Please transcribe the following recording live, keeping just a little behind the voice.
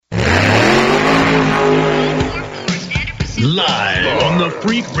Live on the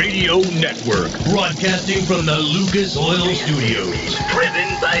Freak Radio Network. Broadcasting from the Lucas Oil Studios. Driven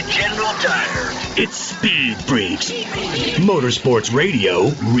by General Tire. It's Speed Freaks. Motorsports Radio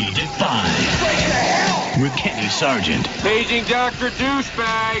redefined. With Kenny Sargent. Paging Dr.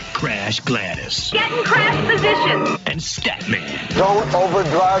 Douchebag. Crash Gladys. Get in crash position. And Statman. Don't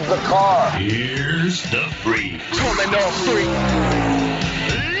overdrive the car. Here's the Freaks. Coming off freak.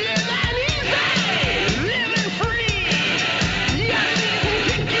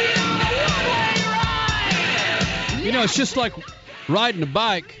 You know, it's just like riding a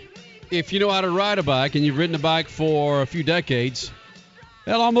bike. If you know how to ride a bike and you've ridden a bike for a few decades,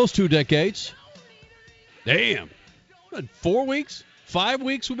 hell, almost 2 decades. Damn. 4 weeks? 5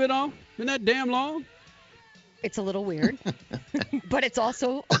 weeks we've been on? Been that damn long? It's a little weird, but it's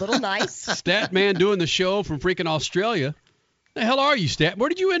also a little nice. Stat Man doing the show from freaking Australia. The hell are you, Stat? Where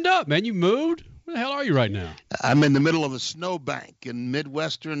did you end up, man? You moved? Where the hell are you right now? I'm in the middle of a snowbank in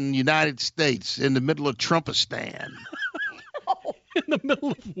Midwestern United States, in the middle of Trumpistan. In the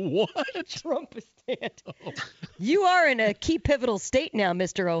middle of what? Trumpistan. Oh. You are in a key pivotal state now,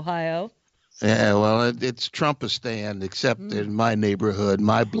 Mr. Ohio. Yeah, well, it's Trumpistan, except in my neighborhood,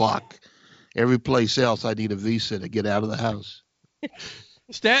 my block. Every place else, I need a visa to get out of the house.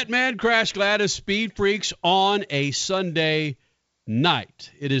 Statman, Crash Gladys, Speed Freaks on a Sunday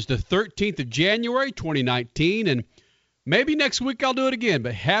night. It is the 13th of January, 2019, and maybe next week I'll do it again,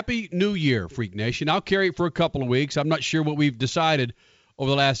 but Happy New Year, Freak Nation. I'll carry it for a couple of weeks. I'm not sure what we've decided over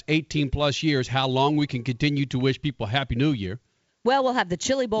the last 18-plus years, how long we can continue to wish people Happy New Year. Well, we'll have the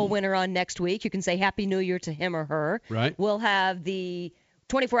Chili Bowl winner on next week. You can say Happy New Year to him or her. Right. We'll have the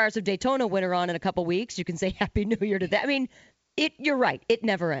 24 Hours of Daytona winner on in a couple weeks. You can say Happy New Year to that. I mean, you're right. It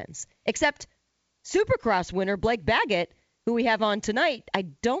never ends. Except Supercross winner Blake Baggett, who we have on tonight, I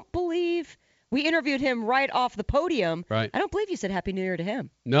don't believe we interviewed him right off the podium. Right. I don't believe you said Happy New Year to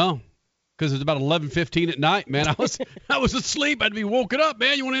him. No, because it's about 11:15 at night, man. I was asleep. I'd be woken up,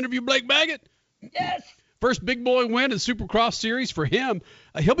 man. You want to interview Blake Baggett? Yes. First big boy win in Supercross Series for him.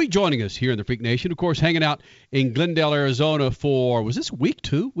 He'll be joining us here in the Freak Nation, of course, hanging out in Glendale, Arizona for, was this week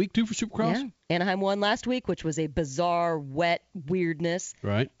 2? Week 2 for Supercross? Yeah. Anaheim won last week, which was a bizarre, wet weirdness.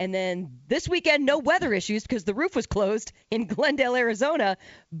 Right. And then this weekend, no weather issues because the roof was closed in Glendale, Arizona,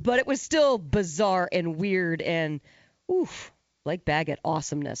 but it was still bizarre and weird and, oof. Blake Baggett,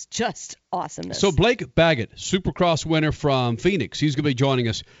 awesomeness. Just awesomeness. So Blake Baggett, Supercross winner from Phoenix. He's going to be joining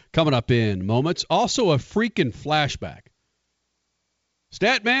us coming up in moments. Also a freaking flashback.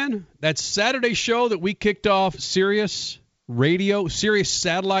 Statman, that Saturday show that we kicked off Sirius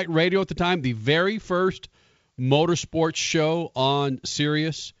Satellite Radio at the time, the very first motorsports show on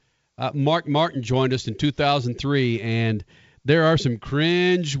Sirius. Mark Martin joined us in 2003, and there are some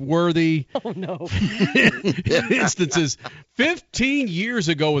cringe-worthy instances. 15 years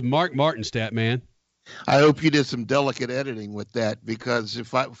ago with Mark Martin, Statman. I hope you did some delicate editing with that, because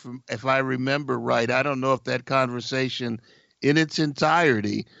if I remember right, I don't know if that conversation in its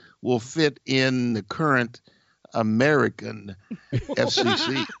entirety will fit in the current American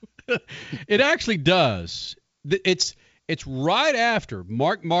FCC. It actually does. It's right after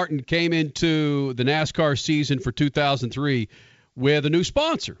Mark Martin came into the NASCAR season for 2003 with a new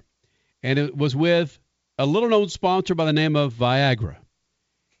sponsor. And it was with a little-known sponsor by the name of Viagra.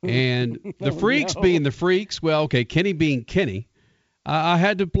 And the freaks being the freaks, well, okay, Kenny being Kenny, I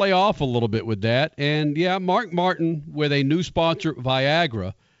had to play off a little bit with that. And, yeah, Mark Martin with a new sponsor,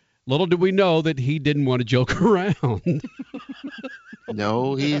 Viagra. Little did we know that he didn't want to joke around.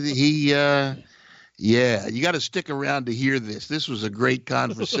 No, yeah, you got to stick around to hear this. This was a great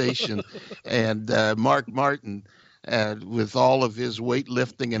conversation. And Mark Martin, with all of his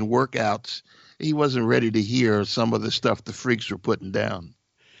weightlifting and workouts, he wasn't ready to hear some of the stuff the freaks were putting down.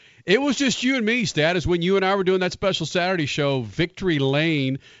 It was just you and me, Status, when you and I were doing that special Saturday show, Victory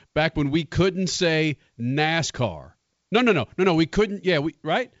Lane, back when we couldn't say NASCAR. No, we couldn't. Yeah,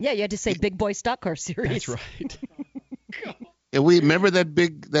 right? Yeah, you had to say Big Boy Stock Car Series. That's right. And we remember that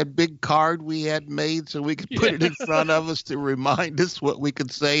big card we had made so we could put it in front of us to remind us what we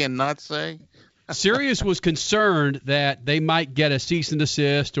could say and not say. Sirius was concerned that they might get a cease and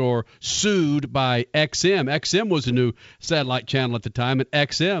desist or sued by XM. XM was a new satellite channel at the time, and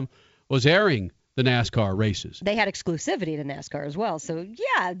XM was airing the NASCAR races. They had exclusivity to NASCAR as well. So,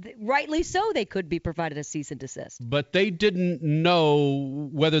 yeah, rightly so, they could be provided a cease and desist. But they didn't know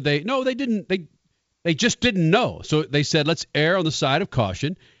whether they didn't. They just didn't know. So they said, let's err on the side of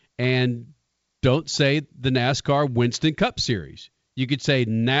caution and don't say the NASCAR Winston Cup Series. You could say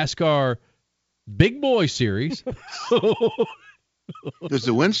NASCAR Big Boy Series. It was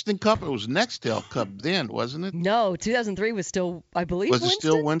the Winston Cup. It was Nextel Cup then, wasn't it? No, 2003 was still, I believe, Was it Winston?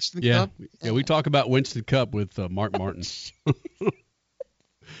 still Winston Yeah, Cup? yeah. We talk about Winston Cup with Mark Martin.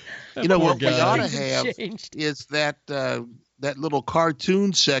 You know poor what we guy. ought to Things have have changed. is that little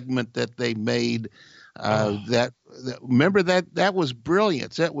cartoon segment that they made. Remember that was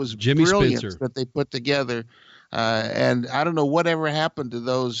brilliance. That was Jimmy brilliance Spencer. that they put together. And I don't know whatever happened to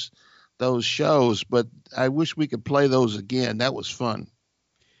those shows, but I wish we could play those again. That was fun.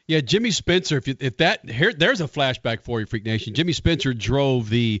 Yeah, Jimmy Spencer. There's a flashback for you, Freak Nation. Jimmy Spencer drove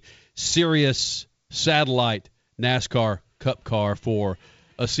the Sirius satellite NASCAR Cup car for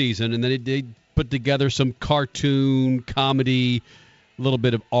a season, and then they put together some cartoon comedy, a little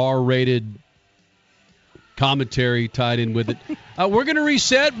bit of R-rated commentary tied in with it. We're going to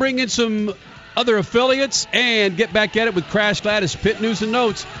reset, bring in some other affiliates, and get back at it with Crash Gladys, Pit News and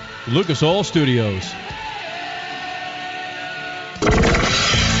Notes, Lucas Oil Studios.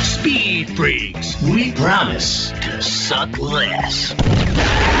 Speed Freaks, we promise to suck less.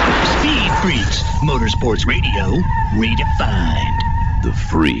 Speed Freaks, Motorsports Radio, redefined. The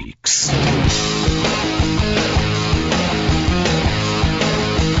Freaks.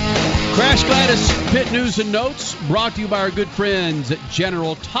 Crash Gladys, Pit News and Notes, brought to you by our good friends at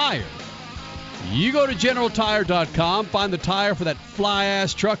General Tire. You go to GeneralTire.com, find the tire for that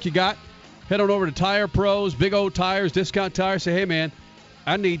fly-ass truck you got. Head on over to Tire Pros, Big O Tires, Discount Tires. Say, hey, man,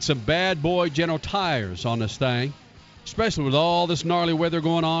 I need some bad boy General Tires on this thing, especially with all this gnarly weather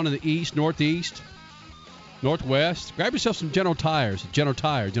going on in the east, northeast, northwest. Grab yourself some General Tires at General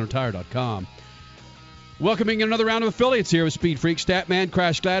Tire, GeneralTire.com. Welcoming another round of affiliates here with Speed Freak, Statman,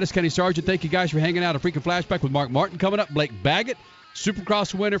 Crash Gladys, Kenny Sargent. Thank you guys for hanging out. A freaking flashback with Mark Martin coming up. Blake Baggett,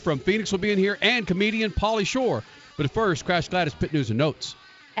 Supercross winner from Phoenix, will be in here, and comedian Pauly Shore. But first, Crash Gladys, Pit News and Notes.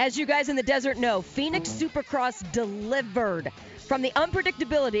 As you guys in the desert know, Phoenix Supercross delivered. From the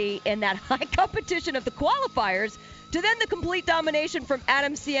unpredictability and that high competition of the qualifiers to then the complete domination from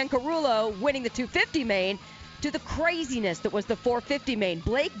Adam Cianciarulo winning the 250 main to the craziness that was the 450 main.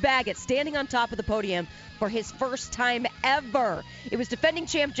 Blake Baggett standing on top of the podium for his first time ever. It was defending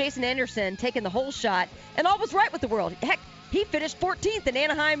champ Jason Anderson taking the whole shot, and all was right with the world. Heck, he finished 14th in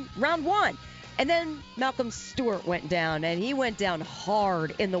Anaheim round one. And then Malcolm Stewart went down, and he went down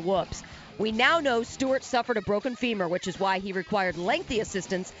hard in the whoops. We now know Stewart suffered a broken femur, which is why he required lengthy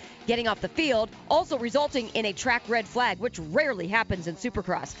assistance getting off the field, also resulting in a track red flag, which rarely happens in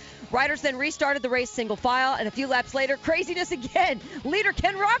Supercross. Riders then restarted the race single file, and a few laps later, craziness again. Leader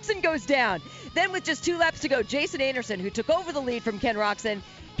Ken Roczen goes down. Then with just 2 laps to go, Jason Anderson, who took over the lead from Ken Roczen,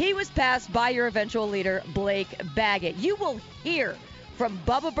 he was passed by your eventual leader, Blake Baggett. You will hear from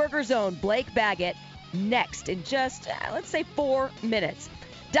Bubba Burger's own Blake Baggett next in just, let's say, 4 minutes.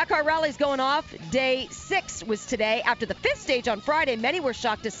 Dakar Rally's going off. Day 6 was today. After the 5th stage on Friday, many were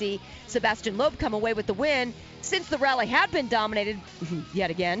shocked to see Sebastian Loeb come away with the win since the rally had been dominated yet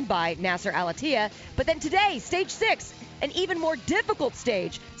again by Nasser Al-Attiyah. But then today, stage 6, an even more difficult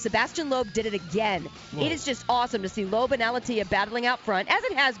stage. Sebastian Loeb did it again. Whoa. It is just awesome to see Loeb and Al-Attiyah battling out front, as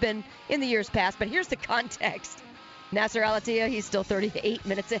it has been in the years past. But here's the context. Nasser Al-Attiyah, he's still 38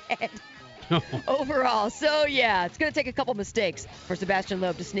 minutes ahead. Overall. So, yeah, it's going to take a couple mistakes for Sebastian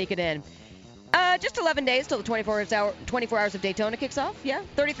Loeb to sneak it in. Just 11 days till the 24 hours of Daytona kicks off. Yeah,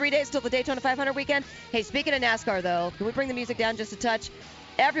 33 days till the Daytona 500 weekend. Hey, speaking of NASCAR, though, can we bring the music down just a touch?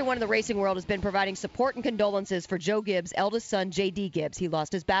 Everyone in the racing world has been providing support and condolences for Joe Gibbs' eldest son, J.D. Gibbs. He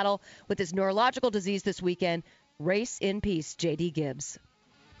lost his battle with his neurological disease this weekend. Race in peace, J.D. Gibbs.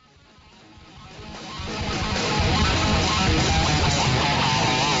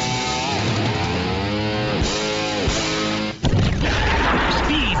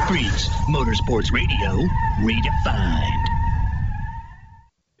 Speed Freaks, Motorsports Radio, redefined.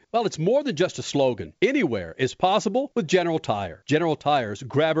 Well, it's more than just a slogan. Anywhere is possible with General Tire. General Tire's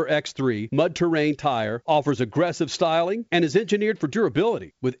Grabber X3 mud terrain tire offers aggressive styling and is engineered for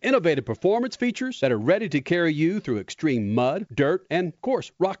durability with innovative performance features that are ready to carry you through extreme mud, dirt, and, of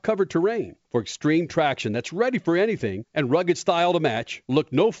course, rock-covered terrain. For extreme traction that's ready for anything and rugged style to match,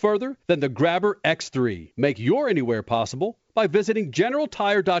 look no further than the Grabber X3. Make your anywhere possible by visiting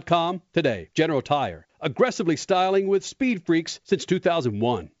GeneralTire.com today. General Tire, aggressively styling with Speed Freaks since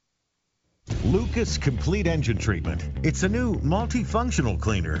 2001. Lucas Complete Engine Treatment. It's a new multifunctional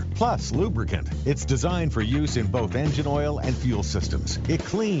cleaner, plus lubricant. It's designed for use in both engine oil and fuel systems. It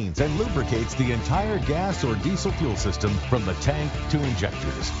cleans and lubricates the entire gas or diesel fuel system from the tank to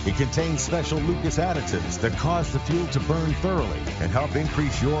injectors. It contains special Lucas additives that cause the fuel to burn thoroughly and help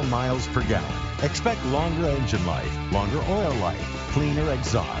increase your miles per gallon. Expect longer engine life, longer oil life, cleaner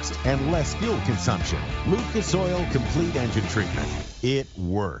exhaust, and less fuel consumption. Lucas Oil Complete Engine Treatment. It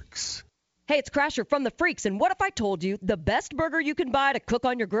works. Hey, it's Crasher from the Freaks, and what if I told you the best burger you can buy to cook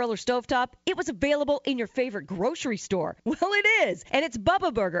on your grill or stovetop, it was available in your favorite grocery store? Well, it is, and it's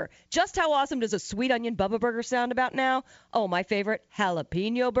Bubba Burger. Just how awesome does a sweet onion Bubba Burger sound about now? Oh, my favorite,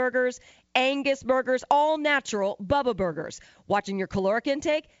 jalapeno burgers, Angus burgers, all natural Bubba Burgers. Watching your caloric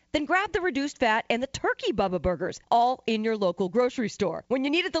intake? Then grab the reduced fat and the turkey Bubba Burgers, all in your local grocery store. When you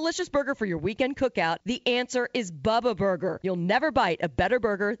need a delicious burger for your weekend cookout, the answer is Bubba Burger. You'll never bite a better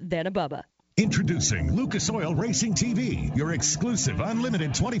burger than a Bubba. Introducing Lucas Oil Racing TV, your exclusive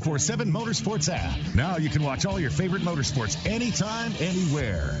unlimited 24/7 motorsports app. Now you can watch all your favorite motorsports anytime,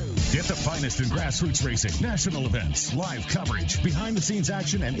 anywhere. Get the finest in grassroots racing, national events, live coverage, behind-the-scenes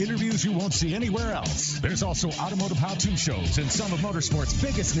action, and interviews you won't see anywhere else. There's also automotive how-to shows and some of motorsports'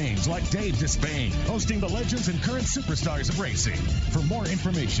 biggest names like Dave Despain, hosting the legends and current superstars of racing. For more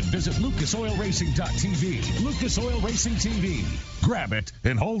information, visit lucasoilracing.tv. Lucas Oil Racing TV. Grab it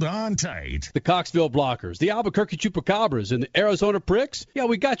and hold on tight. The Coxville Blockers, the Albuquerque Chupacabras, and the Arizona Pricks. Yeah,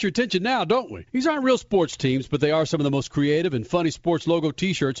 we got your attention now, don't we? These aren't real sports teams, but they are some of the most creative and funny sports logo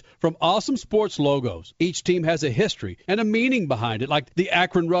T-shirts from Awesome Sports Logos. Each team has a history and a meaning behind it, like the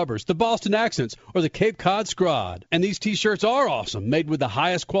Akron Rubbers, the Boston Accents, or the Cape Cod Scrod. And these T-shirts are awesome, made with the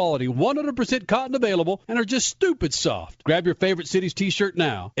highest quality, 100% cotton available, and are just stupid soft. Grab your favorite city's T-shirt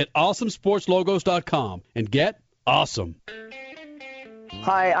now at awesomesportslogos.com and get awesome.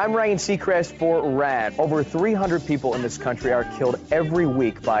 Hi, I'm Ryan Seacrest for RAD. Over 300 people in this country are killed every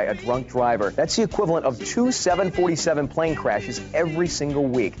week by a drunk driver. That's the equivalent of 2 747 plane crashes every single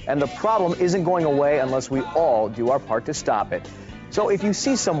week. And the problem isn't going away unless we all do our part to stop it. So if you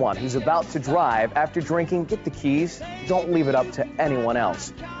see someone who's about to drive after drinking, get the keys. Don't leave it up to anyone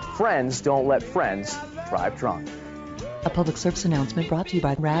else. Friends don't let friends drive drunk. A public service announcement brought to you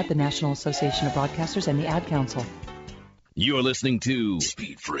by RAD, the National Association of Broadcasters, and the Ad Council. You're listening to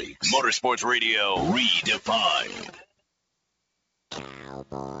Speed Freaks Motorsports Radio Redefined.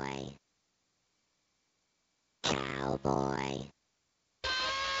 Cowboy. Cowboy.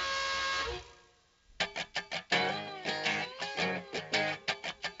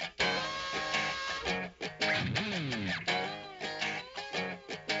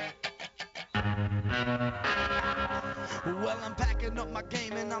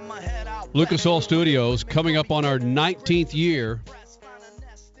 Lucas Oil Studios coming up on our 19th year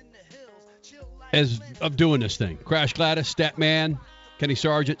of doing this thing. Crash Gladys, Statman, Kenny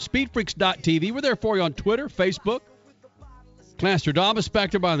Sargent, SpeedFreaks.tv. We're there for you on Twitter, Facebook. Clastradamus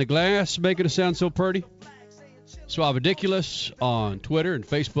back there behind the glass, making us sound so pretty. Suavadiculous on Twitter and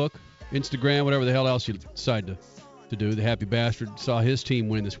Facebook, Instagram, whatever the hell else you decide to do. The happy bastard saw his team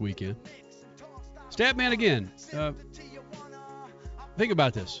win this weekend. Statman again. Think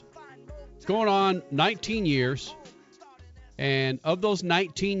about this. It's going on 19 years, and of those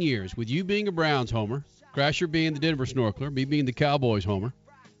 19 years, with you being a Browns homer, Crasher being the Denver snorkeler, me being the Cowboys homer,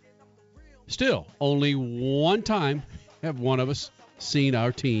 still only one time have one of us seen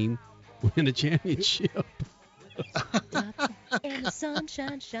our team win a championship. And the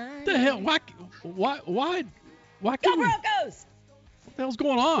sunshine shines. The hell? Why can't Go we? Broncos! What the hell's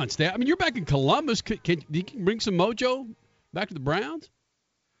going on, Stat? I mean, you're back in Columbus. Can you bring some mojo back to the Browns?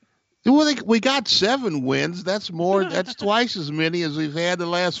 Well, we got 7 wins. That's more. That's twice as many as we've had the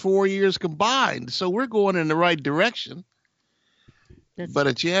last 4 years combined. So we're going in the right direction. But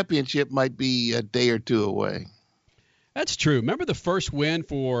a championship might be a day or two away. That's true. Remember the first win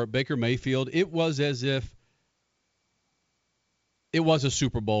for Baker Mayfield? It was as if it was a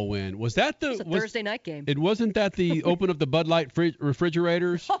Super Bowl win. Was that the Thursday night game? It wasn't that the open of the Bud Light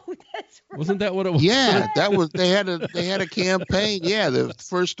refrigerators? Oh, that's right. Wasn't that what it was? Yeah, that was. They had a campaign. Yeah, the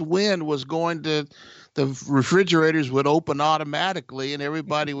first win was going to the refrigerators would open automatically and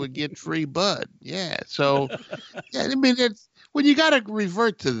everybody would get free Bud. Yeah, so yeah, I mean it's. Well, you got to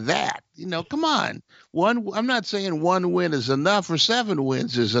revert to that. Come on. I'm not saying one win is enough or 7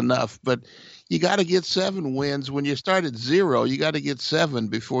 wins is enough, but you got to get 7 wins. When you start at 0, you got to get 7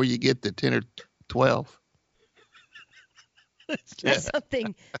 before you get to 10 or 12. That's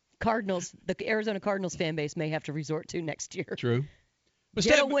something the Arizona Cardinals fan base may have to resort to next year. True. But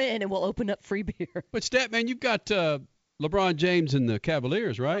Get a win and we'll open up free beer. But Statman, you've got LeBron James and the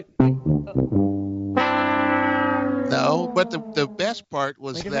Cavaliers, right? No, but the best part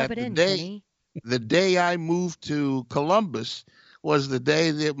was Way to that rub it in, Kenny. the day I moved to Columbus was the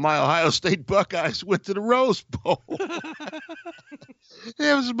day that my Ohio State Buckeyes went to the Rose Bowl.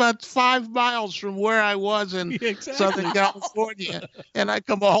 It was about 5 miles from where I was in Southern California, and I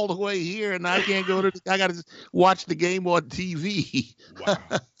come all the way here, and I can't go to. I got to watch the game on TV. Wow.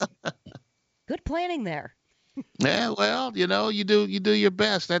 Good planning there. Yeah, well, you do your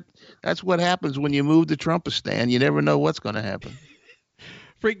best. That's what happens when you move to Trumpistan. You never know what's going to happen.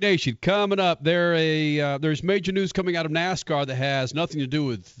 Freak Nation, coming up, there's major news coming out of NASCAR that has nothing to do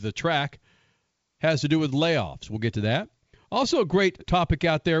with the track, has to do with layoffs. We'll get to that. Also a great topic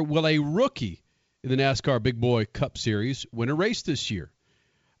out there, will a rookie in the NASCAR Big Boy Cup Series win a race this year?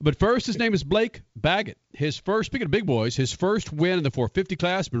 But first, his name is Blake Baggett. Speaking of big boys, his first win in the 450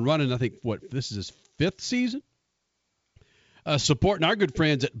 class, been running, I think, this is his 5th season? Supporting our good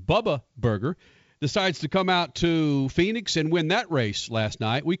friends at Bubba Burger. Decides to come out to Phoenix and win that race last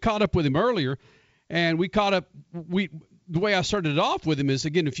night. We caught up with him earlier, and the way I started it off with him is,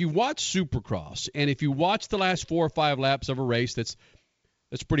 again, if you watch Supercross and if you watch the last 4 or 5 laps of a race that's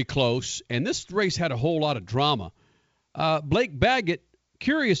pretty close, and this race had a whole lot of drama. Blake Baggett,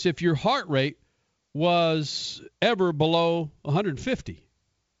 curious if your heart rate was ever below 150.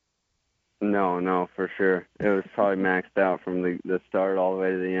 No, for sure. It was probably maxed out from the start all the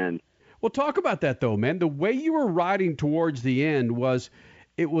way to the end. Well, talk about that, though, man. The way you were riding towards the end was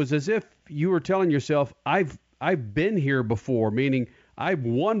as if you were telling yourself, I've been here before, meaning I've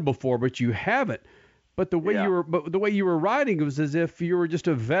won before, but you haven't. But the way you were riding, it was as if you were just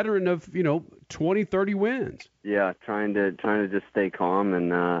a veteran of 20, 30 wins. Yeah, trying to just stay calm,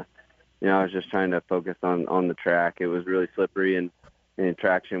 and I was just trying to focus on the track. It was really slippery, and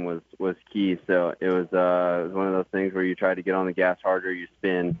traction was key. So it was one of those things where you try to get on the gas harder, you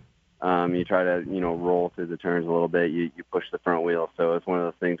spin. You try to, roll through the turns a little bit. You push the front wheel. So it's one of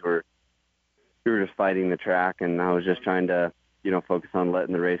those things where we were just fighting the track, and I was just trying to, focus on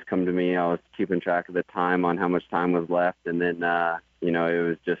letting the race come to me. I was keeping track of the time on how much time was left, and then, it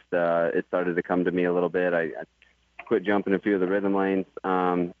was just it started to come to me a little bit. I quit jumping a few of the rhythm lanes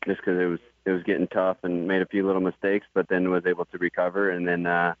just because it was getting tough and made a few little mistakes, but then was able to recover. And then,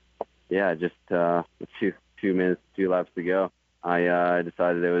 just a few laps to go. I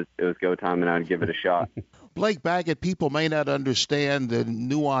decided it was go time and I'd give it a shot. Blake Baggett, people may not understand the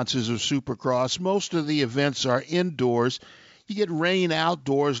nuances of Supercross. Most of the events are indoors. You get rain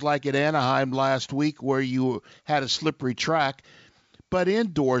outdoors like at Anaheim last week where you had a slippery track. But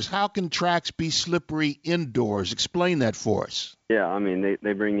indoors, how can tracks be slippery indoors? Explain that for us. Yeah, I mean,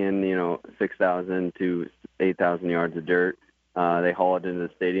 they bring in, 6,000 to 8,000 yards of dirt. They haul it into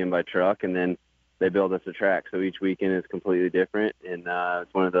the stadium by truck, and then they build us a track. So each weekend is completely different, and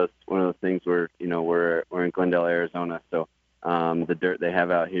it's one of those things where we're in Glendale, Arizona. So the dirt they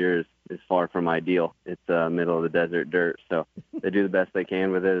have out here is far from ideal. It's middle of the desert dirt. So they do the best they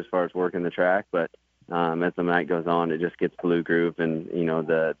can with it as far as working the track. But as the night goes on, it just gets blue groove, and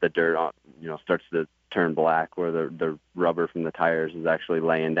the dirt starts to turn black, where the rubber from the tires is actually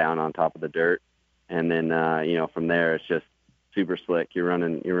laying down on top of the dirt, and then from there it's just super slick. You're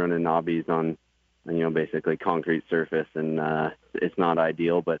running knobbies on basically concrete surface, and it's not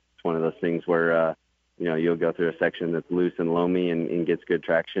ideal, but it's one of those things where, you'll go through a section that's loose and loamy and gets good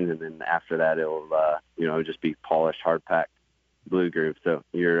traction, and then after that it'll, just be polished, hard-packed blue groove. So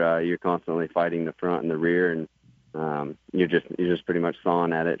you're constantly fighting the front and the rear, and you're just pretty much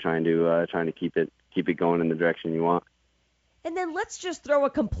sawing at it, trying to keep it going in the direction you want. And then let's just throw a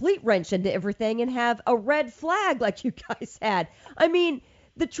complete wrench into everything and have a red flag like you guys had. I mean,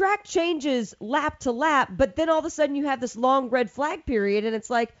 the track changes lap to lap, but then all of a sudden you have this long red flag period, and it's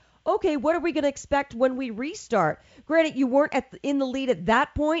like, okay, what are we going to expect when we restart? Granted, you weren't in the lead at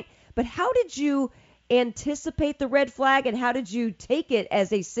that point, but how did you anticipate the red flag, and how did you take it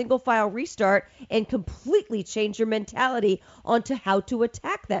as a single file restart and completely change your mentality onto how to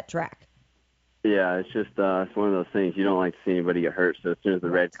attack that track? Yeah, it's just it's one of those things. You don't like to see anybody get hurt, so as soon as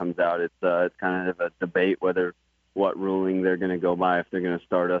the red comes out, it's kind of a debate what ruling they're going to go by, if they're going to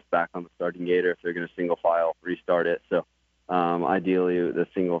start us back on the starting gate or if they're going to single file restart it. So ideally, the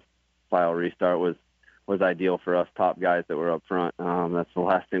single file restart was ideal for us top guys that were up front. That's the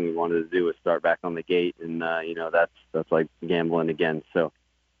last thing we wanted to do, was start back on the gate, and that's like gambling again. So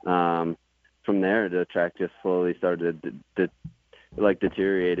from there, the track just slowly started to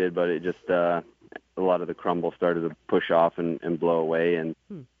deteriorated, but it just a lot of the crumble started to push off and blow away, and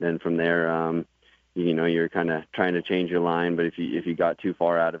then from there, you're kind of trying to change your line, but if you got too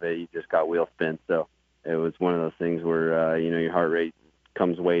far out of it, you just got wheel spin. So it was one of those things where your heart rate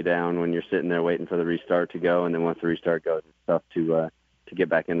comes way down when you're sitting there waiting for the restart to go, and then once the restart goes, it's tough to get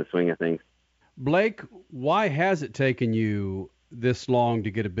back in the swing of things. Blake, why has it taken you this long to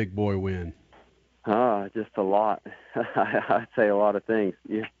get a big boy win? Just a lot. I'd say a lot of things.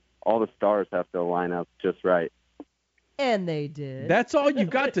 Yeah, all the stars have to line up just right. And they did. That's all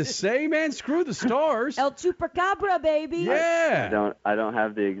you've got to say, man? Screw the stars. El Chupacabra, baby. Yeah. I don't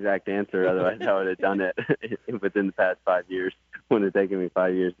have the exact answer. Otherwise, I would have done it within the past 5 years. It would have taken me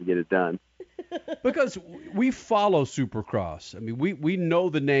 5 years to get it done. Because we follow Supercross. I mean, we know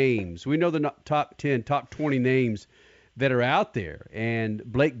the names. We know the top 10, top 20 names that are out there. And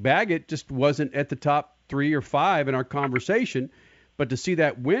Blake Baggett just wasn't at the top 3 or 5 in our conversation. But to see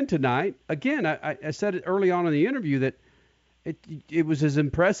that win tonight, again, I said it early on in the interview that it was as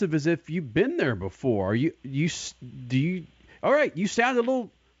impressive as if you've been there before. All right, you sound a little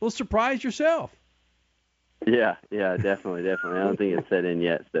surprised yourself. Yeah, definitely. I don't think it's set in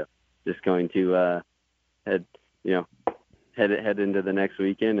yet. So just going to head into the next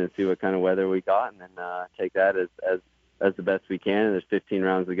weekend and see what kind of weather we got, and then take that as the best we can. And there's 15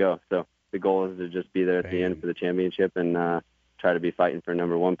 rounds to go, so the goal is to just be there at the end for the championship and try to be fighting for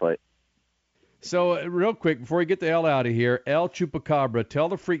number 1 plate. So real quick, before we get the hell out of here, El Chupacabra, tell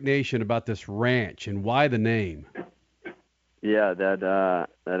the Freak Nation about this ranch and why the name. Yeah, that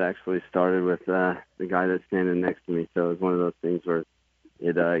actually started with the guy that's standing next to me. So it was one of those things where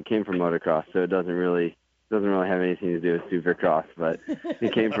it came from motocross, so it doesn't really have anything to do with Supercross, but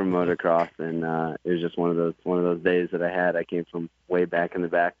it came from motocross, and it was just one of those days that I had. I came from way back in the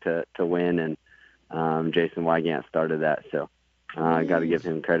back to win, and Jason Wygant started that, so I got to give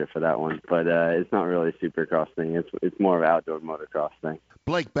him credit for that one. But it's not really a Supercross thing. It's more of an outdoor motocross thing.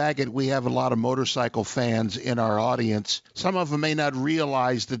 Blake Baggett, we have a lot of motorcycle fans in our audience. Some of them may not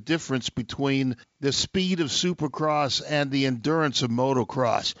realize the difference between the speed of Supercross and the endurance of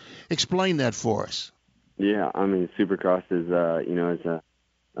motocross. Explain that for us. Yeah, I mean, Supercross is is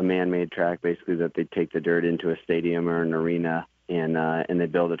a man-made track, basically, that they take the dirt into a stadium or an arena, and they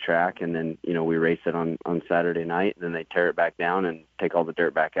build a track, and then we race it on Saturday night, and then they tear it back down and take all the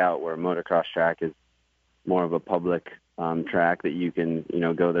dirt back out. Where a motocross track is more of a public track that you can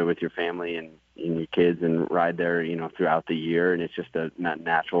go there with your family and your kids and ride there throughout the year, and it's just a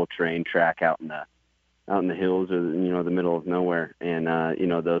natural terrain track out in the hills or the middle of nowhere, and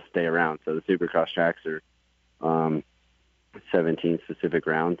those stay around. So the Supercross tracks are 17 specific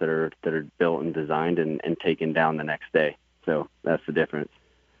rounds that are built and designed and taken down the next day. So that's the difference.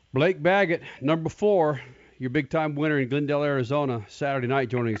 Blake Baggett, number 4, your big-time winner in Glendale, Arizona, Saturday night,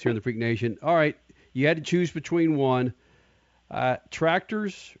 joining us here in the Freak Nation. All right, you had to choose between one.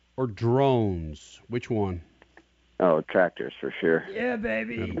 Tractors or drones? Which one? Oh, tractors for sure. Yeah,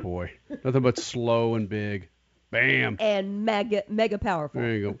 baby. Oh, boy. Nothing but slow and big. Bam. And mega powerful.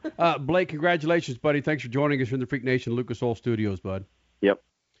 There you go. Blake, congratulations, buddy. Thanks for joining us from the Freak Nation Lucas Oil Studios, bud. Yep.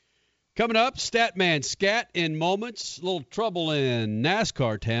 Coming up, Statman Scat in moments. A little trouble in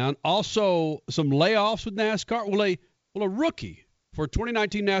NASCAR town. Also, some layoffs with NASCAR. Will a rookie for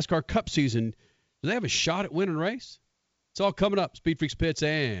 2019 NASCAR Cup season, do they have a shot at winning a race? It's all coming up. Speed Freaks Pits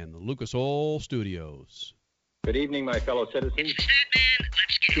and the Lucas Oil Studios. Good evening, my fellow citizens.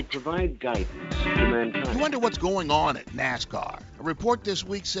 To provide guidance to mankind. You wonder what's going on at NASCAR. A report this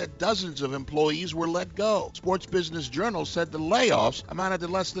week said dozens of employees were let go. Sports Business Journal said the layoffs amounted to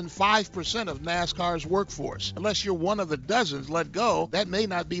less than 5% of NASCAR's workforce. Unless you're one of the dozens let go, that may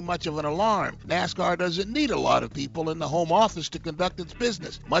not be much of an alarm. NASCAR doesn't need a lot of people in the home office to conduct its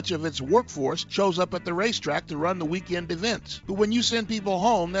business. Much of its workforce shows up at the racetrack to run the weekend events. But when you send people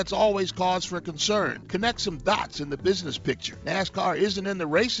home, that's always cause for concern. Connect some dots in the business picture. NASCAR isn't in the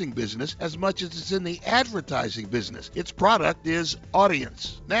racing business as much as it's in the advertising business. Its product is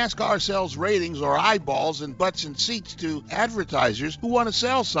audience. NASCAR sells ratings or eyeballs and butts and seats to advertisers who want to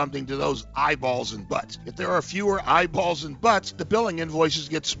sell something to those eyeballs and butts. If there are fewer eyeballs and butts, the billing invoices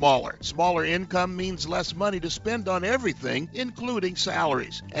get smaller. Smaller income means less money to spend on everything, including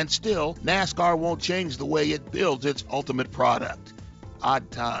salaries. And still, NASCAR won't change the way it builds its ultimate product. Odd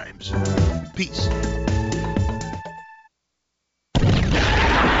times. Peace.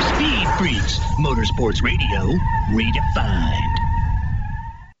 Speed Freaks, Motorsports Radio, redefined.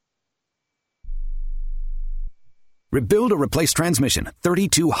 Rebuild or replace transmission,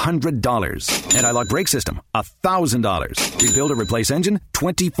 $3,200. Anti-lock brake system, $1,000. Rebuild or replace engine,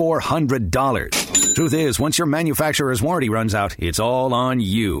 $2,400. Truth is, once your manufacturer's warranty runs out, it's all on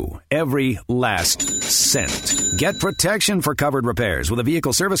you. Every last cent. Get protection for covered repairs with a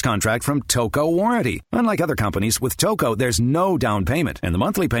vehicle service contract from Toco Warranty. Unlike other companies, with Toco, there's no down payment, and the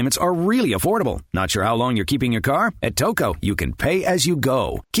monthly payments are really affordable. Not sure how long you're keeping your car? At Toco, you can pay as you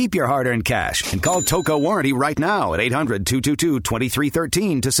go. Keep your hard-earned cash and call Toco Warranty right now at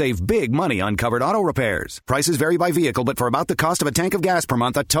 800-222-2313 to save big money on covered auto repairs. Prices vary by vehicle, but for about the cost of a tank of gas per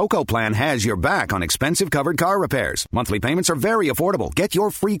month, a Toco plan has your back on expensive covered car repairs. Monthly payments are very affordable. Get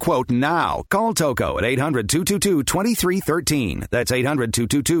your free quote now. Call Toco at 800-222-2313. That's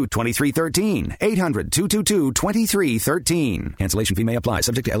 800-222-2313. 800-222-2313. Cancellation fee may apply.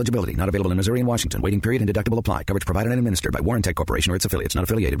 Subject to eligibility. Not available in Missouri and Washington. Waiting period and deductible apply. Coverage provided and administered by Warrantech Corporation or its affiliates. Not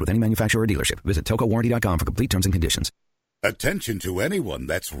affiliated with any manufacturer or dealership. Visit TocoWarranty.com for complete terms and conditions. Attention to anyone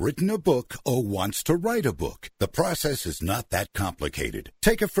that's written a book or wants to write a book. The process is not that complicated.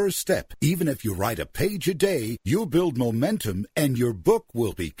 Take a first step. Even if you write a page a day, you'll build momentum and your book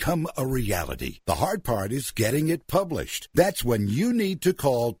will become a reality. The hard part is getting it published. That's when you need to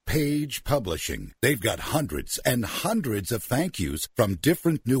call Page Publishing. They've got hundreds and hundreds of thank yous from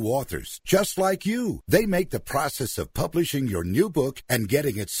different new authors, just like you. They make the process of publishing your new book and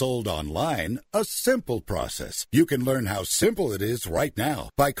getting it sold online a simple process. You can learn how simple it is right now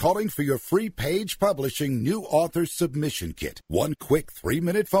by calling for your free Page Publishing new author submission kit. One quick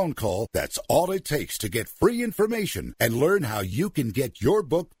 3-minute phone call, that's all it takes to get free information and learn how you can get your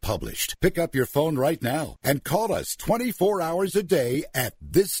book published. Pick up your phone right now and call us 24 hours a day at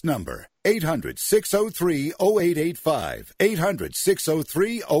this number. 800-603-0885.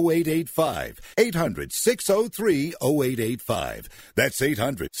 800-603-0885. 800-603-0885. That's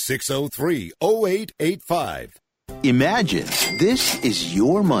 800-603-0885. Imagine this is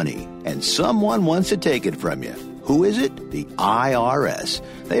your money and someone wants to take it from you. Who is it? The IRS.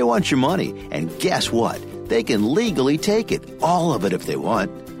 They want your money, and guess what? They can legally take it, all of it if they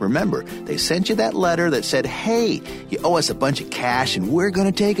want. Remember, they sent you that letter that said, hey, you owe us a bunch of cash and we're going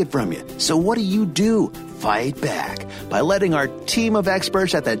to take it from you. So what do? Fight back by letting our team of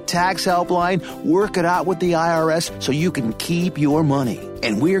experts at the Tax Helpline work it out with the IRS so you can keep your money.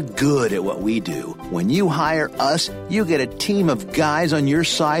 And we're good at what we do. When you hire us, you get a team of guys on your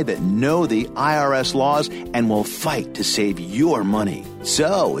side that know the IRS laws and will fight to save your money.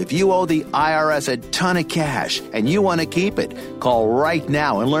 So, if you owe the IRS a ton of cash and you want to keep it, call right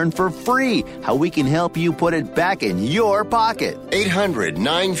now and learn for free how we can help you put it back in your pocket.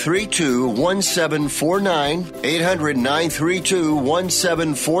 800-932-1749.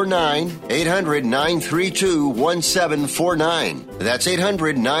 800-932-1749. 800-932-1749. That's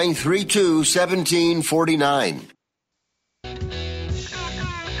 800-932-1749.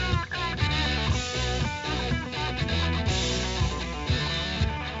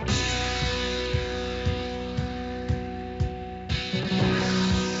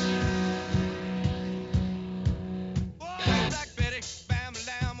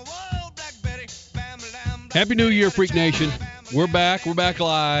 Happy New Year, Freak Nation. We're back. We're back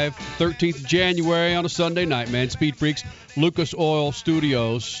live. 13th of January on a Sunday night, man. Speed Freaks, Lucas Oil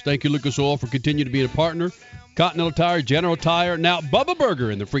Studios. Thank you, Lucas Oil, for continuing to be a partner. Continental Tire, General Tire, now Bubba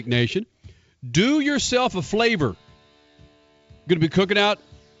Burger in the Freak Nation. Do yourself a flavor. Going to be cooking out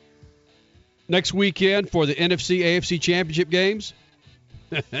next weekend for the NFC, AFC Championship games.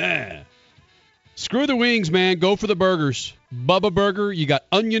 Screw the wings, man. Go for the burgers. Bubba Burger, you got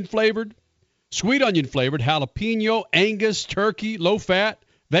onion flavored, sweet onion flavored, jalapeno, Angus, turkey, low fat,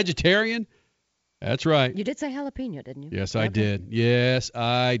 vegetarian. That's right. You did say jalapeno, didn't you? Yes, I did. Yes,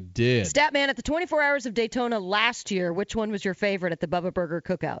 I did. Statman, at the 24 Hours of Daytona last year, which one was your favorite at the Bubba Burger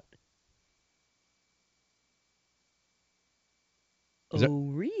Cookout?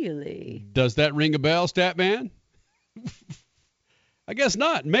 Really? Does that ring a bell, Statman? I guess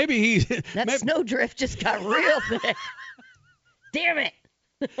not. Maybe he... That snowdrift just got real thick. Damn it.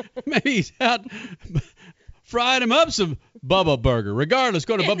 Maybe he's out frying him up some Bubba Burger. Regardless,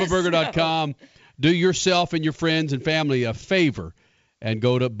 go to BubbaBurger.com. Do yourself and your friends and family a favor and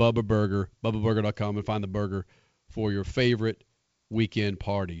go to Bubba Burger, BubbaBurger.com, and find the burger for your favorite weekend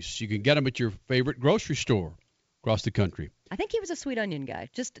parties. You can get them at your favorite grocery store across the country. I think he was a sweet onion guy,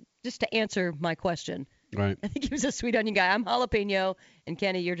 just to answer my question. Right. I think he was a sweet onion guy. I'm jalapeno, and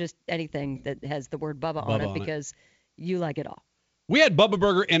Kenny, you're just anything that has the word Bubba on it because you like it all. We had Bubba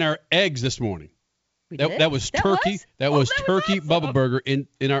Burger in our eggs this morning. That was turkey. That was turkey awesome. Bubba Burger in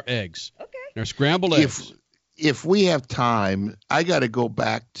our eggs. Okay. In our scrambled eggs. If we have time, I got to go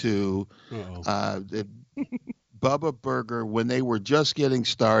back to the Bubba Burger when they were just getting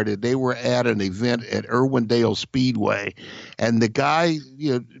started. They were at an event at Irwindale Speedway, and the guy,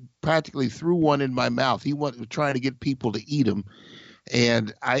 practically threw one in my mouth. He was trying to get people to eat them,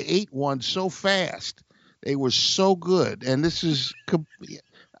 and I ate one so fast. They were so good, and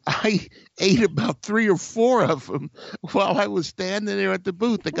I ate about 3 or 4 of them while I was standing there at the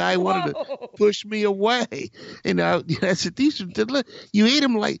booth. The guy wanted to push me away. I said, these are delicious. You ate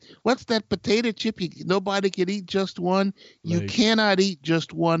them like, what's that potato chip? Nobody can eat just one. You cannot eat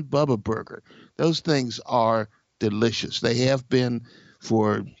just one Bubba Burger. Those things are delicious. They have been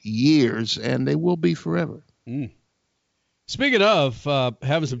for years, and they will be forever. Speaking of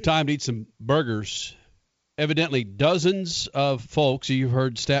having some time to eat some burgers, evidently dozens of folks, you've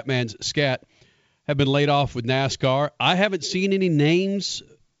heard Statman's scat, have been laid off with NASCAR. I haven't seen any names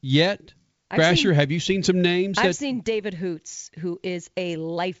yet. Crasher, have you seen some names? I've seen David Hoots, who is a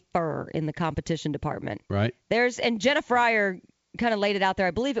lifer in the competition department. Right. And Jenna Fryer kind of laid it out there.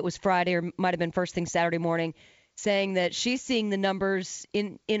 I believe it was Friday or might have been first thing Saturday morning, saying that she's seeing the numbers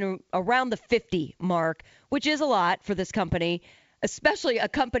in around the 50 mark, which is a lot for this company, especially a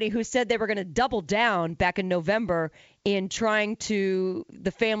company who said they were going to double down back in November in trying to the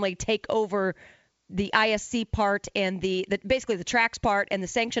family take over the ISC part and basically the tracks part and the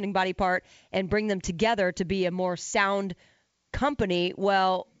sanctioning body part and bring them together to be a more sound company.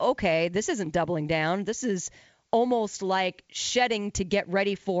 Well, okay, this isn't doubling down. This is almost like shedding to get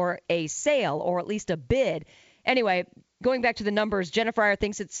ready for a sale or at least a bid. Anyway, going back to the numbers, Jenna Fryer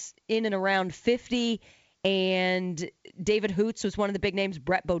thinks it's in and around 50. And David Hoots was one of the big names.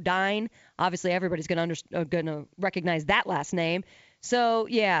 Brett Bodine, obviously everybody's going to recognize that last name. So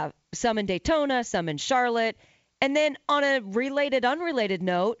yeah, some in Daytona, some in Charlotte, and then on a unrelated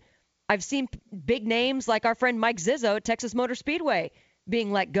note, I've seen big names like our friend Mike Zizzo at Texas Motor Speedway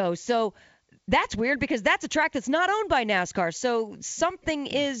being let go. So that's weird because that's a track that's not owned by NASCAR. So something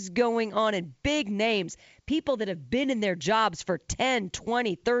is going on, in big names. People that have been in their jobs for 10,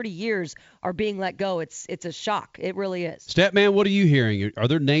 20, 30 years are being let go. It's a shock. It really is. Statman, what are you hearing? Are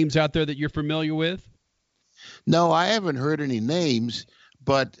there names out there that you're familiar with? No, I haven't heard any names,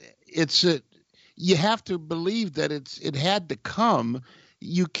 but you have to believe that it had to come.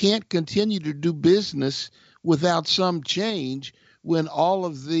 You can't continue to do business without some change when all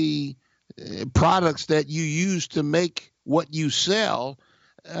of the products that you use to make what you sell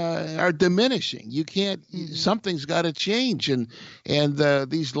are diminishing. You can't. Something's got to change, and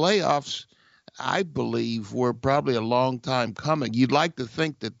these layoffs, I believe, were probably a long time coming. You'd like to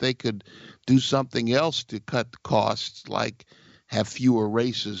think that they could do something else to cut costs, like have fewer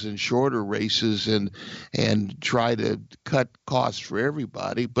races and shorter races, and try to cut costs for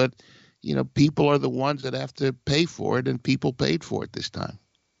everybody. But people are the ones that have to pay for it, and people paid for it this time.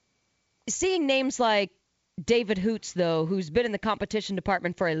 Seeing names like David Hoots, though, who's been in the competition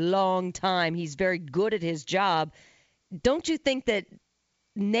department for a long time, he's very good at his job. Don't you think that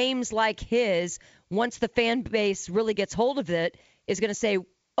names like his, once the fan base really gets hold of it, is going to say,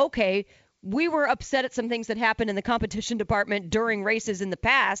 okay, we were upset at some things that happened in the competition department during races in the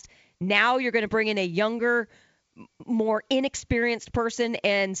past. Now you're going to bring in a younger, more inexperienced person,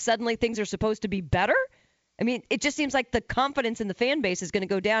 and suddenly things are supposed to be better? I mean, it just seems like the confidence in the fan base is going to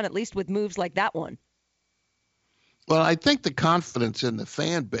go down, at least with moves like that one. Well, I think the confidence in the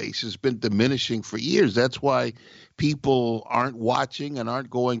fan base has been diminishing for years. That's why people aren't watching and aren't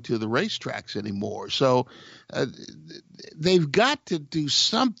going to the racetracks anymore. So they've got to do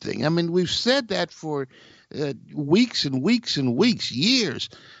something. I mean, we've said that for weeks and weeks and weeks, years.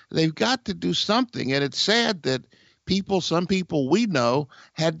 They've got to do something. And it's sad that some people we know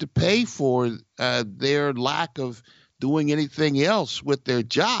had to pay for their lack of doing anything else with their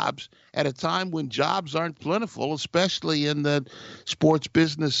jobs at a time when jobs aren't plentiful, especially in the sports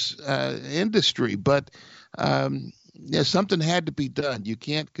business industry. But something had to be done. You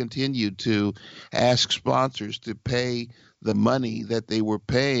can't continue to ask sponsors to pay the money that they were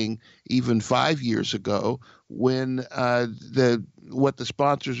paying even 5 years ago when what the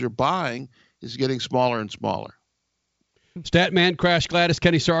sponsors are buying is getting smaller and smaller. Statman, Crash Gladys,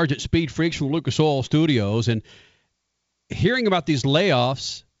 Kenny Sargent, Speed Freaks from Lucas Oil Studios. And hearing about these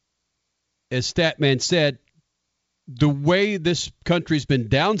layoffs, as Statman said, the way this country's been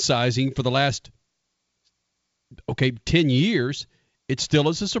downsizing for the last, 10 years, it still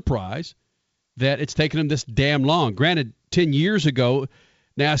is a surprise that it's taken them this damn long. Granted, 10 years ago,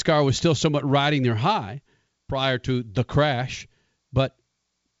 NASCAR was still somewhat riding their high prior to the crash, but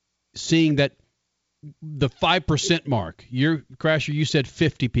seeing that the 5% mark, Crasher, you said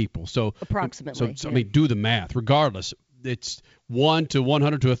 50 people. So approximately. So I mean, do the math. Regardless, it's 1 to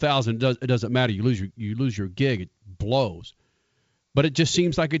 100 to 1,000. It doesn't matter. You lose your gig. It blows. But it just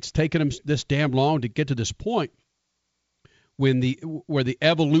seems like it's taken them this damn long to get to this point where the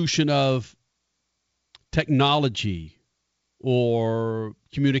evolution of technology or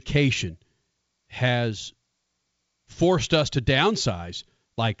communication has forced us to downsize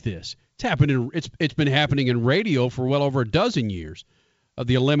like this. It's been happening in radio for well over a dozen years, of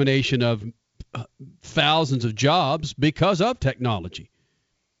the elimination of thousands of jobs because of technology.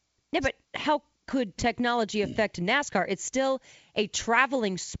 Yeah, but how could technology affect NASCAR? It's still a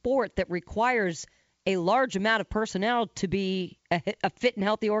traveling sport that requires a large amount of personnel to be a fit and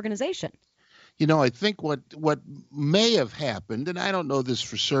healthy organization. You know, I think what may have happened, and I don't know this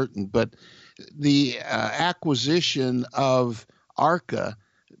for certain, but the acquisition of ARCA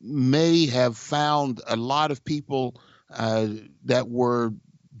may have found a lot of people that were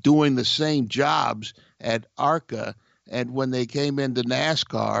doing the same jobs at ARCA, and when they came into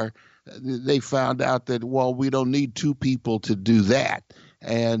NASCAR, they found out that, well, we don't need two people to do that.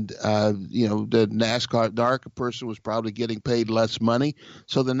 And, the ARCA person was probably getting paid less money,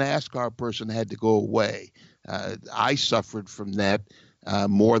 so the NASCAR person had to go away. I suffered from that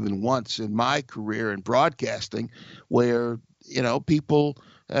more than once in my career in broadcasting, where, people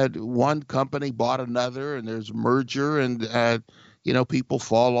at one company bought another, and there's a merger, and, people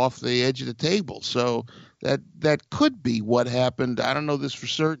fall off the edge of the table. So that could be what happened. I don't know this for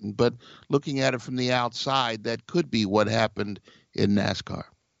certain, but looking at it from the outside, that could be what happened in NASCAR.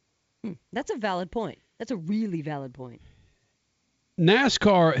 That's a valid point. That's a really valid point.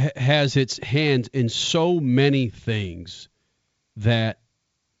 NASCAR has its hands in so many things that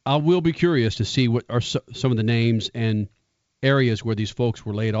I will be curious to see what are some of the names and areas where these folks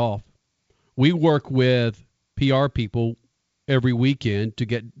were laid off. We work with PR people every weekend to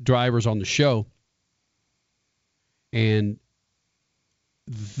get drivers on the show, and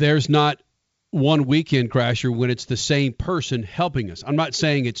there's not one weekend, Crasher, when it's the same person helping us. I'm not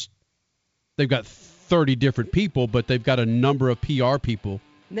saying they've got 30 different people, but they've got a number of PR people.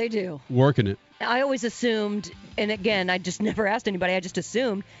 They do. Working it. I always assumed, and again, I just never asked anybody, I just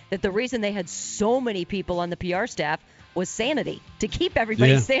assumed that the reason they had so many people on the PR staff was sanity, to keep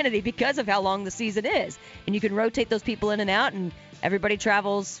everybody's sanity because of how long the season is. And you can rotate those people in and out, and everybody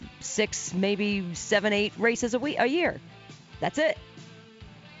travels 6, maybe 7, 8 races a year. That's it.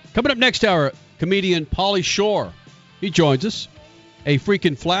 Coming up next hour, comedian Pauly Shore. He joins us. A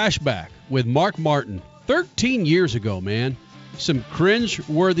freaking flashback with Mark Martin. 13 years ago, man. Some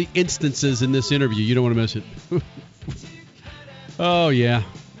cringe-worthy instances in this interview. You don't want to miss it. Oh, yeah.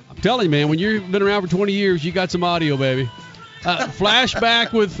 I'm telling you, man, when you've been around for 20 years, you got some audio, baby.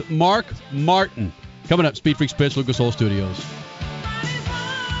 Flashback with Mark Martin. Coming up, Speed Freaks Pitch, Lucas Oil Studios.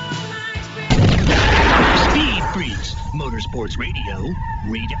 Speed Freaks, Motorsports Radio,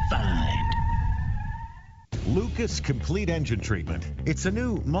 redefined. Lucas Complete Engine Treatment. It's a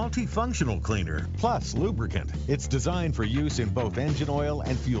new multifunctional cleaner plus lubricant. It's designed for use in both engine oil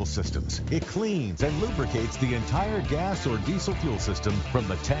and fuel systems. It cleans and lubricates the entire gas or diesel fuel system from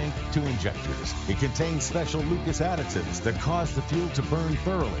the tank to injectors. It contains special Lucas additives that cause the fuel to burn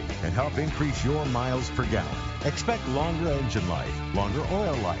thoroughly and help increase your miles per gallon. Expect longer engine life, longer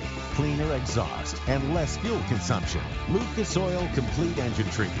oil life, cleaner exhaust, and less fuel consumption. Lucas Oil Complete Engine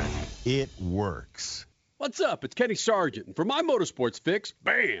Treatment. It works. What's up? It's Kenny Sargent. And for my motorsports fix,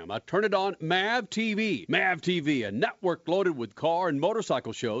 bam, I turn it on MAV TV. MAV TV, a network loaded with car and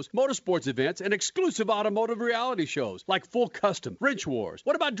motorcycle shows, motorsports events, and exclusive automotive reality shows like Full Custom, Wrench Wars.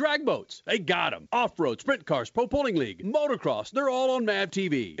 What about drag boats? They got them. Off-road, sprint cars, Pro Pulling League, motocross, they're all on MAV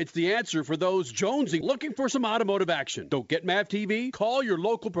TV. It's the answer for those jonesing looking for some automotive action. Don't get MAV TV? Call your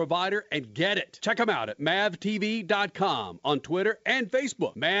local provider and get it. Check them out at mavtv.com on Twitter and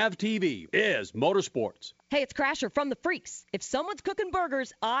Facebook. MAV TV is motorsports. Hey, it's Crasher from the Freaks. If someone's cooking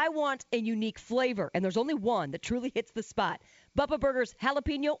burgers, I want a unique flavor, and there's only one that truly hits the spot. Bubba Burgers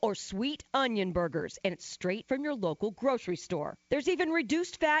jalapeno or sweet onion burgers, and it's straight from your local grocery store. There's even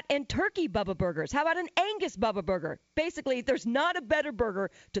reduced fat and turkey Bubba Burgers. How about an Angus Bubba Burger? Basically, there's not a better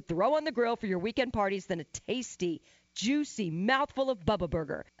burger to throw on the grill for your weekend parties than a tasty, juicy mouthful of Bubba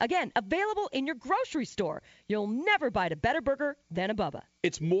Burger. Again, available in your grocery store. You'll never bite a better burger than a Bubba.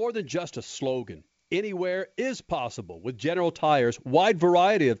 It's more than just a slogan. Anywhere is possible with General Tire's wide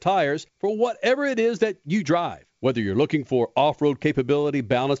variety of tires for whatever it is that you drive. Whether you're looking for off-road capability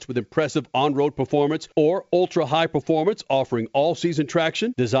balanced with impressive on-road performance or ultra-high performance offering all-season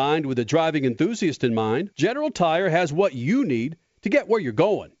traction designed with a driving enthusiast in mind, General Tire has what you need to get where you're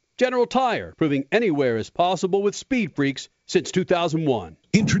going. General Tire, proving anywhere is possible with Speed Freaks since 2001.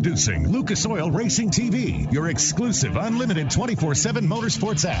 Introducing Lucas Oil Racing TV, your exclusive unlimited 24/7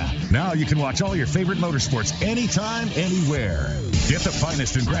 motorsports app. Now you can watch all your favorite motorsports anytime, anywhere. Get the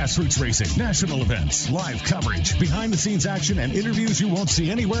finest in grassroots racing, national events, live coverage, behind-the-scenes action, and interviews you won't see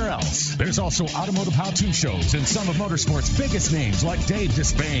anywhere else. There's also automotive how-to shows and some of motorsports' biggest names like Dave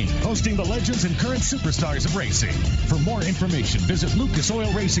Despain, hosting the legends and current superstars of racing. For more information, visit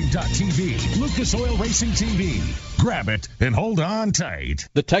lucasoilracing.tv. Lucas Oil Racing TV. Grab it and hold on tight.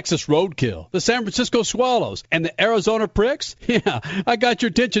 The Texas Roadkill, the San Francisco Swallows, and the Arizona Pricks? Yeah, I got your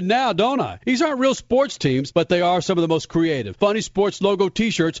attention now, don't I? These aren't real sports teams, but they are some of the most creative, funny sports logo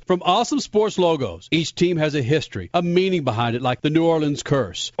t-shirts from Awesome Sports Logos. Each team has a history, a meaning behind it, like the New Orleans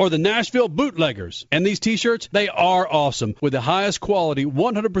Curse or the Nashville Bootleggers. And these t-shirts, they are awesome, with the highest quality,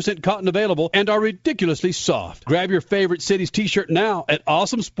 100% cotton available, and are ridiculously soft. Grab your favorite city's t-shirt now at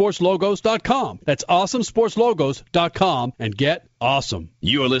awesomesportslogos.com. That's awesomesportslogos.com and get awesome.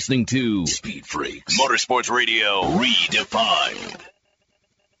 You're listening to Speed Freaks Motorsports Radio Redefined.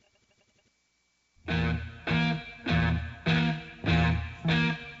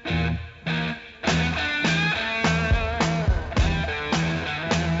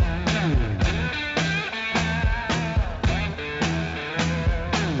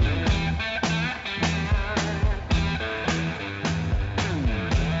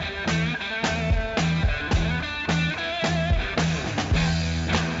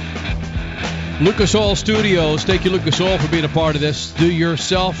 Lucas Oil Studios, thank you, Lucas Oil, for being a part of this. Do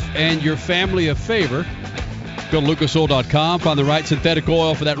yourself and your family a favor. Go to lucasoil.com, find the right synthetic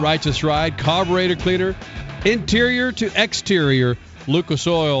oil for that righteous ride, carburetor cleaner, interior to exterior. Lucas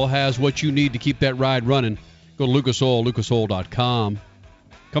Oil has what you need to keep that ride running. Go to Lucas Oil, lucasoil.com.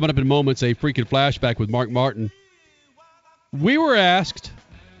 Coming up in moments, a freaking flashback with Mark Martin. We were asked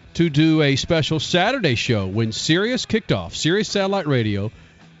to do a special Saturday show when Sirius kicked off, Sirius Satellite Radio,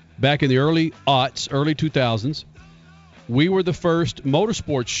 back in the early aughts, early 2000s. We were the first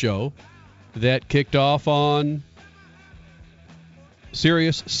motorsports show that kicked off on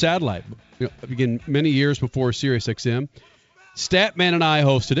Sirius Satellite. Again, many years before Sirius XM. Statman and I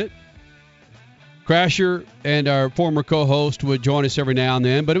hosted it. Crasher and our former co-host would join us every now and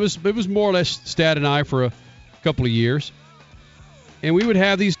then, but it was more or less Stat and I for a couple of years. And we would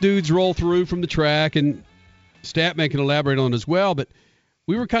have these dudes roll through from the track, and Statman can elaborate on it as well, but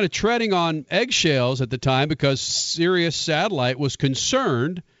we were kind of treading on eggshells at the time because Sirius Satellite was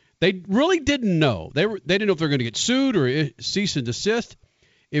concerned. They really didn't know. They didn't know if they were going to get sued or cease and desist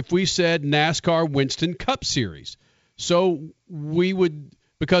if we said NASCAR Winston Cup Series. So we would,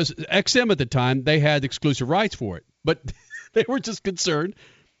 because XM at the time, they had exclusive rights for it. But they were just concerned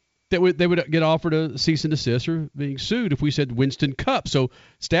that they would get offered a cease and desist or being sued if we said Winston Cup. So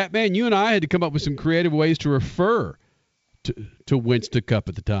Statman, you and I had to come up with some creative ways to refer to Winston Cup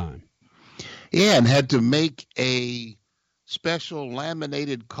at the time. Yeah, and had to make a special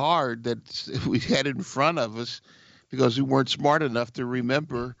laminated card that we had in front of us because we weren't smart enough to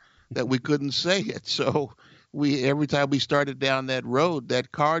remember that we couldn't say it. So every time we started down that road,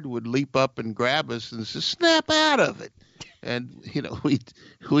 that card would leap up and grab us and say, snap out of it. And, we'd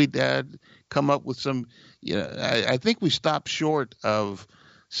come up with some, I think we stopped short of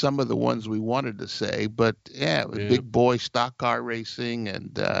some of the ones we wanted to say, but big boy stock car racing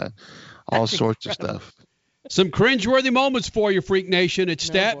and all sorts of stuff. Some cringeworthy moments for you, Freak Nation. It's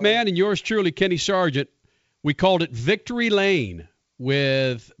Statman and yours truly, Kenny Sargent. We called it Victory Lane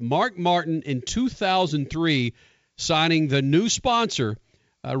with Mark Martin in 2003 signing the new sponsor,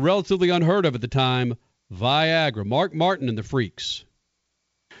 relatively unheard of at the time, Viagra. Mark Martin and the Freaks.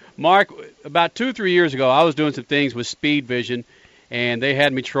 Mark, about 2-3 years ago, I was doing some things with Speed Vision, and they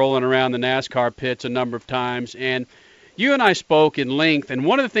had me trolling around the NASCAR pits a number of times. And you and I spoke in length, and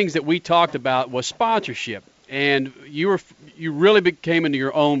one of the things that we talked about was sponsorship. And you really came into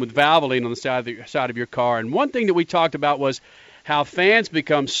your own with Valvoline on the side of your car. And one thing that we talked about was how fans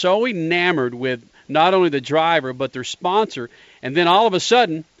become so enamored with not only the driver but their sponsor, and then all of a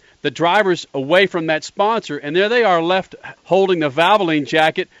sudden the driver's away from that sponsor, and there they are left holding the Valvoline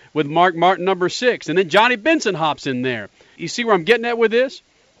jacket with Mark Martin number 6, and then Johnny Benson hops in there. You see where I'm getting at with this?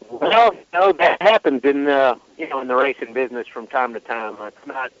 Well, that happens in in the racing business from time to time. It's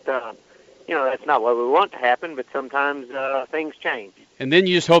not that's not what we want to happen, but sometimes things change. And then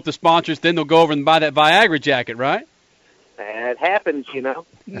you just hope the sponsors they'll go over and buy that Viagra jacket, right? It happens,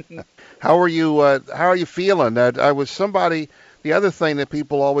 How are you feeling? I was somebody. The other thing that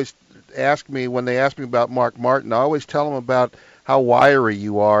people always ask me when they ask me about Mark Martin, I always tell them about how wiry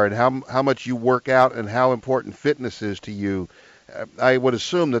you are and how much you work out and how important fitness is to you. I would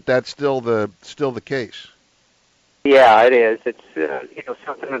assume that that's still the case. Yeah, it is. It's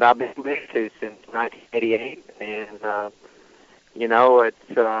something that I've been committed to since 1988, and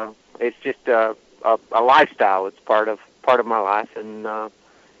it's just a lifestyle. It's part of my life, and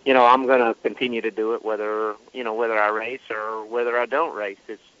I'm going to continue to do it whether I race or whether I don't race.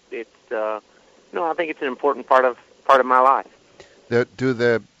 I think it's an important part of my life. I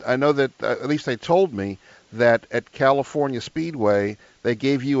know that at least they told me that at California Speedway they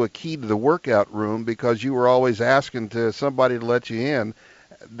gave you a key to the workout room because you were always asking to somebody to let you in.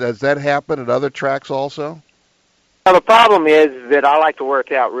 Does that happen at other tracks also? Well, the problem is that I like to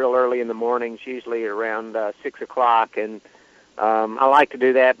work out real early in the mornings, usually around 6 o'clock, and I like to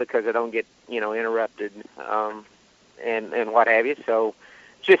do that because I don't get interrupted and what have you. So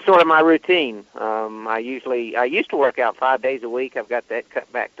it's just sort of my routine. I used to work out 5 days a week. I've got that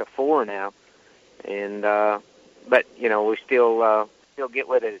cut back to 4 now, and but we still get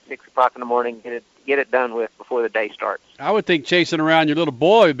with it at 6 o'clock in the morning. Get it done with before the day starts. I would think chasing around your little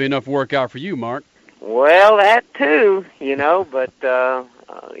boy would be enough workout for you, Mark. Well, that too, but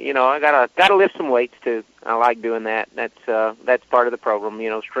I gotta lift some weights too. I like doing that. That's part of the program,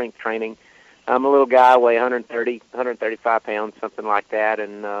 strength training. I'm a little guy, I weigh 135 pounds, something like that,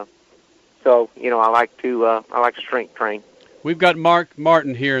 and so I like to strength train. We've got Mark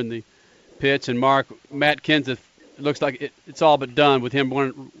Martin here in the pits, and Matt Kenseth. It looks like it's all but done with him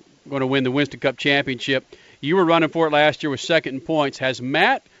going to win the Winston Cup Championship. You were running for it last year with second in points. Has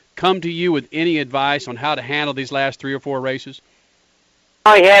Matt come to you with any advice on how to handle these last 3 or 4 races?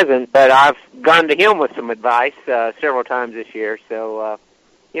 No, he hasn't, but I've gone to him with some advice several times this year. So,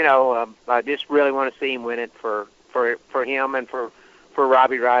 I just really want to see him win it for him and for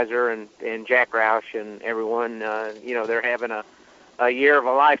Robbie Reiser and Jack Roush and everyone. They're having a year of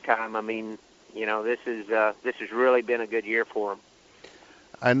a lifetime. I mean, this has really been a good year for them.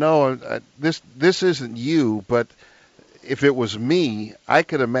 I know this isn't you, but if it was me, I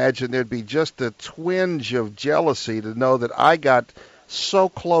could imagine there'd be just a twinge of jealousy to know that I got so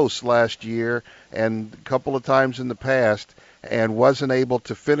close last year and a couple of times in the past and wasn't able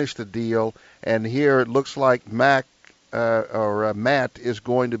to finish the deal. And here it looks like Matt is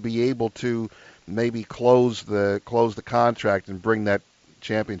going to be able to maybe close the contract and bring that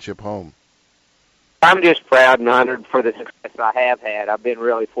championship home. I'm just proud and honored for the success I have had. I've been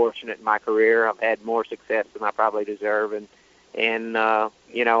really fortunate in my career. I've had more success than I probably deserve, and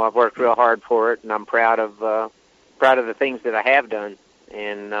I've worked real hard for it, and I'm proud of the things that I have done,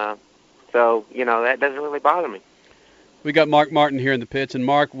 and so that doesn't really bother me. We got Mark Martin here in the pits, and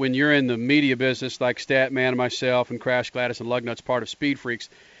Mark, when you're in the media business like Statman and myself and Crash Gladys and Lugnut's part of Speed Freaks,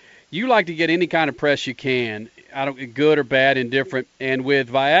 you like to get any kind of press you can, good or bad, indifferent. And with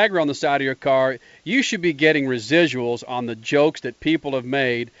Viagra on the side of your car, you should be getting residuals on the jokes that people have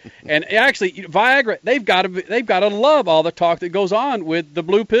made. And actually, Viagra, they've got to love all the talk that goes on with the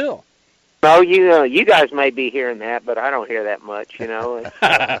blue pill. No, you guys may be hearing that, but I don't hear that much.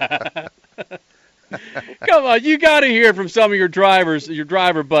 Come on, you got to hear from some of your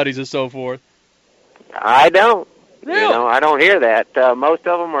driver buddies and so forth. I don't. Really? I don't hear that. Most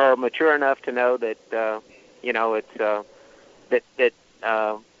of them are mature enough to know that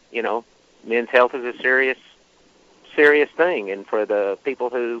men's health is a serious thing, and for the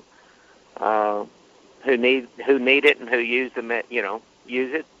people who need it and who use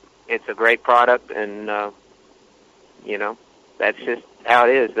it, it's a great product, and that's just how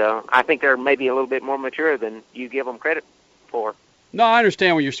it is. I think they're maybe a little bit more mature than you give them credit for. No, I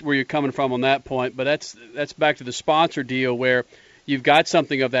understand where you're coming from on that point, but that's back to the sponsor deal where you've got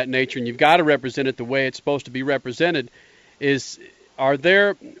something of that nature and you've got to represent it the way it's supposed to be represented.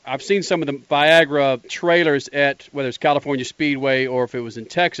 I've seen some of the Viagra trailers at whether it's California Speedway or if it was in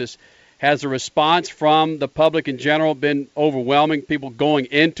Texas. Has the response from the public in general been overwhelming? People going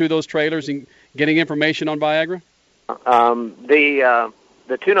into those trailers and getting information on Viagra? The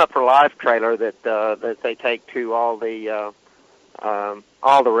Tune Up for Life trailer that they take to all the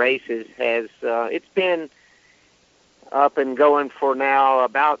races has it's been up and going for now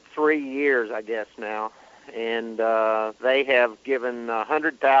about 3 years, I guess now, and they have given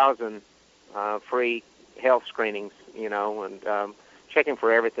 100,000 free health screenings, and checking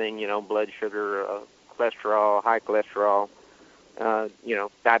for everything, blood sugar, cholesterol, high cholesterol,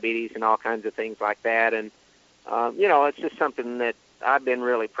 diabetes, and all kinds of things like that, and it's just something that I've been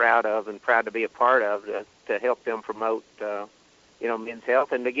really proud of and proud to be a part of to help them promote men's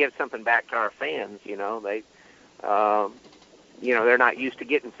health and to give something back to our fans. They're not used to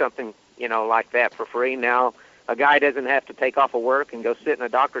getting something, like that for free. Now, a guy doesn't have to take off of work and go sit in a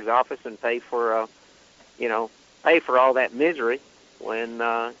doctor's office and pay for all that misery when,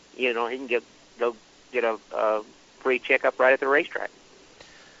 he can go get a free checkup right at the racetrack.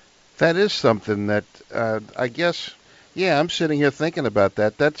 That is something that I guess, yeah, I'm sitting here thinking about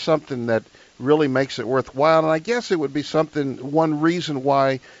that. That's something that really makes it worthwhile, and I guess it would be one reason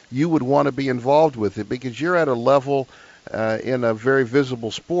why you would want to be involved with it, because you're at a level in a very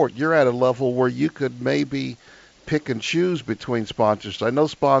visible sport. You're at a level where you could maybe pick and choose between sponsors. I know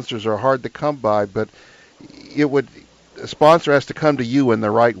sponsors are hard to come by, but a sponsor has to come to you in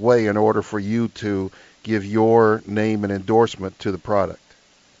the right way in order for you to give your name and endorsement to the product.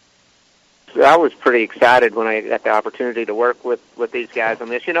 I was pretty excited when I got the opportunity to work with these guys on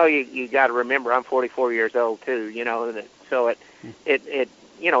this. You got to remember I'm 44 years old too. So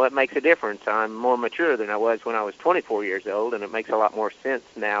it makes a difference. I'm more mature than I was when I was 24 years old, and it makes a lot more sense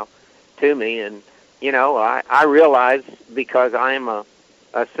now to me. And I realize, because I am a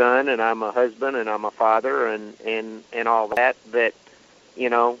son and I'm a husband and I'm a father and all that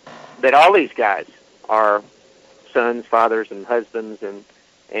all these guys are sons, fathers, and husbands and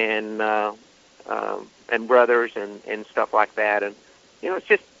brothers and stuff like that. And it's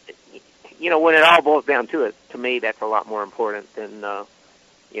just when it all boils down to it, to me, that's a lot more important than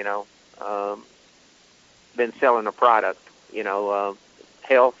selling a product.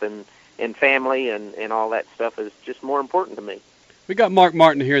 Health and family and all that stuff is just more important to me. We got Mark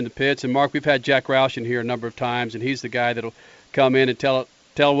Martin here in the pits, and Mark, we've had Jack Roush in here a number of times, and he's the guy that'll come in and tell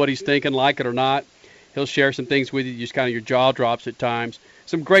what he's thinking, like it or not. He'll share some things with you, just kind of your jaw drops at times.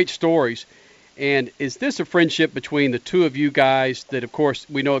 Some great stories. And is this a friendship between the two of you guys that, of course,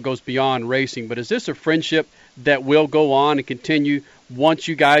 we know it goes beyond racing, but is this a friendship that will go on and continue once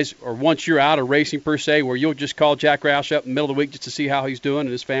you're out of racing per se, where you'll just call Jack Roush up in the middle of the week just to see how he's doing and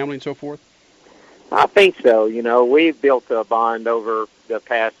his family and so forth? I think so. We've built a bond over the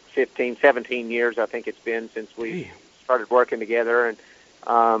past 15, 17 years, I think it's been, since we started working together. And,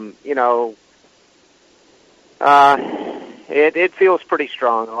 it feels pretty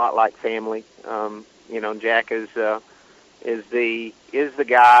strong, a lot like family. Jack is the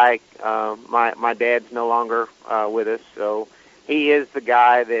guy. My dad's no longer with us, so he is the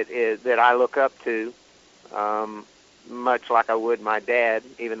guy that I look up to, much like I would my dad,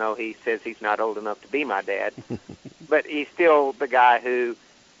 even though he says he's not old enough to be my dad. But he's still the guy who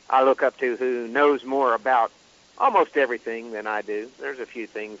I look up to, who knows more about almost everything than I do. There's a few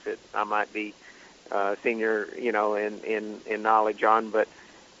things that I might be senior, in knowledge on, but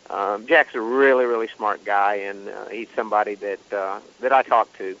Jack's a really, really smart guy, and he's somebody that I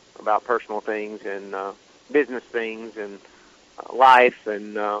talk to about personal things and business things and life,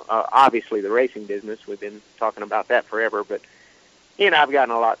 and obviously the racing business. We've been talking about that forever, but he and I have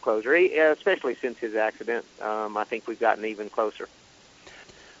gotten a lot closer, especially since his accident. I think we've gotten even closer.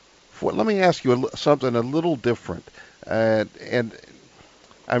 Let me ask you something a little different, and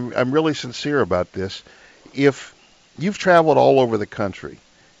I'm really sincere about this. If you've traveled all over the country,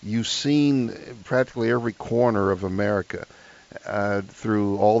 you've seen practically every corner of America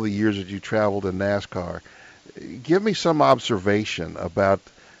through all the years that you traveled in NASCAR. Give me some observation about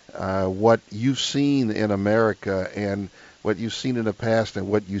what you've seen in America and what you've seen in the past and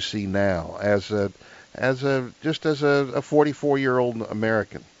what you see now as a 44-year-old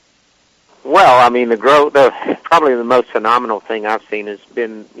American. Well, I mean, the growth, probably the most phenomenal thing I've seen has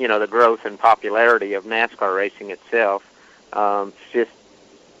been, the growth and popularity of NASCAR racing itself. It's just,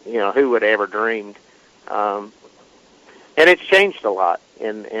 who would have ever dreamed? And it's changed a lot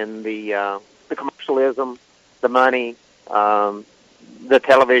in the commercialism, the money, the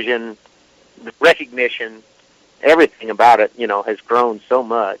television, the recognition, everything about it, has grown so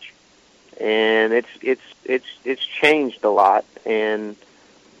much, and it's changed a lot. And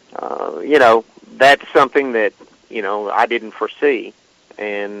that's something that I didn't foresee,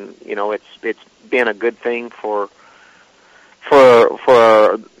 and it's been a good thing for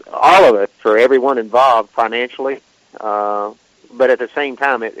all of us, for everyone involved financially. But at the same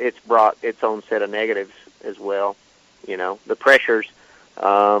time, it's brought its own set of negatives as well. The pressures,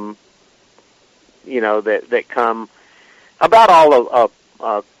 that come about all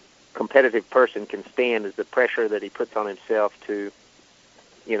a competitive person can stand is the pressure that he puts on himself to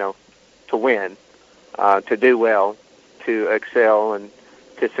win, to do well, to excel, and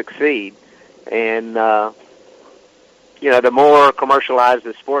to succeed. And, the more commercialized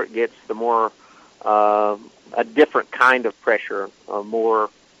the sport gets, the more a different kind of pressure, a more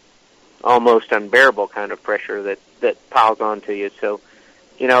almost unbearable kind of pressure that piles onto you. So,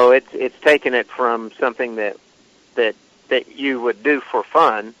 it's taken it from something that you would do for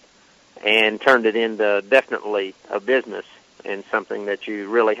fun and turned it into definitely a business and something that you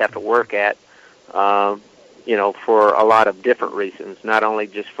really have to work at, for a lot of different reasons, not only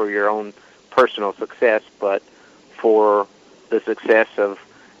just for your own personal success, but for the success of,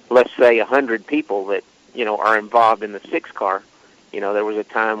 let's say, 100 people that, are involved in the 6-car. There was a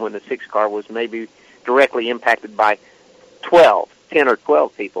time when the 6-car was maybe directly impacted by 10 or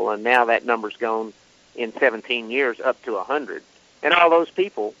 12 people, and now that number's gone in 17 years up to 100. And all those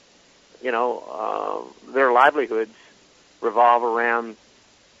people, their livelihoods revolve around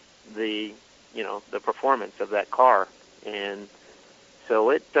the performance of that car. And so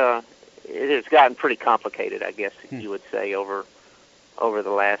it has gotten pretty complicated, I guess you would say, over the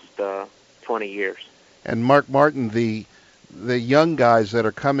last 20 years. And Mark Martin, the young guys that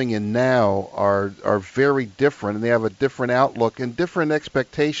are coming in now are very different, and they have a different outlook and different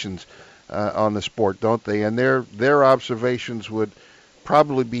expectations on the sport, don't they? And their observations would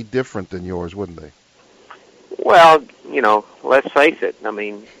probably be different than yours, wouldn't they? Well, let's face it. I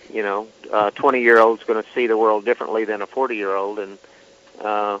mean, a 20-year-old's going to see the world differently than a 40-year-old, and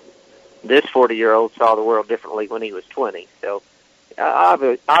this 40-year-old saw the world differently when he was 20. So,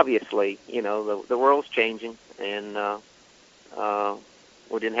 obviously, the world's changing, and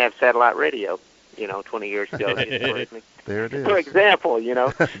we didn't have satellite radio, 20 years ago. There it is. For example,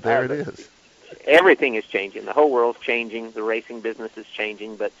 there it is. Everything is changing. The whole world's changing. The racing business is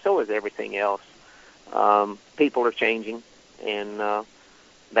changing, but so is everything else. People are changing, and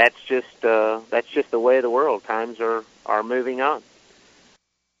that's just the way of the world. Times are moving on.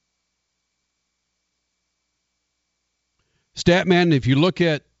 Statman, if you look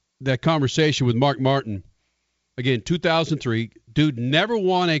at that conversation with Mark Martin, again, 2003, dude never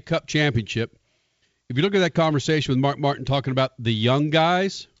won a Cup championship. If you look at that conversation with Mark Martin talking about the young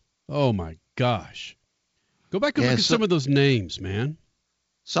guys, oh my gosh. Go back and look at some of those names, man.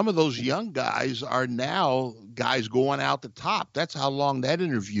 Some of those young guys are now guys going out the top. That's how long that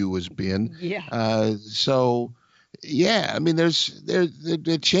interview has been. Yeah. So, yeah, I mean, there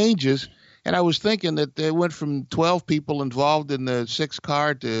changes. And I was thinking that they went from 12 people involved in the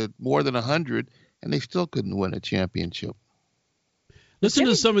 6-car to more than 100, and they still couldn't win a championship. Listen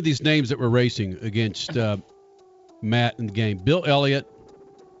to some of these names that were racing against Matt in the game. Bill Elliott,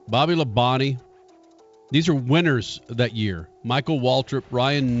 Bobby Labonte. These are winners that year. Michael Waltrip,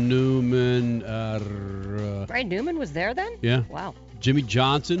 Ryan Newman. Ryan Newman was there then? Yeah. Wow. Jimmy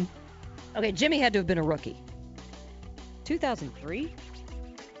Johnson. Okay, Jimmy had to have been a rookie. 2003?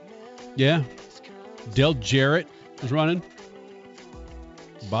 Yeah. Dale Jarrett was running.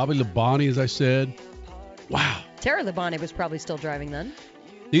 Bobby Labonte, as I said. Wow. Terry Labonte was probably still driving then.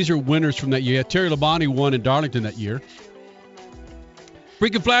 These are winners from that year. Yeah, Terry Labonte won in Darlington that year.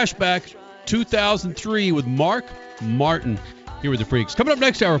 Freaking flashback, 2003 with Mark Martin here with the Freaks. Coming up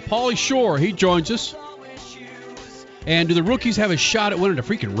next hour, Pauly Shore. He joins us. And do the rookies have a shot at winning a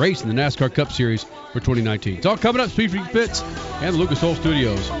freaking race in the NASCAR Cup Series for 2019? It's all coming up. Speed Freak Pits and the Lucas Oil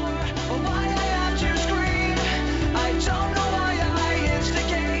Studios.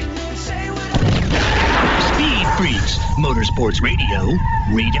 Speed Freaks, Motorsports Radio,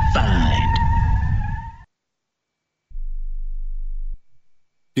 redefined.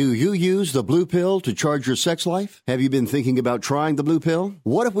 Do you use the Blue Pill to charge your sex life? Have you been thinking about trying the Blue Pill?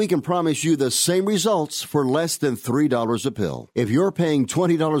 What if we can promise you the same results for less than $3 a pill? If you're paying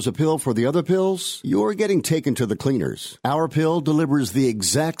 $20 a pill for the other pills, you're getting taken to the cleaners. Our pill delivers the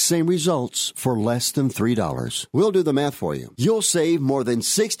exact same results for less than $3. We'll do the math for you. You'll save more than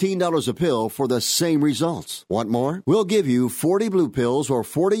 $16 a pill for the same results. Want more? We'll give you 40 blue pills or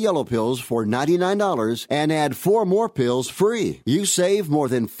 40 yellow pills for $99 and add 4 more pills free. You save more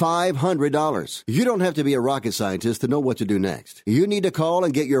than $500. You don't have to be a rocket scientist to know what to do next. You need to call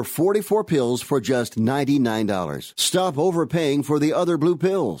and get your 44 pills for just $99. Stop overpaying for the other blue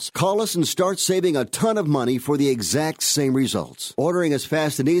pills. Call us and start saving a ton of money for the exact same results. Ordering is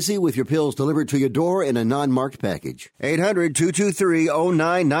fast and easy with your pills delivered to your door in a non-marked package.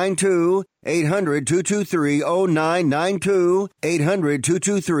 800-223-0992. 800-223-0992.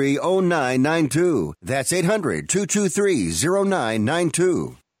 800-223-0992. That's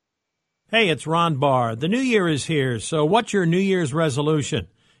 800-223-0992. Hey, it's Ron Barr. The new year is here, so what's your New Year's resolution?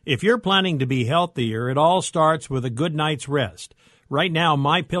 If you're planning to be healthier, it all starts with a good night's rest. Right now,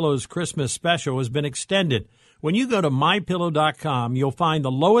 MyPillow's Christmas special has been extended. When you go to MyPillow.com, you'll find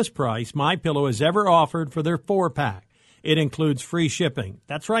the lowest price MyPillow has ever offered for their 4-pack. It includes free shipping.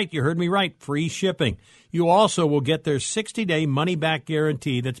 That's right, you heard me right, free shipping. You also will get their 60-day money-back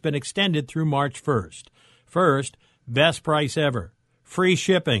guarantee that's been extended through March 1st. First, best price ever. Free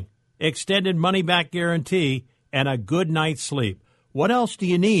shipping, extended money-back guarantee, and a good night's sleep. What else do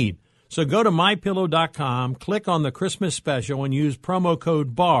you need? So go to MyPillow.com, click on the Christmas special, and use promo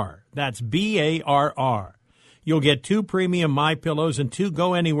code BARR. That's B-A-R-R. You'll get 2 premium MyPillows and 2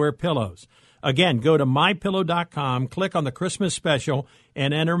 Go Anywhere pillows. Again, go to MyPillow.com, click on the Christmas special,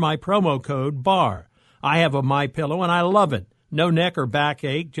 and enter my promo code BAR. I have a MyPillow, and I love it. No neck or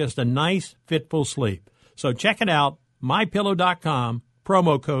backache, just a nice, fitful sleep. So check it out, MyPillow.com,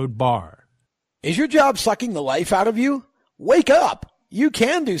 promo code BAR. Is your job sucking the life out of you? Wake up! You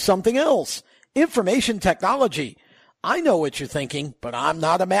can do something else. Information technology. I know what you're thinking, but I'm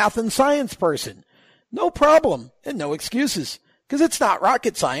not a math and science person. No problem, and no excuses. Because it's not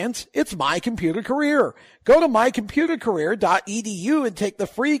rocket science, it's My Computer Career. Go to mycomputercareer.edu and take the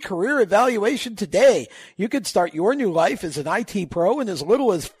free career evaluation today. You can start your new life as an IT pro in as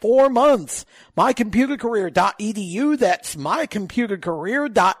little as 4 months. mycomputercareer.edu, that's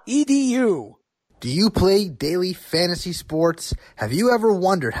mycomputercareer.edu. Do you play daily fantasy sports? Have you ever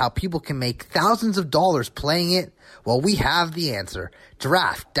wondered how people can make thousands of dollars playing it? Well, we have the answer.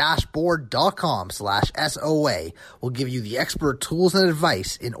 Draft-board.com/SOA will give you the expert tools and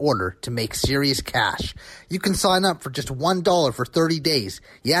advice in order to make serious cash. You can sign up for just $1 for 30 days.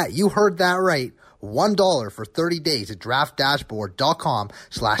 Yeah, you heard that right. $1 for 30 days at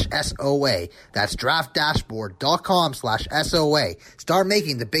draft-board.com/SOA. That's draft-board.com/SOA. Start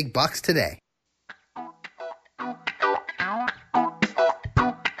making the big bucks today.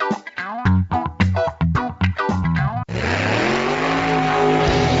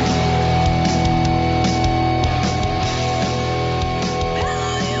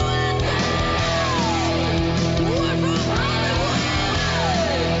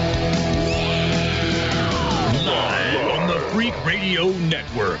 Radio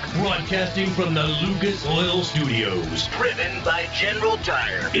Network, broadcasting from the Lucas Oil Studios. Driven by General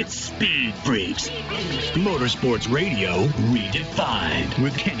Tire. It's Speed Freaks. Motorsports Radio redefined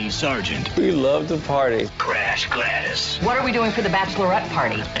with Kenny Sargent. We love to party. Crash Gladys. What are we doing for the bachelorette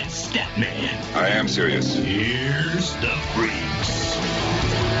party? And Statman. I am serious. Here's the Freaks.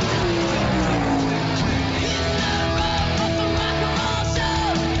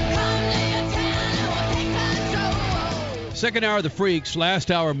 Second hour of the Freaks. Last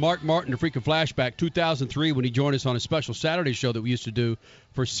hour, Mark Martin, the Freak of Flashback, 2003, when he joined us on a special Saturday show that we used to do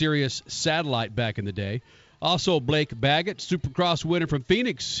for Sirius Satellite back in the day. Also, Blake Baggett, Supercross winner from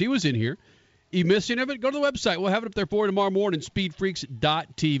Phoenix. He was in here. You missed any of it? Go to the website. We'll have it up there for you tomorrow morning,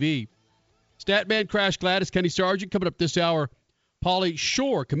 speedfreaks.tv. Statman, Crash Gladys, Kenny Sargent. Coming up this hour, Pauly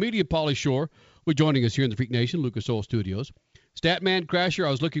Shore, comedian Pauly Shore, will be joining us here in the Freak Nation, Lucas Oil Studios. Statman, Crasher,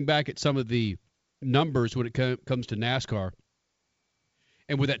 I was looking back at some of the numbers when it comes to NASCAR.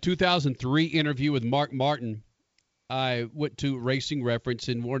 And with that 2003 interview with Mark Martin, I went to Racing Reference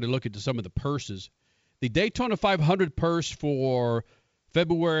and wanted to look into some of the purses. The Daytona 500 purse for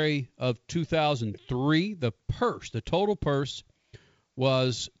February of 2003, the total purse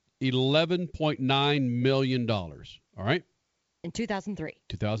was $11.9 million. All right? In 2003.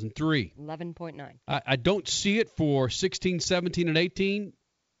 2003. 11.9. I don't see it for 16, 17, and 18.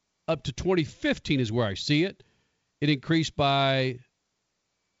 Up to 2015 is where I see it. It increased by,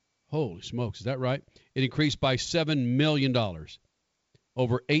 holy smokes, is that right? It increased by $7 million.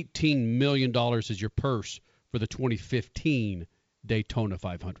 Over $18 million is your purse for the 2015 Daytona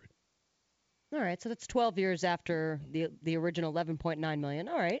 500. All right, so that's 12 years after the original $11.9 million.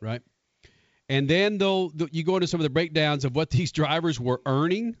 All right. Right. And then, though, you go into some of the breakdowns of what these drivers were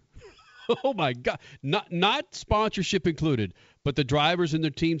earning. Oh, my God. Not sponsorship included, but the drivers and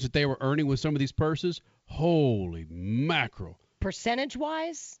their teams that they were earning with some of these purses. Holy mackerel.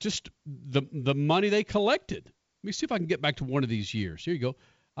 Percentage-wise? Just the money they collected. Let me see if I can get back to one of these years. Here you go.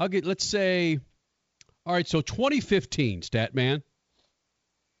 Let's say, all right, so 2015, Statman.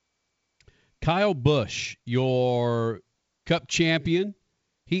 Kyle Busch, your Cup champion,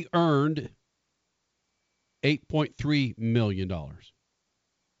 he earned $8.3 million.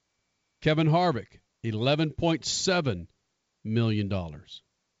 Kevin Harvick, $11.7 million.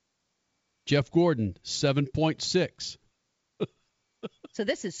 Jeff Gordon, $7.6. So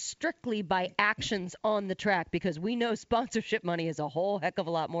this is strictly by actions on the track because we know sponsorship money is a whole heck of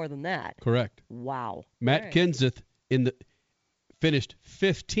a lot more than that. Correct. Wow. Matt Kenseth finished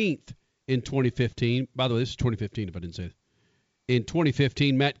 15th in 2015. By the way, this is 2015 if I didn't say it. In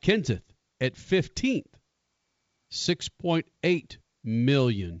 2015, Matt Kenseth at 15th, $6.8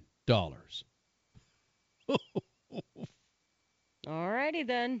 million. All righty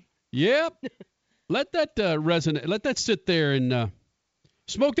then. Yep. Let that resonate. Let that sit there and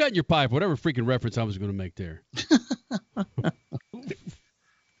smoke that in your pipe, whatever freaking reference I was going to make there.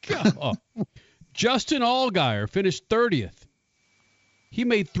 God. Justin Allgaier finished 30th. He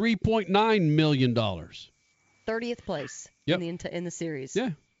made $3.9 million. 30th place yep. in the series. Yeah.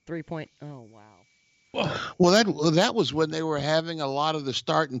 3 point. Oh, wow. Well, that was when they were having a lot of the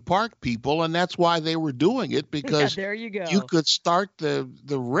start and park people, and that's why they were doing it, because there you go. You could start the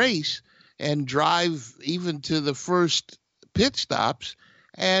race and drive even to the first pit stops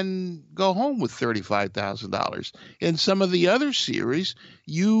and go home with $35,000. In some of the other series,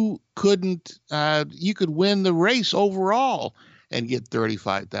 you couldn't. You could win the race overall and get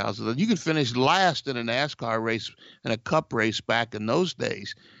 $35,000. You could finish last in a NASCAR race and a Cup race back in those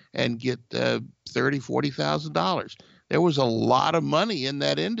days and get $40,000. There was a lot of money in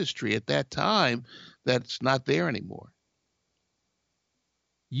that industry at that time that's not there anymore.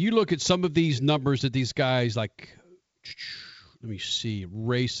 You look at some of these numbers that these guys, like, let me see,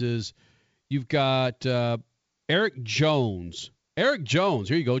 races. You've got Eric Jones. Eric Jones,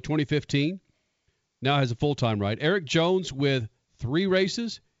 here you go, 2015. Now has a full-time ride. Eric Jones with 3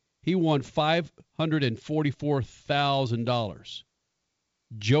 races, he won $544,000.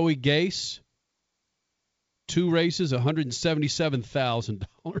 Joey Gase, 2 races,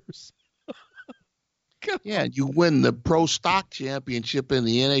 $177,000. Yeah, you win the Pro Stock Championship in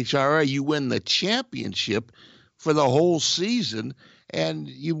the NHRA. You win the championship for the whole season, and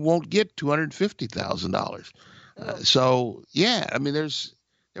you won't get $250,000. So, yeah, I mean, there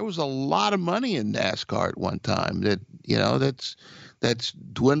was a lot of money in NASCAR at one time that's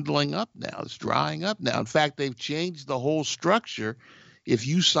dwindling up now. It's drying up now. In fact, they've changed the whole structure. If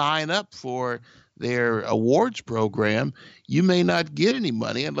you sign up for their awards program, you may not get any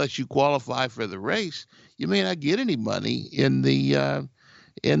money unless you qualify for the race. You may not get any money in the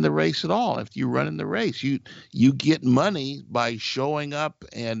race at all. If you run in the race, you get money by showing up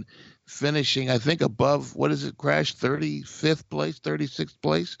and finishing, I think, above, what is it, Crash, 35th place, 36th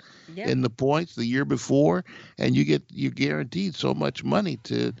place in the points the year before, and you're guaranteed so much money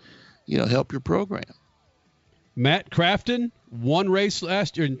to, help your program. Matt Crafton, 1 race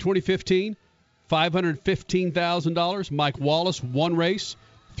last year in 2015, $515,000. Mike Wallace, 1 race,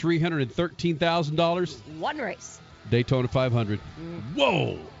 $313,000. 1 race. Daytona 500.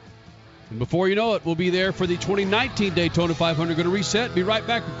 Whoa! And before you know it, we'll be there for the 2019 Daytona 500. Going to reset. Be right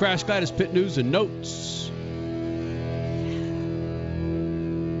back with Crash Gladys Pit News and Notes.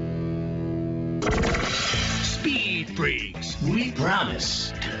 Speed Freaks, we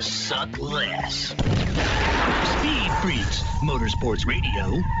promise to suck less. Speed Freaks, Motorsports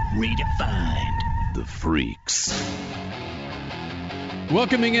Radio, redefined. The Freaks.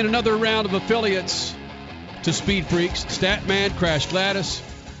 Welcoming in another round of affiliates to Speed Freaks. Statman, Crash Gladys,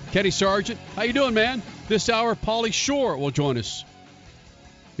 Kenny Sargent. How you doing, man? This hour, Pauly Shore will join us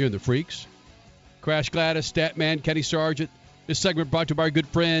here in the Freaks. Crash Gladys, Statman, Kenny Sargent. This segment brought to you by our good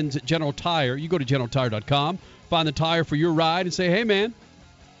friends at General Tire. You go to GeneralTire.com, find the tire for your ride, and say, hey, man,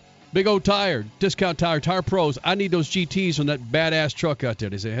 big old tire, discount tire, Tire Pros, I need those GTs on that badass truck out there.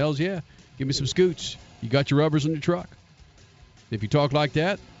 They say, hells yeah, give me some scoots. You got your rubbers on your truck. If you talk like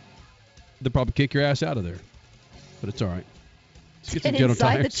that, they'll probably kick your ass out of there. But it's all right. Let's get some General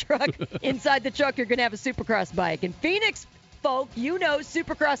Tires. Inside the truck, you're going to have a Supercross bike. In Phoenix, folk,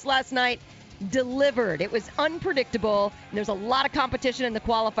 Supercross last night delivered. It was unpredictable, and there's a lot of competition in the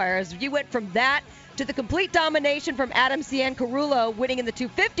qualifiers. You went from that to the complete domination from Adam Cianciarulo winning in the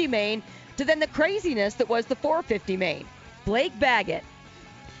 250 main to then the craziness that was the 450 main. Blake Baggett,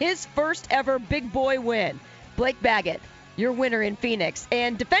 his first ever big boy win. Blake Baggett, your winner in Phoenix.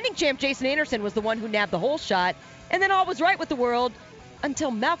 And defending champ Jason Anderson was the one who nabbed the whole shot. And then all was right with the world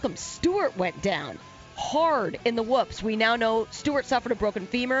until Malcolm Stewart went down hard in the whoops. We now know Stewart suffered a broken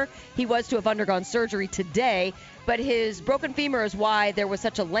femur. He was to have undergone surgery today, but his broken femur is why there was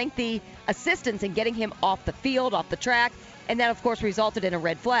such a lengthy assistance in getting him off the field, off the track, and that, of course, resulted in a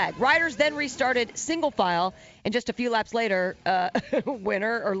red flag. Riders then restarted single file, and just a few laps later,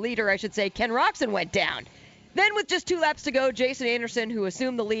 leader, I should say, Ken Roczen went down. Then with just 2 laps to go, Jason Anderson, who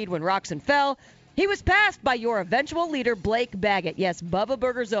assumed the lead when Roczen fell, he was passed by your eventual leader, Blake Baggett. Yes, Bubba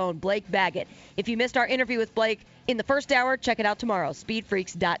Burger's own Blake Baggett. If you missed our interview with Blake in the first hour, check it out tomorrow,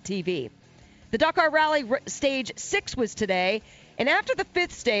 speedfreaks.tv. The Dakar Rally Stage 6 was today, and after the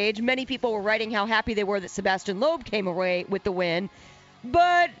 5th stage, many people were writing how happy they were that Sebastian Loeb came away with the win.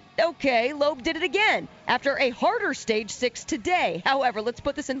 But, okay, Loeb did it again after a harder Stage 6 today. However, let's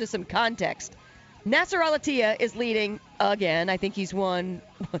put this into some context. Nasser Al-Attiyah is leading again. I think he's won,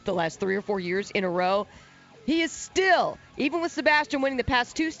 the last 3 or 4 years in a row. He is still, even with Sebastian winning the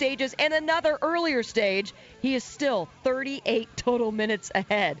past 2 stages and another earlier stage, he is still 38 total minutes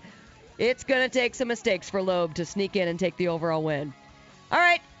ahead. It's going to take some mistakes for Loeb to sneak in and take the overall win. All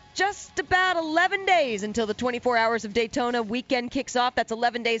right, just about 11 days until the 24 Hours of Daytona weekend kicks off. That's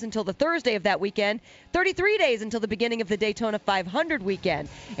 11 days until the Thursday of that weekend. 33 days until the beginning of the Daytona 500 weekend.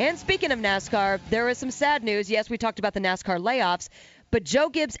 And speaking of NASCAR, there is some sad news. Yes, we talked about the NASCAR layoffs, but Joe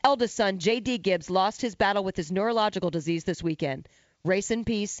Gibbs' eldest son, J.D. Gibbs, lost his battle with his neurological disease this weekend. Race in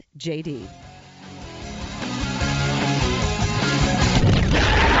peace, J.D.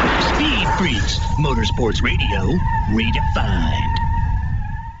 Speed Freaks, Motorsports Radio, redefined.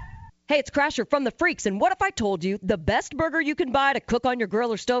 Hey, it's Crasher from the Freaks, and what if I told you the best burger you can buy to cook on your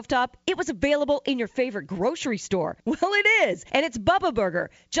grill or stovetop, it was available in your favorite grocery store? Well, it is, and it's Bubba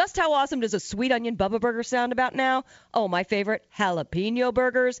Burger. Just how awesome does a sweet onion Bubba Burger sound about now? Oh, my favorite, jalapeno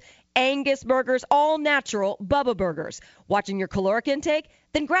burgers, Angus burgers, all natural Bubba Burgers. Watching your caloric intake?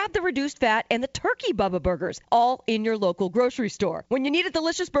 Then grab the reduced fat and the turkey Bubba Burgers, all in your local grocery store. When you need a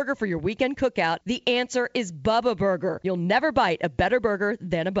delicious burger for your weekend cookout, the answer is Bubba Burger. You'll never bite a better burger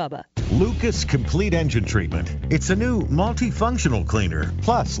than a Bubba. Lucas Complete Engine Treatment. It's a new multifunctional cleaner,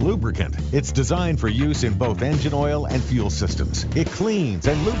 plus lubricant. It's designed for use in both engine oil and fuel systems. It cleans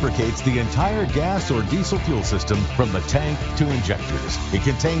and lubricates the entire gas or diesel fuel system from the tank to injectors. It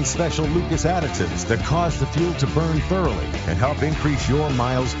contains special Lucas additives that cause the fuel to burn thoroughly and help increase your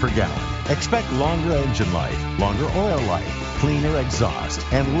miles per gallon. Expect longer engine life, longer oil life, cleaner exhaust,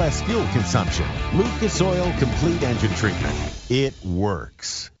 and less fuel consumption. Lucas Oil Complete Engine Treatment. It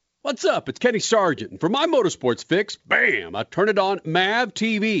works. What's up? It's Kenny Sargent. And for my motorsports fix, bam, I turn it on MAV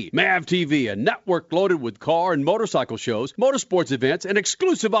TV. MAV TV, a network loaded with car and motorcycle shows, motorsports events, and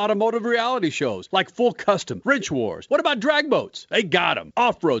exclusive automotive reality shows like Full Custom, Wrench Wars. What about drag boats? They got them.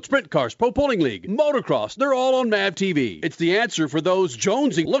 Off-road, sprint cars, pro pulling league, motocross, they're all on MAV TV. It's the answer for those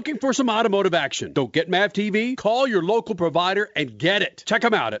jonesing looking for some automotive action. Don't get MAV TV? Call your local provider and get it. Check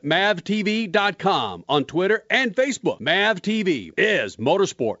them out at mavtv.com on Twitter and Facebook. MAV TV is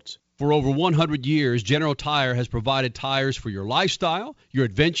motorsports. For over 100 years, General Tire has provided tires for your lifestyle, your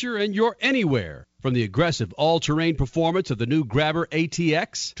adventure, and your anywhere. From the aggressive all-terrain performance of the new Grabber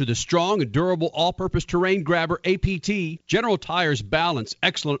ATX to the strong and durable all-purpose terrain Grabber APT, General Tire's balance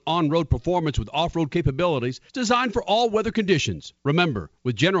excellent on-road performance with off-road capabilities is designed for all weather conditions. Remember,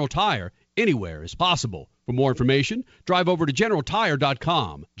 with General Tire, anywhere is possible. For more information, drive over to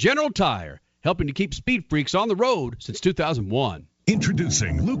GeneralTire.com. General Tire, helping to keep speed freaks on the road since 2001.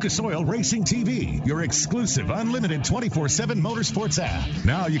 Introducing Lucas Oil Racing TV, your exclusive unlimited 24/7 motorsports app.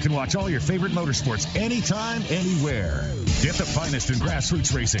 Now you can watch all your favorite motorsports anytime, anywhere. Get the finest in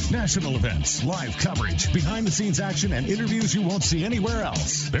grassroots racing, national events, live coverage, behind-the-scenes action, and interviews you won't see anywhere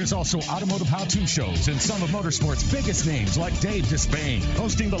else. There's also automotive how-to shows and some of motorsports' biggest names like Dave Despain,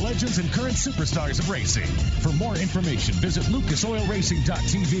 hosting the legends and current superstars of racing. For more information, visit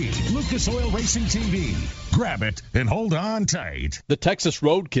lucasoilracing.tv. Lucas Oil Racing TV. Grab it and hold on tight. The Texas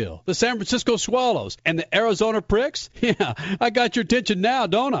Roadkill, the San Francisco Swallows, and the Arizona Pricks? Yeah, I got your attention now,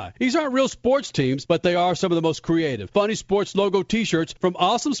 don't I? These aren't real sports teams, but they are some of the most creative, funny sports logo t-shirts from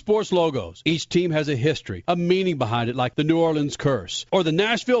Awesome Sports Logos. Each team has a history, a meaning behind it, like the New Orleans Curse or the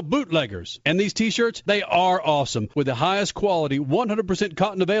Nashville Bootleggers. And these t-shirts, they are awesome, with the highest quality, 100%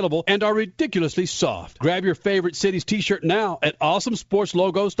 cotton available, and are ridiculously soft. Grab your favorite city's t-shirt now at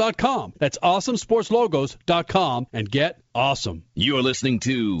awesomesportslogos.com. That's awesomesportslogos.com and get awesome. You're listening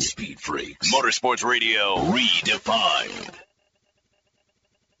to Speed Freaks, Motorsports Radio, redefined.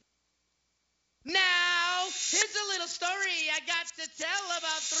 Now, here's a little story I got to tell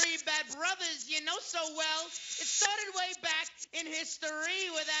about three bad brothers you know so well. It started way back in history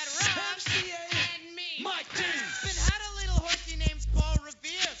with that Rob and me. Mike D. Then had a little horsey named Paul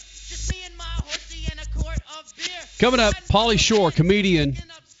Revere. Just me and my horsey in a quart of beer. Coming up, Pauly Shore, comedian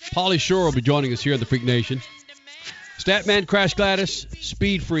Pauly Shore will be joining us here at the Freak Nation. Statman, Crash Gladys,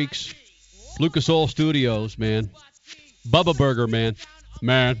 Speed Freaks, Lucas Oil Studios, man. Bubba Burger, man.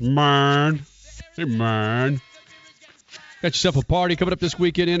 Man. Hey, man. Got yourself a party coming up this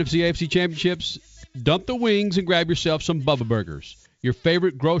weekend, NFC, AFC Championships. Dump the wings and grab yourself some Bubba Burgers. Your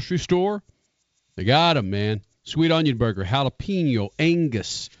favorite grocery store? They got them, man. Sweet onion burger, jalapeno,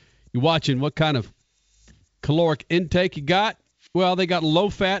 Angus. You watching what kind of caloric intake you got? Well, they got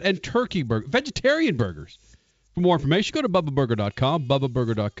low-fat and turkey burger, vegetarian burgers. For more information, go to BubbaBurger.com,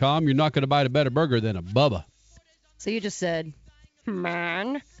 BubbaBurger.com. You're not going to buy a better burger than a Bubba. So you just said,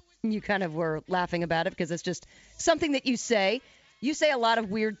 man. You kind of were laughing about it because it's just something that you say. You say a lot of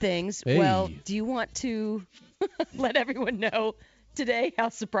weird things. Hey. Well, do you want to let everyone know today how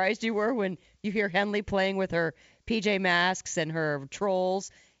surprised you were when you hear Henley playing with her PJ Masks and her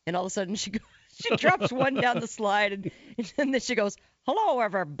trolls, and all of a sudden she drops one down the slide, and then she goes, hello,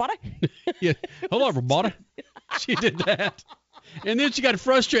 everybody. Yeah. Hello, everybody. She did that. And then she got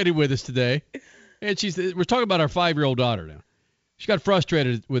frustrated with us today. And we're talking about our 5-year-old daughter now. She got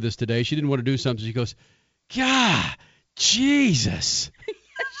frustrated with us today. She didn't want to do something. She goes, God, Jesus.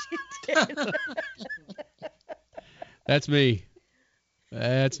 Yes, she did. That's me.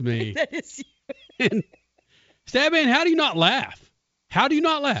 That's me. That is you. And, Statman, how do you not laugh? How do you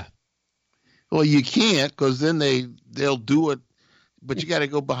not laugh? Well, you can't, because then they'll do it, but you got to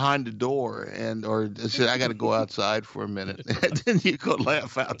go behind the door or say, I got to go outside for a minute. And then you go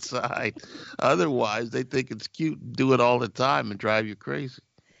laugh outside. Otherwise, they think it's cute and do it all the time and drive you crazy.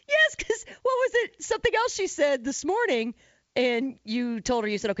 Yes, because what was it? Something else she said this morning, and you told her,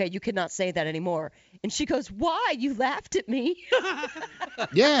 you said, okay, you cannot say that anymore. And she goes, why? You laughed at me.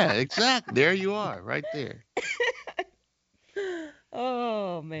 Yeah, exactly. There you are, right there.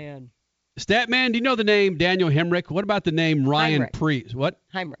 Oh, man. Statman, do you know the name Daniel Hemrick? What about the name Ryan Preece? What?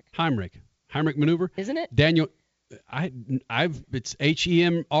 Heinrich maneuver? Isn't it? Daniel, it's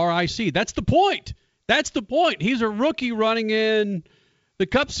Hemric. That's the point. That's the point. He's a rookie running in the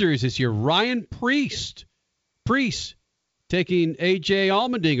Cup Series this year. Ryan Preece taking A.J.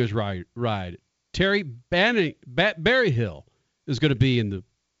 Allmendinger's ride. Terry Berryhill is going to be in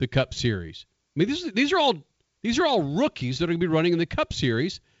the Cup Series. I mean, these are all rookies that are going to be running in the Cup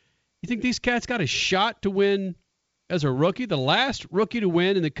Series. You think these cats got a shot to win as a rookie? The last rookie to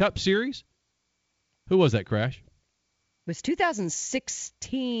win in the Cup Series? Who was that, Crash? It was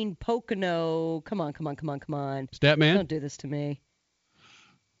 2016 Pocono. Come on. Statman? Don't do this to me.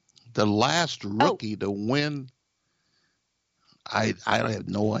 The last rookie to win, I have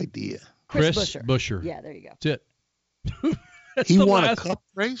no idea. Chris Buescher. Yeah, there you go. That's it. He won a Cup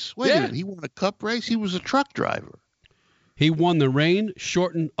race? Wait a minute. He won a Cup race? He was a truck driver. He won the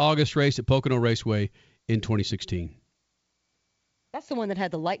rain-shortened August race at Pocono Raceway in 2016. That's the one that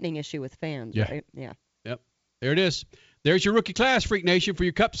had the lightning issue with fans, right? Yeah. Yep. There it is. There's your rookie class, Freak Nation, for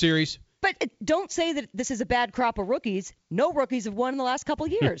your Cup Series. But don't say that this is a bad crop of rookies. No rookies have won in the last couple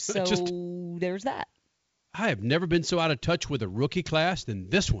of years, so there's that. I have never been so out of touch with a rookie class than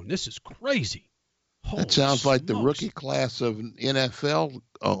this one. This is crazy. That sounds like the rookie class of NFL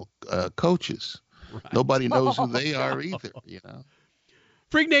coaches. Right. Nobody knows who they are either, you know.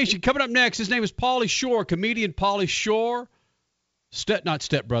 Freak Nation, coming up next, his name is Pauly Shore, comedian Pauly Shore. Not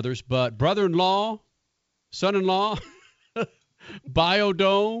stepbrothers, but brother-in-law, son-in-law,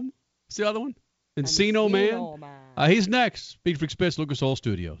 Biodome. What's the other one? Encino Man. He's next. Speed Freak Spitz, Lucas Oil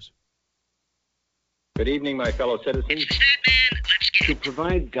Studios. Good evening, my fellow citizens. To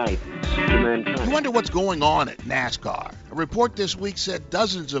provide guidance to mankind. You wonder what's going on at NASCAR. A report this week said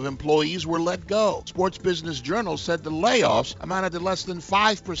dozens of employees were let go. Sports Business Journal said the layoffs amounted to less than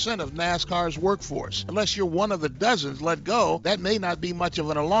 5% of NASCAR's workforce. Unless you're one of the dozens let go, that may not be much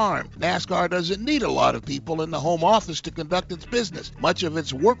of an alarm. NASCAR doesn't need a lot of people in the home office to conduct its business. Much of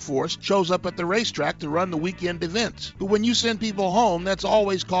its workforce shows up at the racetrack to run the weekend events. But when you send people home, that's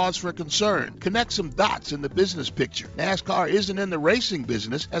always cause for concern. Connect some dots in the business picture. NASCAR isn't in the racing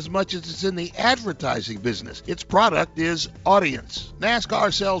business as much as it's in the advertising business. Its product is audience.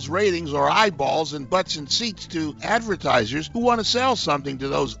 NASCAR sells ratings or eyeballs and butts and seats to advertisers who want to sell something to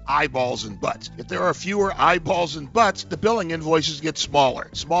those eyeballs and butts. If there are fewer eyeballs and butts, the billing invoices get smaller.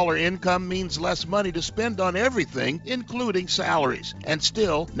 Smaller income means less money to spend on everything, including salaries. And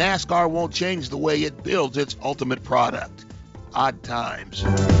still, NASCAR won't change the way it builds its ultimate product. Odd times.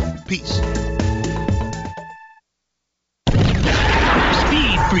 Peace.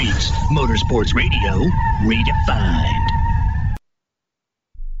 Speed Freaks, Motorsports Radio, redefined.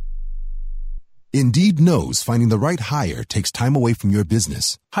 Indeed knows finding the right hire takes time away from your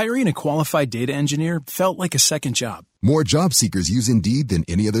business. Hiring a qualified data engineer felt like a second job. More job seekers use Indeed than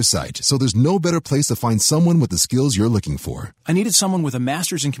any other site, so there's no better place to find someone with the skills you're looking for. I needed someone with a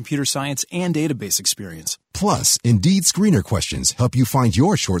master's in computer science and database experience. Plus, Indeed screener questions help you find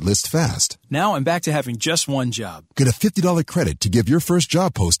your shortlist fast. Now I'm back to having just one job. Get a $50 credit to give your first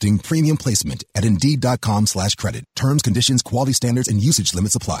job posting premium placement at Indeed.com/credit. Terms, conditions, quality standards, and usage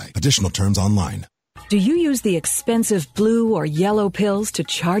limits apply. Additional terms online. Do you use the expensive blue or yellow pills to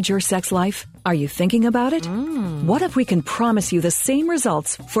charge your sex life? Are you thinking about it? What if we can promise you the same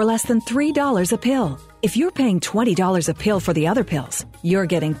results for less than $3 a pill? If you're paying $20 a pill for the other pills, you're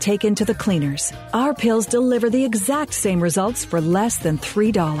getting taken to the cleaners. Our pills deliver the exact same results for less than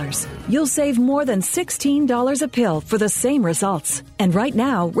 $3. You'll save more than $16 a pill for the same results. And right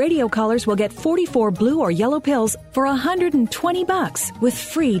now, radio callers will get 44 blue or yellow pills for $120 with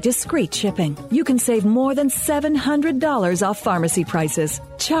free discreet shipping. You can save more than $700 off pharmacy prices.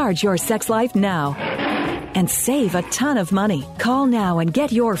 Charge your sex life now. and save a ton of money. Call now and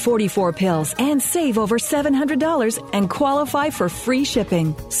get your 44 pills and save over $700 and qualify for free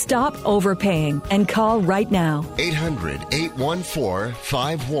shipping. Stop overpaying and call right now.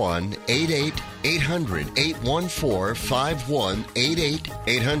 800-814-5188. 800-814-5188.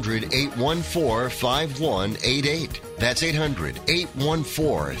 800-814-5188. That's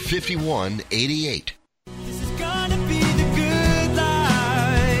 800-814-5188. This is gonna be the good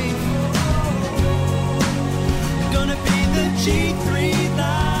life. Gonna be the G3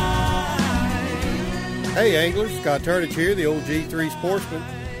 life. Hey anglers, Scott Turnage here, the old G3 sportsman.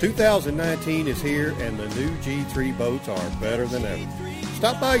 2019 is here and the new G3 boats are better than ever.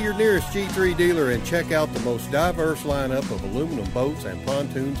 Stop by your nearest G3 dealer and check out the most diverse lineup of aluminum boats and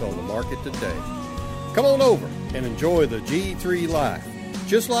pontoons on the market today. Come on over and enjoy the G3 life,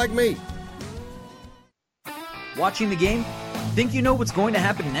 just like me. Watching the game? Think you know what's going to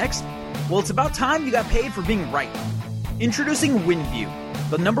happen next? Well, it's about time you got paid for being right. Introducing WinView,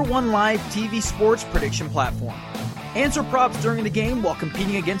 the #1 live TV sports prediction platform. Answer props during the game while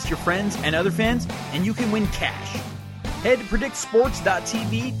competing against your friends and other fans, and you can win cash. Head to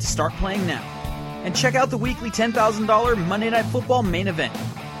PredictSports.tv to start playing now. And check out the weekly $10,000 Monday Night Football main event.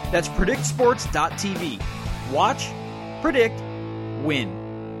 That's PredictSports.tv. Watch, predict,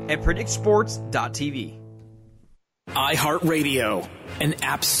 win at PredictSports.tv. iHeartRadio, an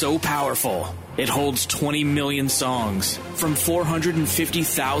app so powerful, it holds 20 million songs from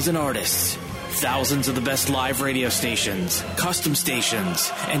 450,000 artists. Thousands of the best live radio stations, custom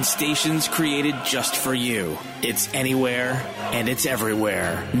stations, and stations created just for you. It's anywhere and it's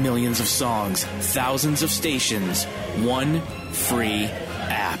everywhere. Millions of songs, thousands of stations, one free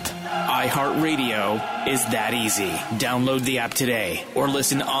app. iHeartRadio is that easy. Download the app today or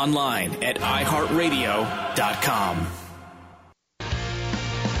listen online at iHeartRadio.com.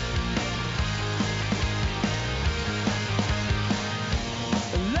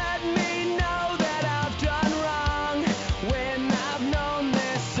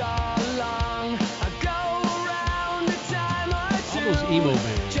 Emo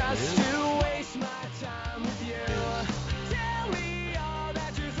band.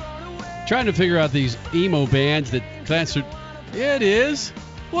 Trying to figure out these emo bands that Clarence. Yeah, it is.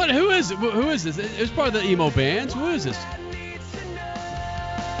 What? Who is it? Who is this? It's part of the emo bands. Who is this?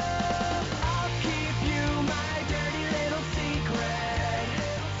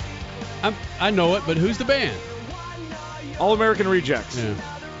 I know it, but who's the band? All American Rejects. Yeah.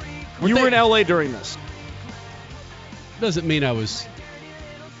 You were in LA during this. Doesn't mean I was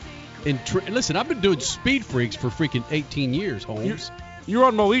listen, I've been doing Speed Freaks for freaking 18 years, Holmes. You're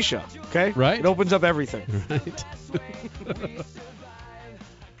on Moesha, okay? Right. It opens up everything. Right.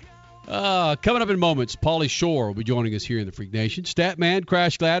 Coming up in moments, Pauly Shore will be joining us here in the Freak Nation. Statman,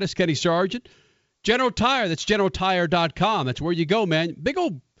 Crash Gladys, Kenny Sargent, General Tire. That's GeneralTire.com. That's where you go, man.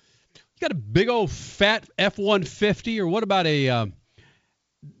 You got a big old fat F-150, or what about a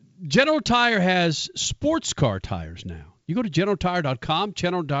General Tire has sports car tires now. You go to GeneralTire.com,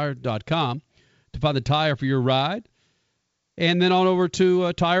 GeneralTire.com, to find the tire for your ride. And then on over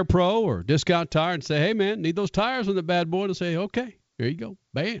to Tire Pro or Discount Tire and say, hey, man, need those tires on the bad boy? They'll say, okay, here you go.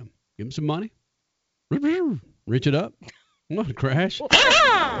 Bam. Give them some money. Reach it up. Come on, Crash. We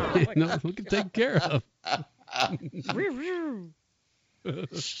can take care of.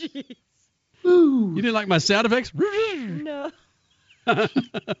 Jeez. You didn't like my sound effects? No.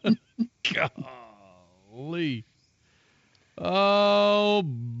 Golly. Oh,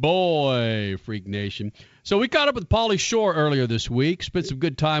 boy, Freak Nation. So we caught up with Pauly Shore earlier this week. Spent some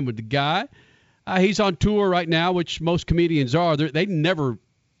good time with the guy. He's on tour right now, which most comedians are. They never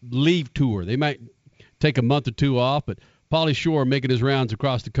leave tour. They might take a month or two off, but Pauly Shore making his rounds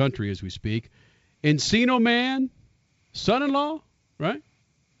across the country as we speak. Encino Man, Son-in-Law, right?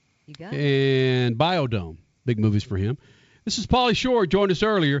 You got it. And Biodome. Big movies for him. This is Pauly Shore. Joined us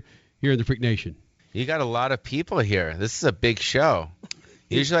earlier here in the Freak Nation. You got a lot of people here. This is a big show.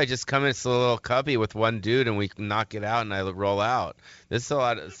 Usually I just come in, it's a little cubby with one dude, and we knock it out, and I roll out. This is a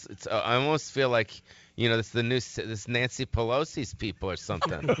lot. I almost feel like, this Nancy Pelosi's people or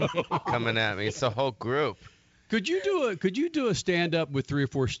something coming at me. It's a whole group. Could you do a stand up with three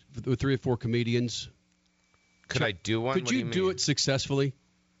or four comedians? Could I do one? Could you do it successfully?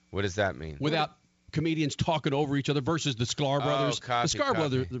 What does that mean? Without comedians talking over each other versus the Sklar brothers. The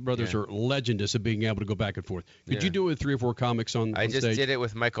Sklar brothers are legendous of being able to go back and forth. Could you do it with 3 or 4 comics on I just stage? did it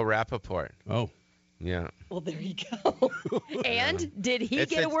with Michael Rappaport. Oh. Yeah. Well, there you go. And did he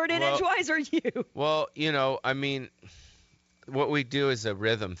get a word in edgewise or you? Well, what we do is a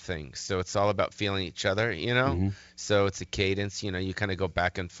rhythm thing. So it's all about feeling each other, Mm-hmm. So it's a cadence, you kind of go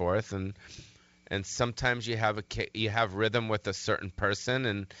back and forth. And sometimes you have rhythm with a certain person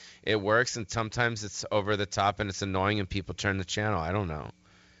and it works, and sometimes it's over the top and it's annoying and people turn the channel. I don't know.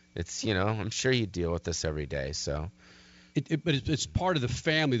 It's, I'm sure you deal with this every day, so. But it's part of the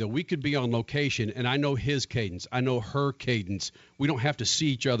family, though. We could be on location, and I know his cadence. I know her cadence. We don't have to see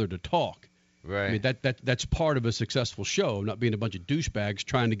each other to talk. Right. I mean, that's part of a successful show, not being a bunch of douchebags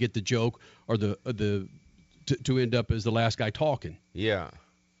trying to get the joke or to end up as the last guy talking. Yeah.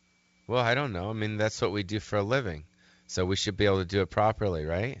 Well, I don't know. I mean, that's what we do for a living, so we should be able to do it properly,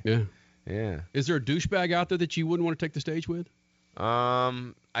 right? Yeah. Yeah. Is there a douchebag out there that you wouldn't want to take the stage with?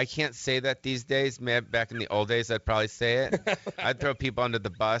 I can't say that these days. Back in the old days, I'd probably say it. I'd throw people under the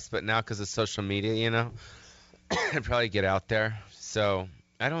bus, but now because of social media, I'd probably get out there. So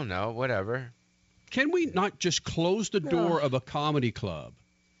I don't know. Whatever. Can we not just close the door of a comedy club?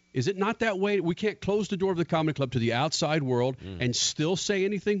 Is it not that way? We can't close the door of the comedy club to the outside world and still say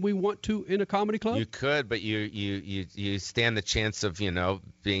anything we want to in a comedy club? You could, but you stand the chance of,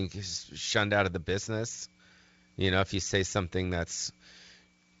 being shunned out of the business. If you say something that's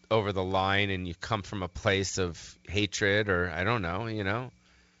over the line and you come from a place of hatred or I don't know, it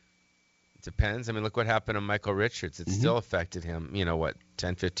depends. I mean, look what happened to Michael Richards. It still affected him,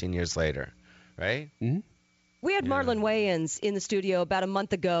 10, 15 years later, right? Mm-hmm. We had Marlon Wayans in the studio about a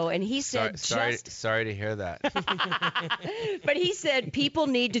month ago, and he said sorry to hear that. But he said people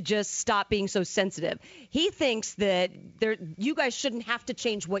need to just stop being so sensitive. He thinks that you guys shouldn't have to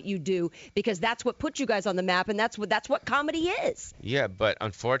change what you do because that's what put you guys on the map, and that's what comedy is. Yeah, but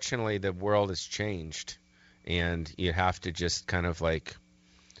unfortunately the world has changed, and you have to just kind of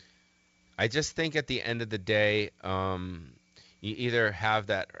I just think at the end of the day, you either have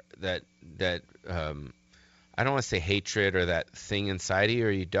that I don't want to say hatred or that thing inside of you,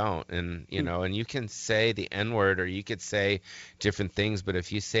 or you don't. And, and you can say the N-word or you could say different things, but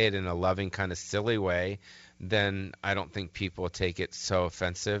if you say it in a loving kind of silly way, then I don't think people take it so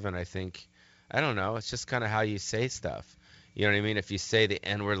offensive. And I think, I don't know, it's just kind of how you say stuff. You know what I mean? If you say the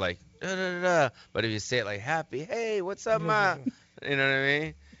N-word like, da, da, da, da, but if you say it like happy, hey, what's up, ma? You know what I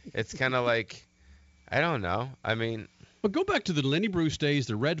mean? It's kind of like, I don't know. I mean. But go back to the Lenny Bruce days,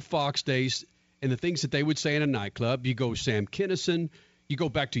 the Red Fox days, and the things that they would say in a nightclub. You go Sam Kinison, you go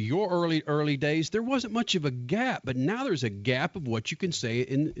back to your early days. There wasn't much of a gap, but now there's a gap of what you can say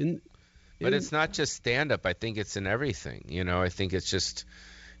in But it's not just stand-up. I think it's in everything. I think it's just,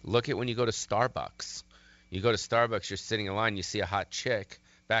 look at when you go to Starbucks. You go to Starbucks, you're sitting in line, you see a hot chick.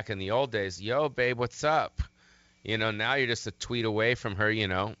 Back in the old days, yo, babe, what's up? Now you're just a tweet away from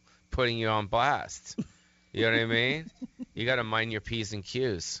her, putting you on blast. You know what I mean? You got to mind your P's and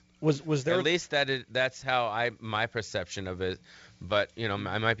Q's. Was there at least that's how my perception of it, but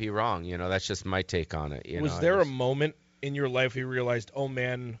I might be wrong. That's just my take on it. Was there a moment in your life where you realized, oh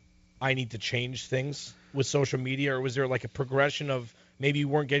man, I need to change things with social media, or was there like a progression of maybe you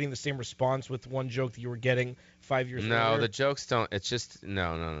weren't getting the same response with one joke that you were getting 5 years later? No, the jokes don't. It's just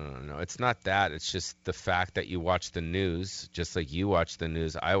no. It's not that. It's just the fact that you watch the news, just like you watch the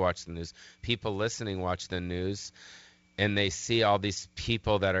news. I watch the news. People listening watch the news. And they see all these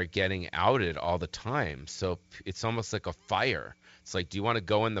people that are getting outed all the time. So it's almost like a fire. It's like, do you want to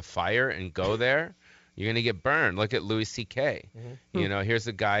go in the fire and go there? You're going to get burned. Look at Louis C.K. Mm-hmm. Here's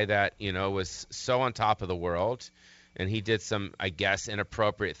a guy that, was so on top of the world. And he did some, I guess,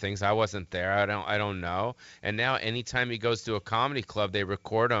 inappropriate things. I wasn't there. I don't know. And now anytime he goes to a comedy club, they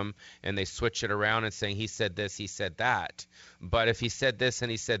record him and they switch it around and saying he said this, he said that. But if he said this and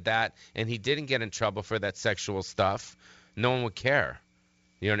he said that and he didn't get in trouble for that sexual stuff, no one would care,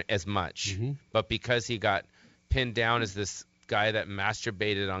 as much. Mm-hmm. But because he got pinned down as this guy that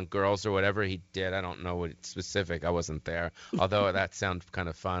masturbated on girls or whatever he did, I don't know what specific. I wasn't there, although that sounds kind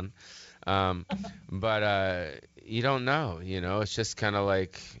of fun. But you don't know, it's just kind of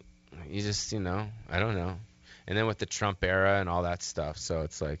like, you just, I don't know. And then with the Trump era and all that stuff. So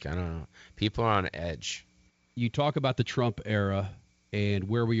it's like, I don't know. People are on edge. You talk about the Trump era and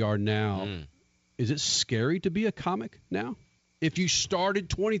where we are now. Is it scary to be a comic now? If you started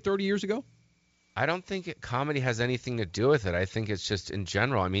 20, 30 years ago? I don't think comedy has anything to do with it. I think it's just in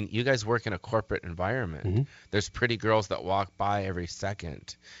general. I mean, you guys work in a corporate environment. Mm-hmm. There's pretty girls that walk by every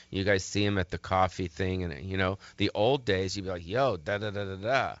second. You guys see them at the coffee thing. And, the old days, you'd be like, yo,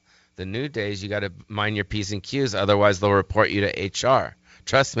 da-da-da-da-da. The new days, you got to mind your P's and Q's. Otherwise, they'll report you to HR.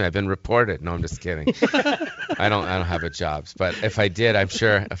 Trust me, I've been reported. No, I'm just kidding. I don't have a job. But if I did, I'm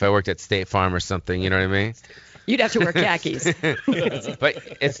sure if I worked at State Farm or something, you know what I mean? You'd have to wear khakis.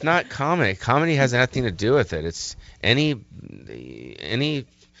 But it's not comedy. Comedy has nothing to do with it. It's any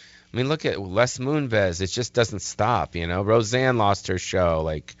I mean, look at Les Moonves. It just doesn't stop, you know. Roseanne lost her show.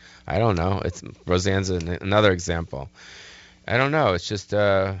 Like, I don't know. Roseanne's another example. I don't know. It's just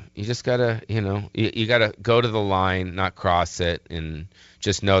you just gotta, you know, you gotta go to the line, not cross it, and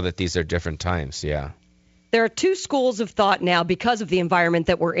just know that these are different times. Yeah. There are two schools of thought now because of the environment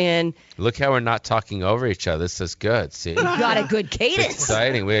that we're in. Look how we're not talking over each other. This is good. See, we got a good cadence. It's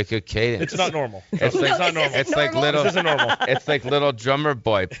exciting. We have good cadence. It's not normal. It's like, not normal. It's like little. This isn't normal. It's like little drummer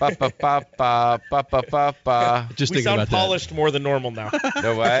boy. Ba ba ba ba ba ba ba ba. Just we thinking sound about polished more than normal now.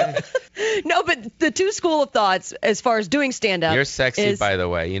 The what? No, but the two school of thoughts as far as doing stand-up. You're sexy, by the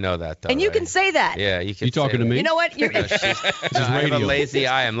way. You know that, though. And you right? can say that. Yeah, you can. You talking to me? You know what? You're, No, I have a lazy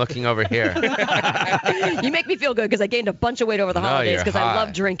eye. I'm looking over here. you make me feel good because I gained a bunch of weight over the holidays because I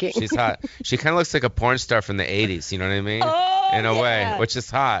love drinking. She's hot. She kind of looks like a porn star from the 80s. You know what I mean? Oh, in a yeah. way, which is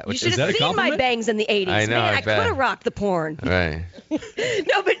hot. You should have seen my bangs in the 80s. I know, Man, I I could bet. have rocked the porn. Right.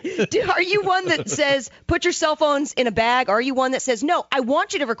 No, but are you one that says put your cell phones in a bag? Or are you one that says, no, I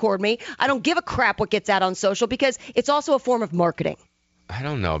want you to record me. I don't give a crap what gets out on social because it's also a form of marketing. I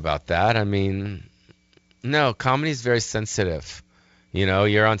don't know about that. I mean, no, comedy is very sensitive. You know,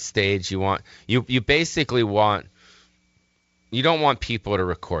 you're on stage. You basically want. You don't want people to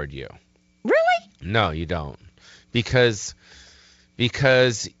record you. Really? No, you don't. Because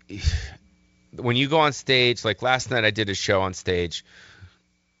when you go on stage, like last night I did a show on stage,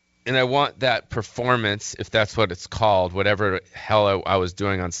 and I want that performance, if that's what it's called, whatever hell I was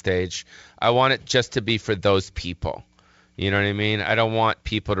doing on stage, I want it just to be for those people. You know what I mean? I don't want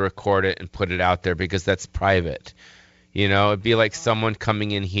people to record it and put it out there because that's private. You know, it'd be like someone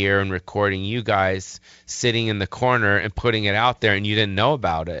coming in here and recording you guys sitting in the corner and putting it out there and you didn't know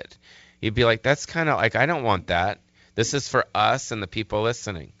about it. You'd be like, that's kind of like, I don't want that. This is for us and the people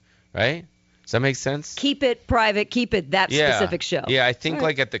listening, right? Does that make sense? Keep it private. Keep it that specific show. Yeah, I think All right.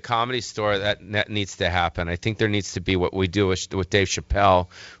 like at the Comedy Store that needs to happen. I think there needs to be what we do with Dave Chappelle,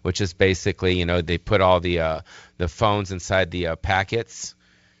 which is basically, you know, they put all the phones inside the packets.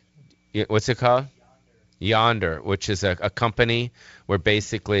 What's it called? Yonder, which is a company where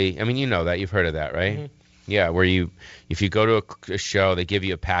basically, I mean, you know that, you've heard of that, right? Mm-hmm. Yeah, where if you go to a show, they give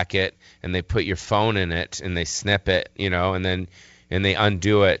you a packet and they put your phone in it and they snip it, you know, and they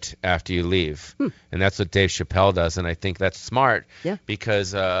undo it after you leave. And that's what Dave Chappelle does, and I think that's smart. Yeah.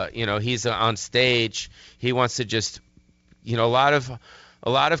 Because you know, he's on stage, he wants to just, you know, a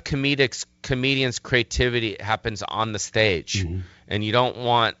lot of comedians' creativity happens on the stage, and you don't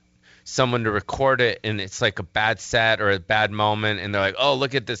want someone to record it and it's like a bad set or a bad moment and they're like, oh,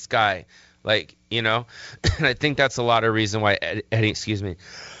 look at this guy, like, you know. And I think that's a lot of reason why Eddie, excuse me,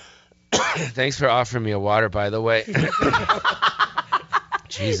 thanks for offering me a water, by the way.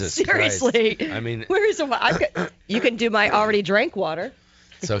 Jesus Seriously. Christ. I mean, where is the you can do my already drank water.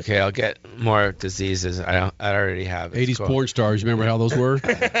 it's okay, I'll get more diseases. I already have. It's 80s cool. porn stars, remember how those were?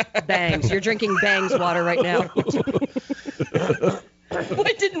 Bangs. You're drinking Bangs water right now.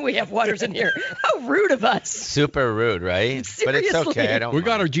 Why didn't we have waters in here? How rude of us. Super rude, right? But it's Seriously. okay. I don't. We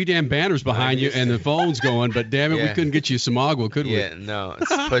got our G-Damn banners behind you and the phone's going, but damn it, we Yeah. couldn't get you some agua, could we? Yeah, no,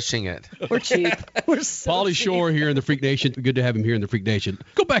 it's pushing it. We're cheap. We're so Pauly cheap. Shore here in the Freak Nation. Good to have him here in the Freak Nation.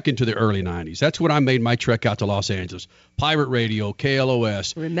 Go back into the early 90s. That's when I made my trek out to Los Angeles. Pirate Radio,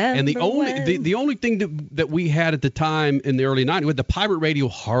 KLOS. Remember and the only thing that we had at the time in the early 90s, we had the Pirate Radio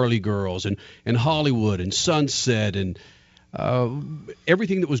Harley Girls and Hollywood and Sunset and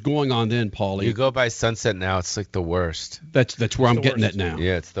everything that was going on then, Pauly. You go by Sunset now, it's like the worst. That's where I'm the getting worst. at now.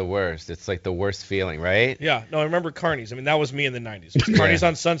 Yeah, it's the worst. It's like the worst feeling, right? Yeah, no, I remember Carney's. I mean, that was me in the 90s. It was Carney's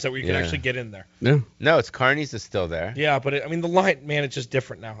on Sunset where you could Yeah. actually get in there. Yeah. No, it's Carney's is still there. Yeah, but I mean, the line, man, it's just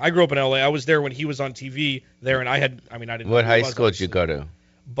different now. I grew up in LA. I was there when he was on TV there, and I didn't What know who he high was, school did you go to?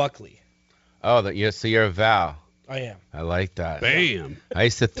 Buckley. Oh, so you're a Val. I am. I like that. Bam. I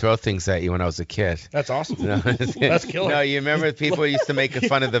used to throw things at you when I was a kid. That's awesome. No, That's killer. No, you remember people used to make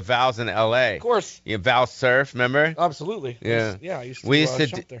fun of the Vals in L.A. Of course. You Val Surf, remember? Absolutely. Yeah. Yeah, I used to, We used to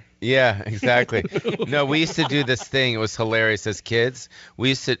shop there. Yeah, exactly. No, we used to do this thing. It was hilarious as kids. We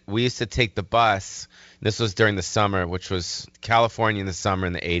used to take the bus. This was during the summer, which was California in the summer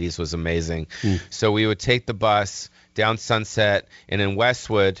in the 80s was amazing. So we would take the bus down Sunset, and in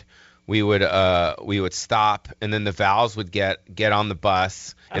Westwood, we would stop, and then the Vals would get on the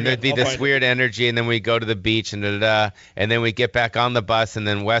bus, and there'd be this weird energy, and then we'd go to the beach, and and then we'd get back on the bus, and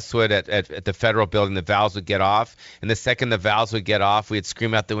then Westwood at the Federal Building, the Vals would get off, and the second the Vals would get off, we'd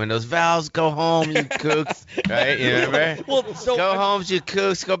scream out the windows, "Vals, go home, you kooks!" Right? You remember? Go home, you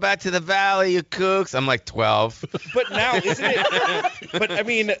kooks! Go back to the Valley, you kooks! I'm like 12. But now, isn't it? But I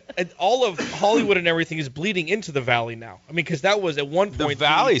mean, all of Hollywood and everything is bleeding into the Valley now. I mean, because that was at one point. The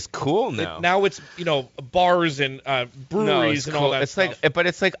Valley's cool now. Now it's bars and breweries and all that. It's stuff. but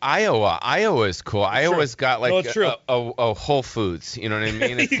it's like Iowa. Iowa is cool. Iowa's got like it's true. a Whole Foods. You know what I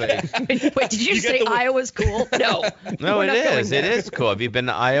mean? It's like. Wait, did you say Iowa's cool? No. No, it is. It is cool. Have you been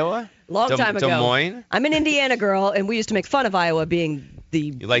to Iowa? Long time ago. Des Moines? I'm an Indiana girl, and we used to make fun of Iowa being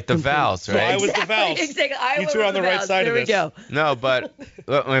the. You like the Vals, right? So I was the Vals. Exactly. Iowa you two are on the right side of this. There we go. No, but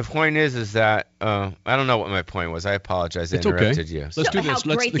what my point is that I don't know what my point was. I apologize. I It's interrupted okay. you. Let's do this.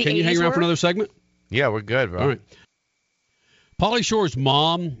 Can you hang around for another segment? Yeah, we're good, bro. All right. Pauly Shore's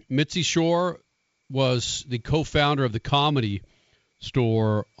mom, Mitzi Shore, was the co-founder of the Comedy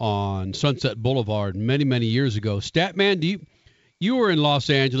Store on Sunset Boulevard many, many years ago. Statman, you were in Los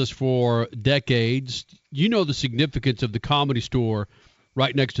Angeles for decades. You know the significance of the Comedy Store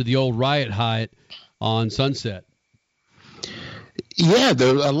right next to the old Riot Hyatt on Sunset. Yeah,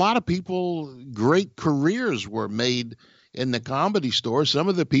 a lot of people, great careers were made in the Comedy Store. Some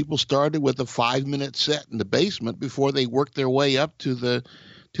of the people started with a 5-minute set in the basement before they worked their way up to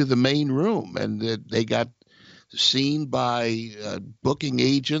the main room, and they got seen by booking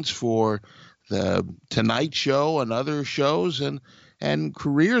agents for the Tonight Show and other shows, and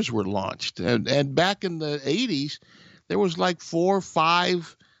careers were launched. And back in the 80s, there was like 4 or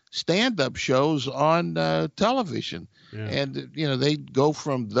 5 stand-up shows on television. Yeah. And they'd go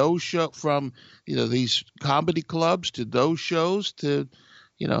from these comedy clubs to those shows to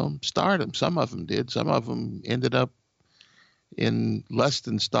stardom. Some of them did. Some of them ended up in less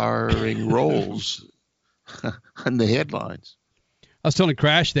than starring roles on the headlines. I was telling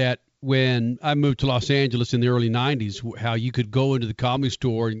Crash that when I moved to Los Angeles in the early 90s, how you could go into the Comedy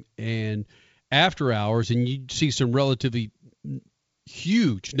Store and after hours and you'd see some relatively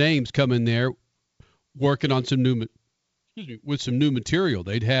huge names come in there working on some new material.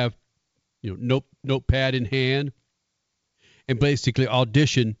 They'd have notepad in hand and basically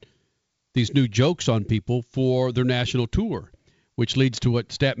audition these new jokes on people for their national tour, which leads to what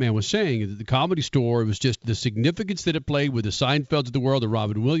Statman was saying. The Comedy Store was just the significance that it played with the Seinfelds of the world, the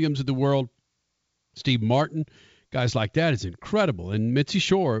Robin Williams of the world, Steve Martin, guys like that is incredible. And Mitzi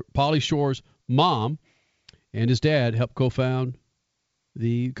Shore, Pauly Shore's mom, and his dad helped co-found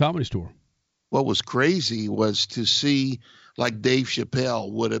the Comedy Store. What was crazy was to see like Dave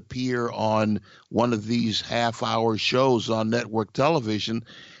Chappelle would appear on one of these half-hour shows on network television,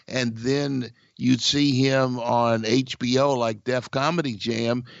 and then you'd see him on HBO like Def Comedy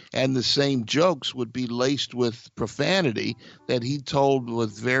Jam, and the same jokes would be laced with profanity that he told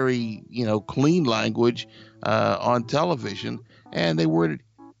with very, clean language on television, and they weren't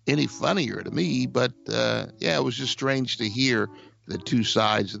any funnier to me, but it was just strange to hear the two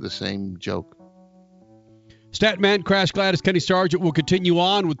sides of the same joke. Statman, Crash Gladys, Kenny Sargent will continue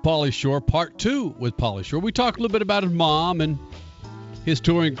on with Pauly Shore, part 2 with Pauly Shore. We talk a little bit about his mom and his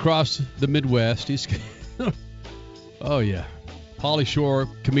touring across the Midwest. He's, oh yeah, Pauly Shore,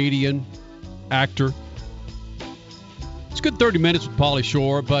 comedian, actor. It's a good 30 minutes with Pauly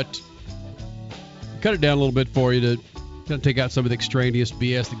Shore, but cut it down a little bit for you to kind of take out some of the extraneous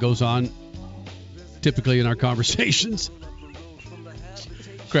BS that goes on typically in our conversations.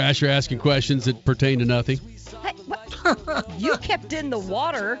 Crash, you're asking questions that pertain to nothing. You kept in the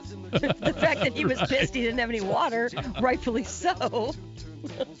water. The fact that he was pissed he didn't have any water, rightfully so.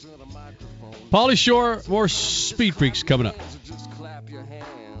 Pauly Shore, more Speed Freaks coming up. Speed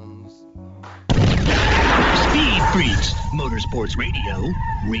Freaks, Motorsports Radio,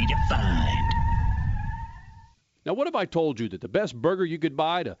 redefined. Now, what if I told you that the best burger you could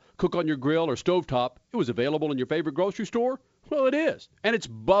buy to cook on your grill or stovetop, it was available in your favorite grocery store? Well, it is. And it's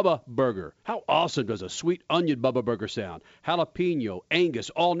Bubba Burger. How awesome does a sweet onion Bubba Burger sound? Jalapeno, Angus,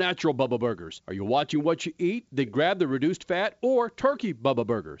 all-natural Bubba Burgers. Are you watching what you eat? Then grab the reduced fat or turkey Bubba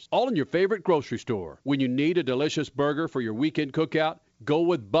Burgers. All in your favorite grocery store. When you need a delicious burger for your weekend cookout, go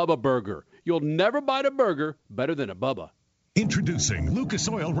with Bubba Burger. You'll never bite a burger better than a Bubba. Introducing Lucas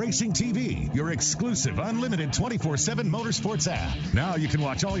Oil Racing TV, your exclusive unlimited 24/7 motorsports app. Now you can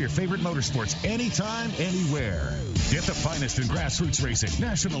watch all your favorite motorsports anytime, anywhere. Get the finest in grassroots racing,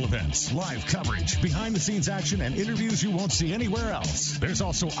 national events, live coverage, behind-the-scenes action, and interviews you won't see anywhere else. There's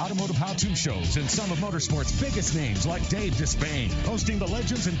also automotive how-to shows and some of motorsports' biggest names like Dave Despain, hosting the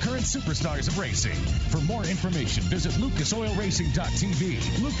legends and current superstars of racing. For more information, visit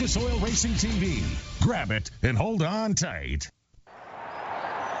lucasoilracing.tv. Lucas Oil Racing TV. Grab it and hold on tight.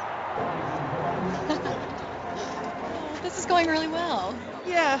 This is going really well.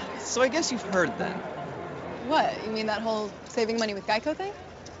 Yeah, so I guess you've heard then. What? You mean that whole saving money with Geico thing?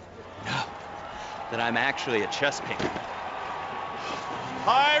 No, that I'm actually a chess painter.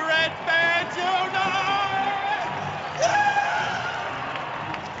 Pirate fans unite!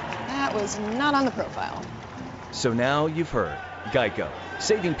 That was not on the profile. So now you've heard. Geico,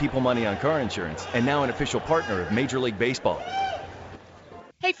 saving people money on car insurance, and now an official partner of Major League Baseball.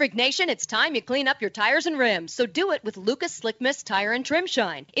 Hey, Freak Nation, it's time you clean up your tires and rims, so do it with Lucas Slick Mist Tire and Trim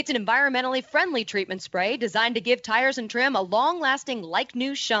Shine. It's an environmentally friendly treatment spray designed to give tires and trim a long-lasting,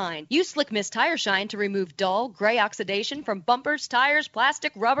 like-new shine. Use Slick Mist Tire Shine to remove dull, gray oxidation from bumpers, tires,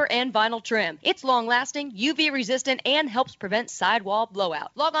 plastic, rubber, and vinyl trim. It's long-lasting, UV-resistant, and helps prevent sidewall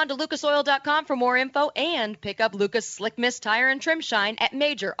blowout. Log on to lucasoil.com for more info and pick up Lucas Slick Mist Tire and Trim Shine at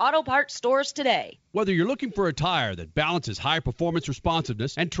major auto parts stores today. Whether you're looking for a tire that balances high-performance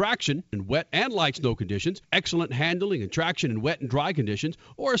responsiveness and traction in wet and light snow conditions, excellent handling and traction in wet and dry conditions,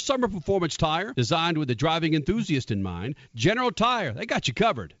 or a summer performance tire designed with the driving enthusiast in mind, General Tire, they got you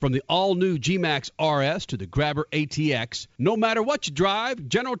covered. From the all-new G-Max RS to the Grabber ATX, no matter what you drive,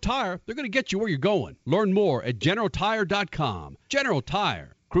 General Tire, they're going to get you where you're going. Learn more at GeneralTire.com. General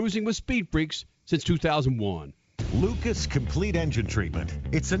Tire, cruising with speed freaks since 2001. Lucas Complete Engine Treatment.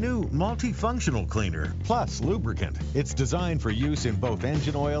 It's a new multifunctional cleaner plus lubricant. It's designed for use in both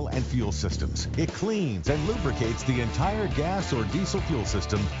engine oil and fuel systems. It cleans and lubricates the entire gas or diesel fuel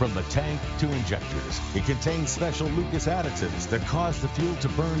system from the tank to injectors. It contains special Lucas additives that cause the fuel to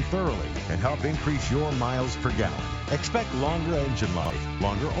burn thoroughly and help increase your miles per gallon. Expect longer engine life,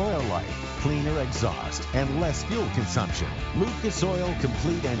 longer oil life, cleaner exhaust, and less fuel consumption. Lucas Oil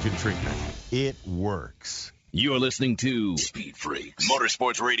Complete Engine Treatment. It works. You're listening to Speed Freaks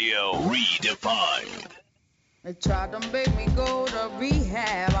Motorsports Radio Redefined. They tried to make me go to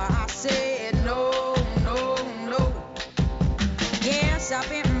rehab. I said no, no, no. Yes, I've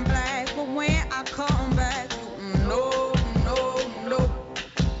been black, but when I come back, no, no, no.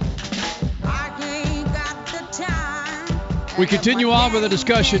 I ain't got the time. We continue on with a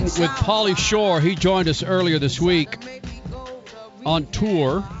discussion with Pauly Shore. He joined us earlier this week on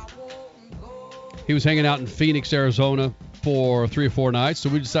tour. He was hanging out in Phoenix, Arizona for 3 or 4 nights, so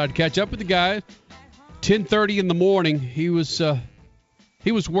we decided to catch up with the guy. 10:30 in the morning, he was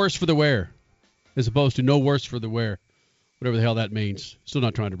worse for the wear, as opposed to no worse for the wear, whatever the hell that means. Still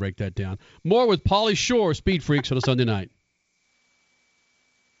not trying to break that down. More with Pauly Shore, Speed Freaks, on a Sunday night.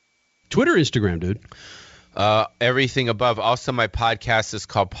 Twitter, Instagram, dude. Everything above. Also, my podcast is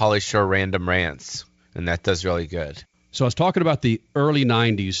called Pauly Shore Random Rants, and that does really good. So I was talking about the early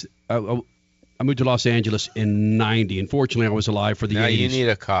 90s. I moved to Los Angeles in 90. Unfortunately, I was alive for the 80s. Now you need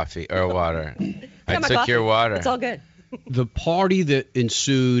a coffee or water. I took coffee. your water. It's all good. The party that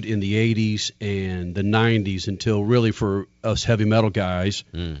ensued in the 80s and the 90s until really for us heavy metal guys,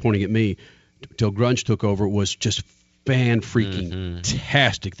 pointing at me, until grunge took over, was just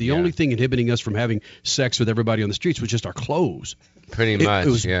fan-freaking-tastic. The only thing inhibiting us from having sex with everybody on the streets was just our clothes. Pretty much,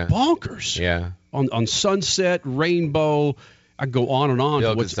 It was yeah. bonkers. Yeah. On Sunset, Rainbow, I go on and on.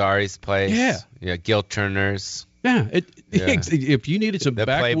 Bill Gazzari's place. Yeah. Yeah, Gil Turner's. Yeah. If you needed some the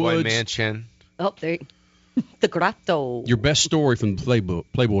backwoods. Playboy Mansion. Oh, there the grotto. Your best story from the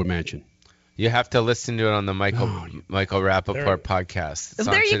Playboy Mansion. You have to listen to it on the Michael Rappaport podcast. It's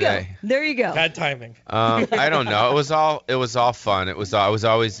on today. There you go. Bad timing. I don't know. It was all fun. I was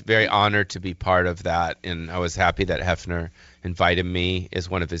always very honored to be part of that, and I was happy that Hefner invited me as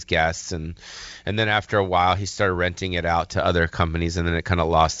one of his guests, and then after a while he started renting it out to other companies, and then it kind of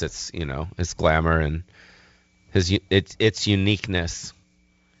lost its glamour and its uniqueness.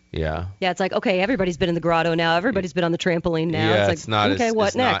 Yeah. Yeah, it's like, okay, everybody's been in the grotto now. Everybody's been on the trampoline now. Yeah, it's like, okay,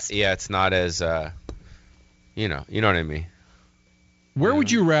 what next? It's not as you know what I mean. Where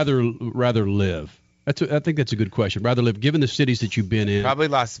would you rather live? I think that's a good question. Rather live, given the cities that you've been in. Probably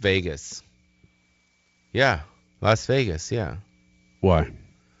Las Vegas. Yeah, Las Vegas. Yeah. Why?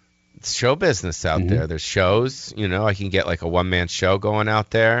 It's show business out there. There's shows. I can get like a one-man show going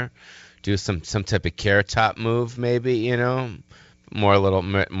out there. Do some type of Carrot Top move, maybe. More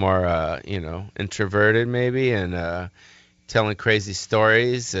introverted maybe, and telling crazy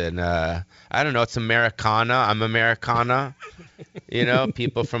stories, and I don't know. It's Americana. I'm Americana. You know,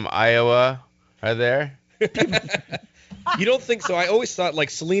 people from Iowa are there. You don't think so? I always thought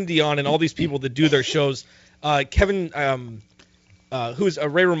like Celine Dion and all these people that do their shows. Kevin, who's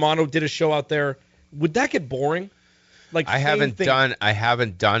Ray Romano, did a show out there. Would that get boring? Like I haven't done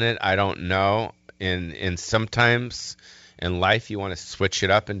it. I don't know. And sometimes in life you want to switch it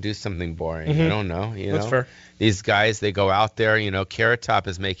up and do something boring. I don't know. That's fair. These guys, they go out there. You know, Carrot Top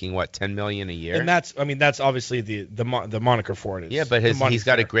is making what, $10 million a year. And that's obviously the moniker for it. Yeah, but he's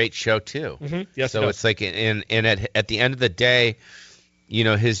got a great show too. Yes, so it's like, and at the end of the day, you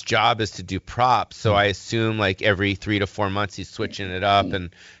know, his job is to do props. So I assume like every 3 to 4 months he's switching it up and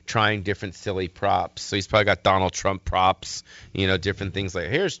trying different silly props. So he's probably got Donald Trump props, you know, different things like,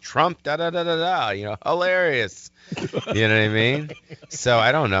 here's Trump, da da da da da, you know, hilarious. You know what I mean? So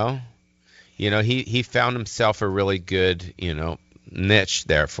I don't know. You know, he found himself a really good, you know, niche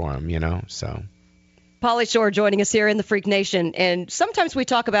there for him, you know, so. Pauly Shore joining us here in the Freak Nation. And sometimes we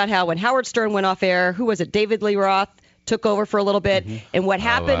talk about how when Howard Stern went off air, who was it, David Lee Roth took over for a little bit. And what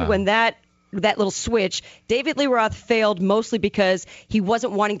happened when that little switch, David Lee Roth failed mostly because he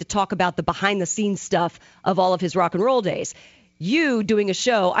wasn't wanting to talk about the behind-the-scenes stuff of all of his rock and roll days. You doing a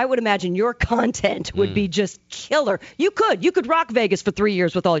show, I would imagine your content would be just killer. You could rock Vegas for 3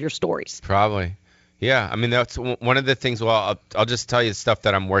 years with all your stories. Probably. Yeah, I mean, that's one of the things. Well, I'll just tell you the stuff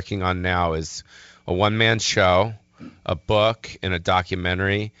that I'm working on now is a one-man show, a book, and a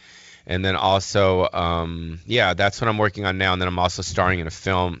documentary. And then also, that's what I'm working on now. And then I'm also starring in a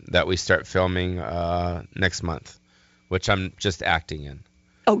film that we start filming next month, which I'm just acting in.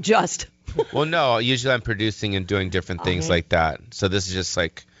 Oh, just? Well, no, usually I'm producing and doing different things like that. So this is just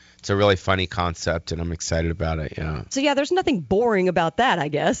like, it's a really funny concept, and I'm excited about it, yeah. So, yeah, there's nothing boring about that, I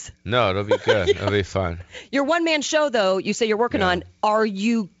guess. No, it'll be good. It'll be fun. Your one-man show, though, you say you're working on. Are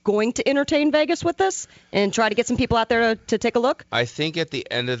you going to entertain Vegas with this and try to get some people out there to take a look? I think at the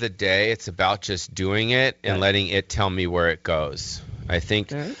end of the day, it's about just doing it and letting it tell me where it goes. I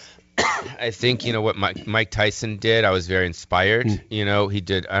think, you know, what Mike Tyson did, I was very inspired. You know, he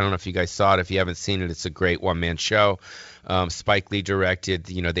did, I don't know if you guys saw it. If you haven't seen it, it's a great one-man show. Spike Lee directed,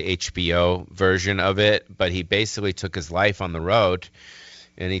 you know, the HBO version of it, but he basically took his life on the road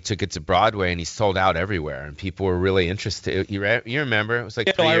and he took it to Broadway and he sold out everywhere and people were really interested. You remember? It was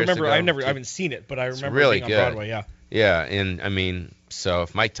like 3 years ago. I haven't seen it, but I remember really being on Broadway, yeah. Yeah, and I mean, so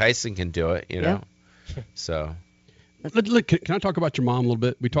if Mike Tyson can do it, you know, so. Look, can I talk about your mom a little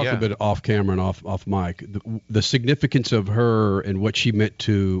bit? We talked a bit off camera and off mic. The significance of her and what she meant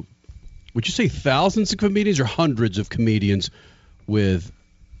to, would you say thousands of comedians or hundreds of comedians with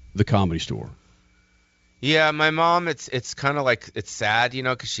the Comedy Store? Yeah, my mom, it's kind of like, it's sad, you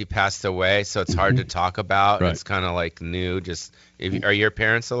know, because she passed away, so it's hard to talk about. Right. It's kind of like new. Are your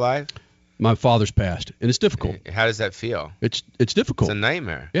parents alive? My father's passed, and it's difficult. How does that feel? It's difficult. It's a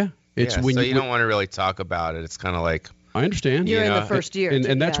nightmare. Yeah. So you don't want to really talk about it. It's kind of like, I understand. You're in the first year.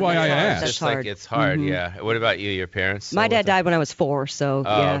 And that's why I asked. It's hard. Like it's hard, yeah. What about you, your parents? My dad died when I was 4, so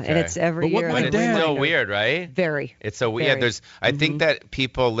okay. And it's every year. But it's still weird, right? Very. It's so weird. I think that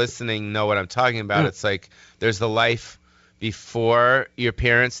people listening know what I'm talking about. It's like there's the life before your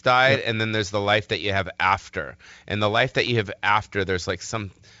parents died, and then there's the life that you have after. And the life that you have after, there's like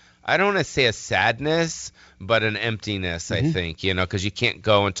some, I don't want to say a sadness, but an emptiness, I think, you know, because you can't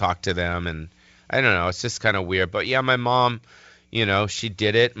go and talk to them, and I don't know, it's just kind of weird. But yeah, my mom, you know, she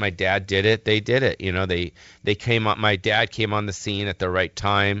did it. My dad did it. They did it. You know, they came up. My dad came on the scene at the right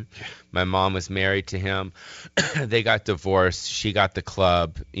time. My mom was married to him. They got divorced. She got the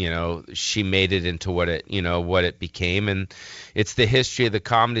club. You know, she made it into what it became. And it's the history of the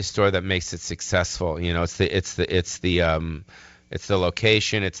Comedy Store that makes it successful. You know, it's the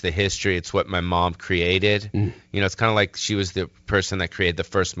location, it's the history, it's what my mom created. You know, it's kind of like she was the person that created the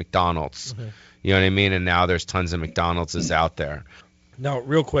first McDonald's. You know what I mean? And now there's tons of McDonald's out there. Now,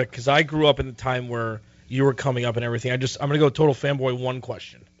 real quick, because I grew up in the time where you were coming up and everything. I'm going to go total fanboy one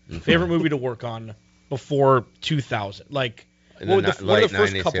question. Favorite movie to work on before 2000? Like, what are the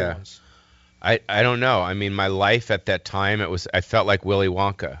first 90s, couple ones? I don't know. I mean, my life at that time, I felt like Willy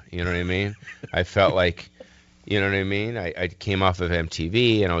Wonka. You know what I mean? I felt like, you know what I mean? I came off of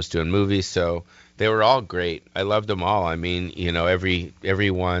MTV and I was doing movies, so they were all great. I loved them all. I mean, you know, every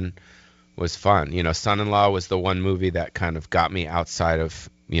one was fun. You know, Son-in-Law was the one movie that kind of got me outside of,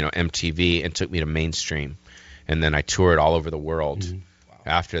 you know, MTV and took me to mainstream. And then I toured all over the world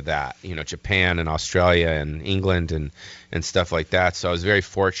after that, you know, Japan and Australia and England and stuff like that. So I was very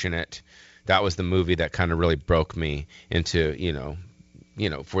fortunate. That was the movie that kind of really broke me into, you know,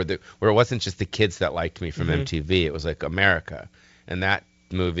 where it wasn't just the kids that liked me from Mhm. MTV. It was like America, and that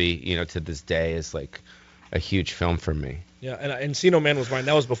movie, to this day is like a huge film for me. Yeah, and Encino Man was mine.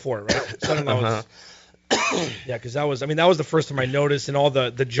 That was before, right? Son-in-Law was. Yeah, because that was the first time I noticed, and all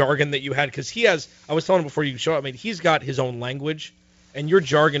the jargon that you had, because I was telling him before you showed up, he's got his own language, and your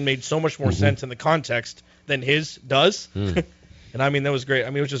jargon made so much more sense in the context than his does. And that was great.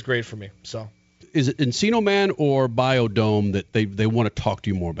 It was just great for me. So, is it Encino Man or Biodome that they want to talk to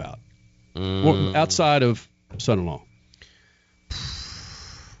you more about? Outside of Son-in-Law?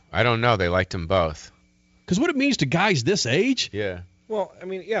 I don't know. They liked them both. Because what it means to guys this age? Yeah. Well,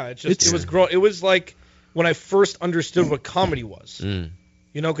 it was like when I first understood what comedy was.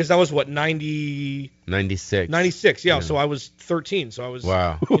 Because that was what, 96. 96, yeah. So I was 13. So I was,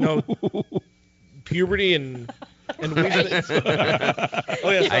 wow. Puberty and oh yeah,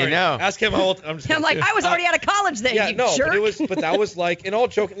 sorry. I know. Ask him how old. I'm like, I was already out of college then. Yeah, you no, jerk. but that was like, and all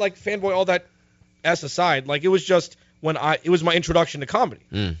joking, like fanboy, all that s aside, like it was just it was my introduction to comedy,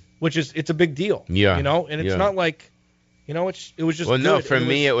 which it's a big deal. Yeah. And it's not like. It was just. Well, no, good. for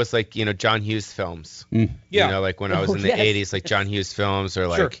me it was like John Hughes films. Yeah. Like when I was in the 80s, like John Hughes films, or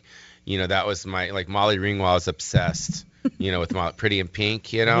like, that was my like Molly Ringwald was obsessed, with Pretty in Pink.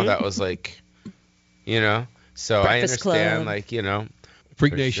 That was like, So Breakfast I understand, Club.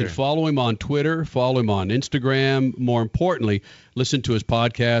 Freak Nation, follow him on Twitter, follow him on Instagram. More importantly, listen to his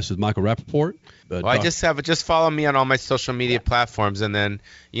podcast with Michael Rappaport. I just follow me on all my social media platforms, and then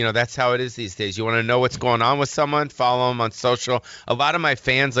that's how it is these days. You want to know what's going on with someone, follow them on social. A lot of my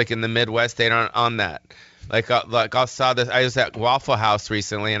fans, like in the Midwest, they aren't on that. Like I saw this. I was at Waffle House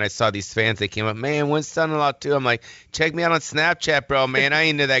recently, and I saw these fans. They came up, man, when's Son-in-Law 2? I'm like, check me out on Snapchat, bro. Man, I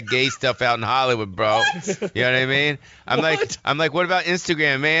ain't into that gay stuff out in Hollywood, bro. You know what I mean? I'm like, what about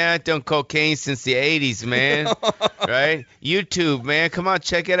Instagram, man? I've done cocaine since the 80s, man. Right? YouTube, man, come on,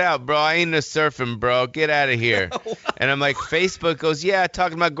 check it out, bro. I ain't into surfing, bro. Get out of here. And I'm like, Facebook goes, yeah,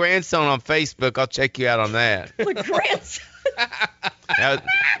 talking to my grandson on Facebook. I'll check you out on that. My grandson.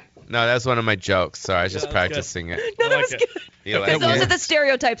 No, that's one of my jokes. Sorry, I was just practicing it. No, that was good. Because those are the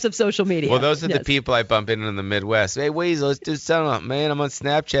stereotypes of social media. Well, those are the people I bump into in the Midwest. Hey, Weasel, let's do something. Man, I'm on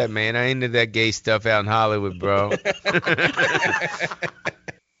Snapchat, man. I ain't into that gay stuff out in Hollywood, bro.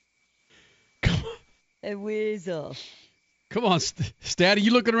 Hey, Weasel. Come on, Statty,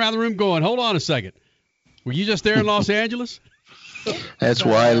 you looking around the room going, hold on a second. Were you just there in Los Angeles? That's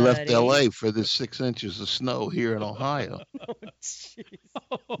why I left L.A. for the 6 inches of snow here in Ohio.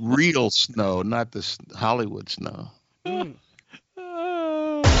 Real snow, not the Hollywood snow. Not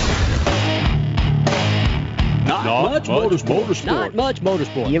much motorsport. Not much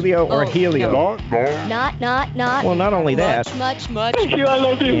motorsport. Helio or helium? Not. Well, not only that. Much. Thank you, I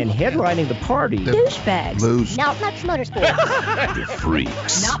love you. And headlining the party. Douchebags. Blues. Not much motorsports. The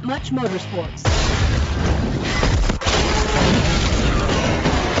freaks. Not much motorsports.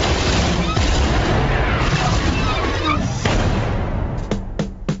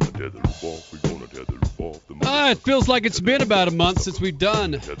 It feels like it's been about a month since we've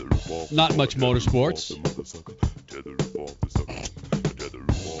done Not Much Motorsports.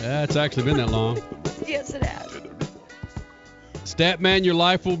 Yeah, it's actually been that long. Yes, it has. Statman, your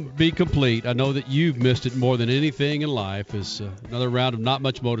life will be complete. I know that you've missed it more than anything in life. Is another round of Not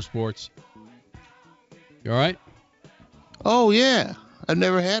Much Motorsports. You all right? Oh, yeah. I've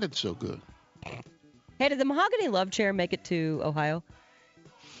never had it so good. Hey, did the Mahogany Love Chair make it to Ohio?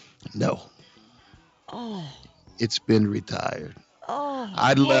 No. Oh. It's been retired. Oh.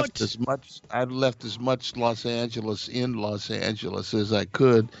 I'd left as much Los Angeles in Los Angeles as I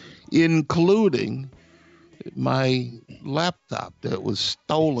could, including my laptop that was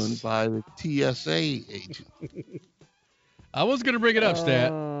stolen by the TSA agent. I was going to bring it up,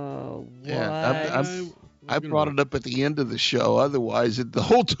 Stat. Yeah, I brought it up at the end of the show. Otherwise, the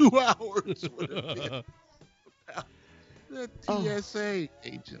whole 2 hours would have been the TSA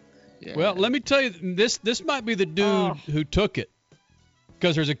agent. Yeah. Well, let me tell you, this might be the dude who took it.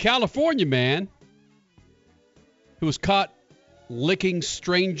 Because there's a California man who was caught licking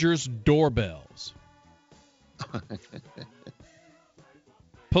strangers' doorbells.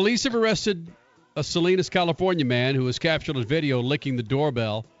 Police have arrested a Salinas, California man who was captured on video licking the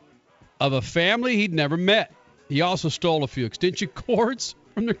doorbell of a family he'd never met. He also stole a few extension cords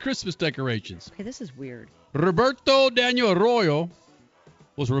from their Christmas decorations. Okay, this is weird. Roberto Daniel Arroyo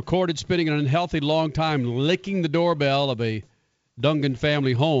was recorded spending an unhealthy long time licking the doorbell of a Dungan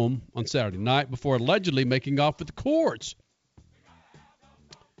family home on Saturday night before allegedly making off with the cords.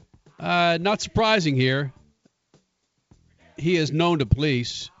 Not surprising here. He is known to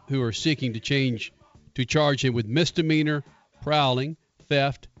police who are seeking to charge him with misdemeanor, prowling,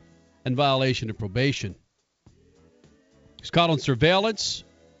 theft, and violation of probation. He's caught on surveillance,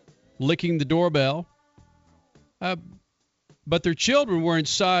 licking the doorbell. But their children were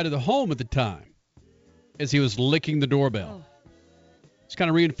inside of the home at the time as he was licking the doorbell. This kind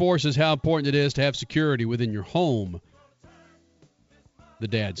of reinforces how important it is to have security within your home, the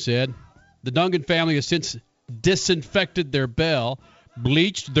dad said. The Dungan family has since disinfected their bell,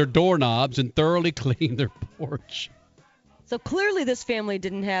 bleached their doorknobs, and thoroughly cleaned their porch. So clearly this family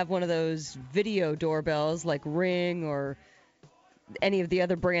didn't have one of those video doorbells like Ring or any of the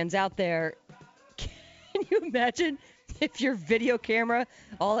other brands out there. Can you imagine if your video camera,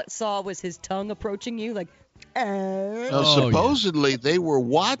 all it saw was his tongue approaching you? Like, supposedly they were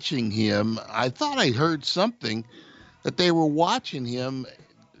watching him. I thought I heard something that they were watching him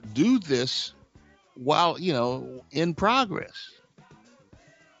do this while, in progress.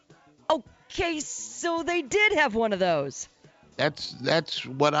 Okay, so they did have one of those. That's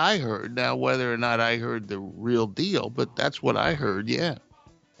what I heard. Now, whether or not I heard the real deal, but that's what I heard, yeah.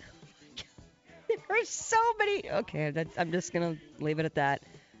 There are so many. Okay, I'm just going to leave it at that.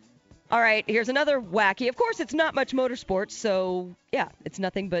 All right, here's another wacky. Of course, it's not much motorsports, so yeah, it's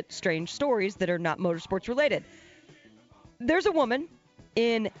nothing but strange stories that are not motorsports related. There's a woman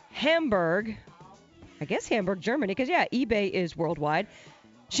in Hamburg, I guess Hamburg, Germany, because, yeah, eBay is worldwide.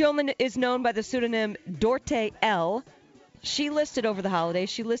 She only is known by the pseudonym Dorte L. She listed over the holidays,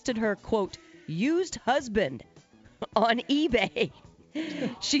 she listed her, quote, used husband on eBay.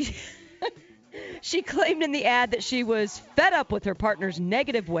 She claimed in the ad that she was fed up with her partner's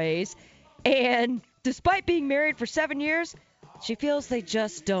negative ways, and despite being married for 7 years, she feels they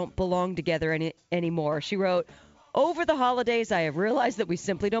just don't belong together anymore. She wrote, over the holidays, I have realized that we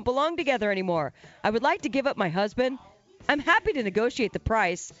simply don't belong together anymore. I would like to give up my husband. I'm happy to negotiate the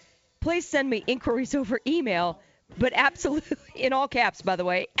price. Please send me inquiries over email, but absolutely, in all caps, by the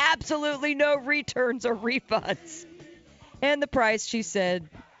way, absolutely no returns or refunds. And the price, she said,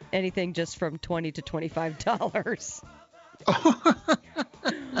 anything just from $20 to $25.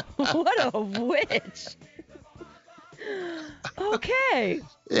 What a witch. Okay.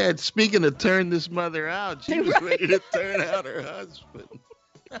 Yeah, speaking of turn this mother out, she was ready to turn out her husband.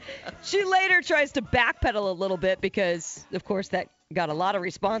 She later tries to backpedal a little bit because, of course, that got a lot of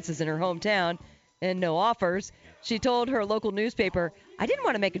responses in her hometown and no offers. She told her local newspaper, I didn't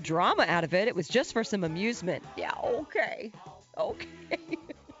want to make a drama out of it. It was just for some amusement. Yeah, okay.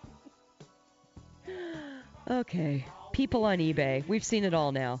 Okay. People on eBay. We've seen it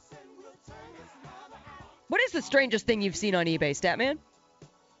all now. What is the strangest thing you've seen on eBay, Statman?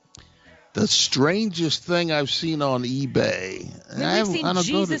 The strangest thing I've seen on eBay. We've seen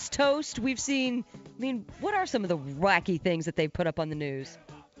Jesus Toast. We've seen, what are some of the wacky things that they've put up on the news?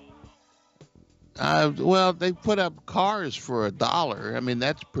 Well, they put up cars for $1.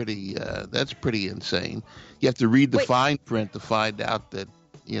 That's pretty insane. You have to read the fine print to find out that,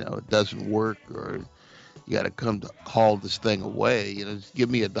 it doesn't work, or you got to come to haul this thing away. Just give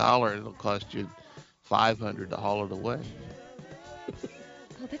me $1, it'll cost you $500 to haul it away.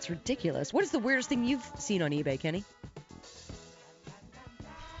 Oh, that's ridiculous. What is the weirdest thing you've seen on eBay, Kenny?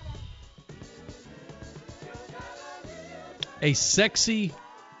 A sexy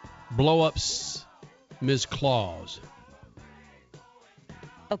blow-up Ms. Claus.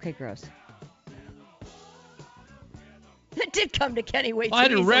 Okay, gross. That did come to Kenny way too I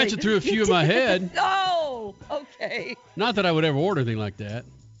had to easily. ratchet through a few in my head. Oh, okay. Not that I would ever order anything like that.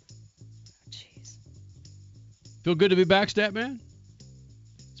 Jeez. Feel good to be back, Statman?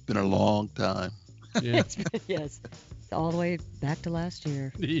 It's been a long time. Yeah. Yes. It's all the way back to last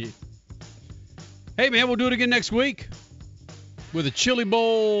year. Yeah. Hey, man, we'll do it again next week with a Chili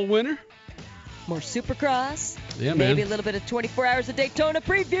Bowl winner. More Supercross. Yeah, Maybe man. a little bit of 24 Hours of Daytona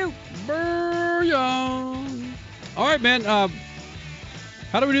preview. Burn. All right, man. How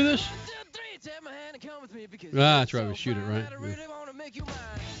do we do this? That's right. We shoot it, right? Yeah.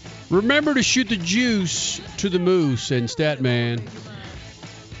 Remember to shoot the juice to the moose and Statman.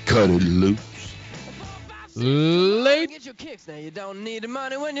 Cut it loose. Late. Get your kicks now. You don't need the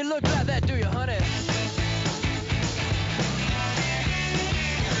money when you look like that, do you, honey?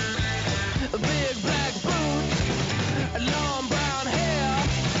 Big black boots, long brown hair.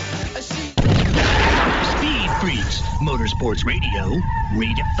 Speed Freaks, Motorsports Radio,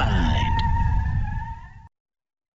 redefined.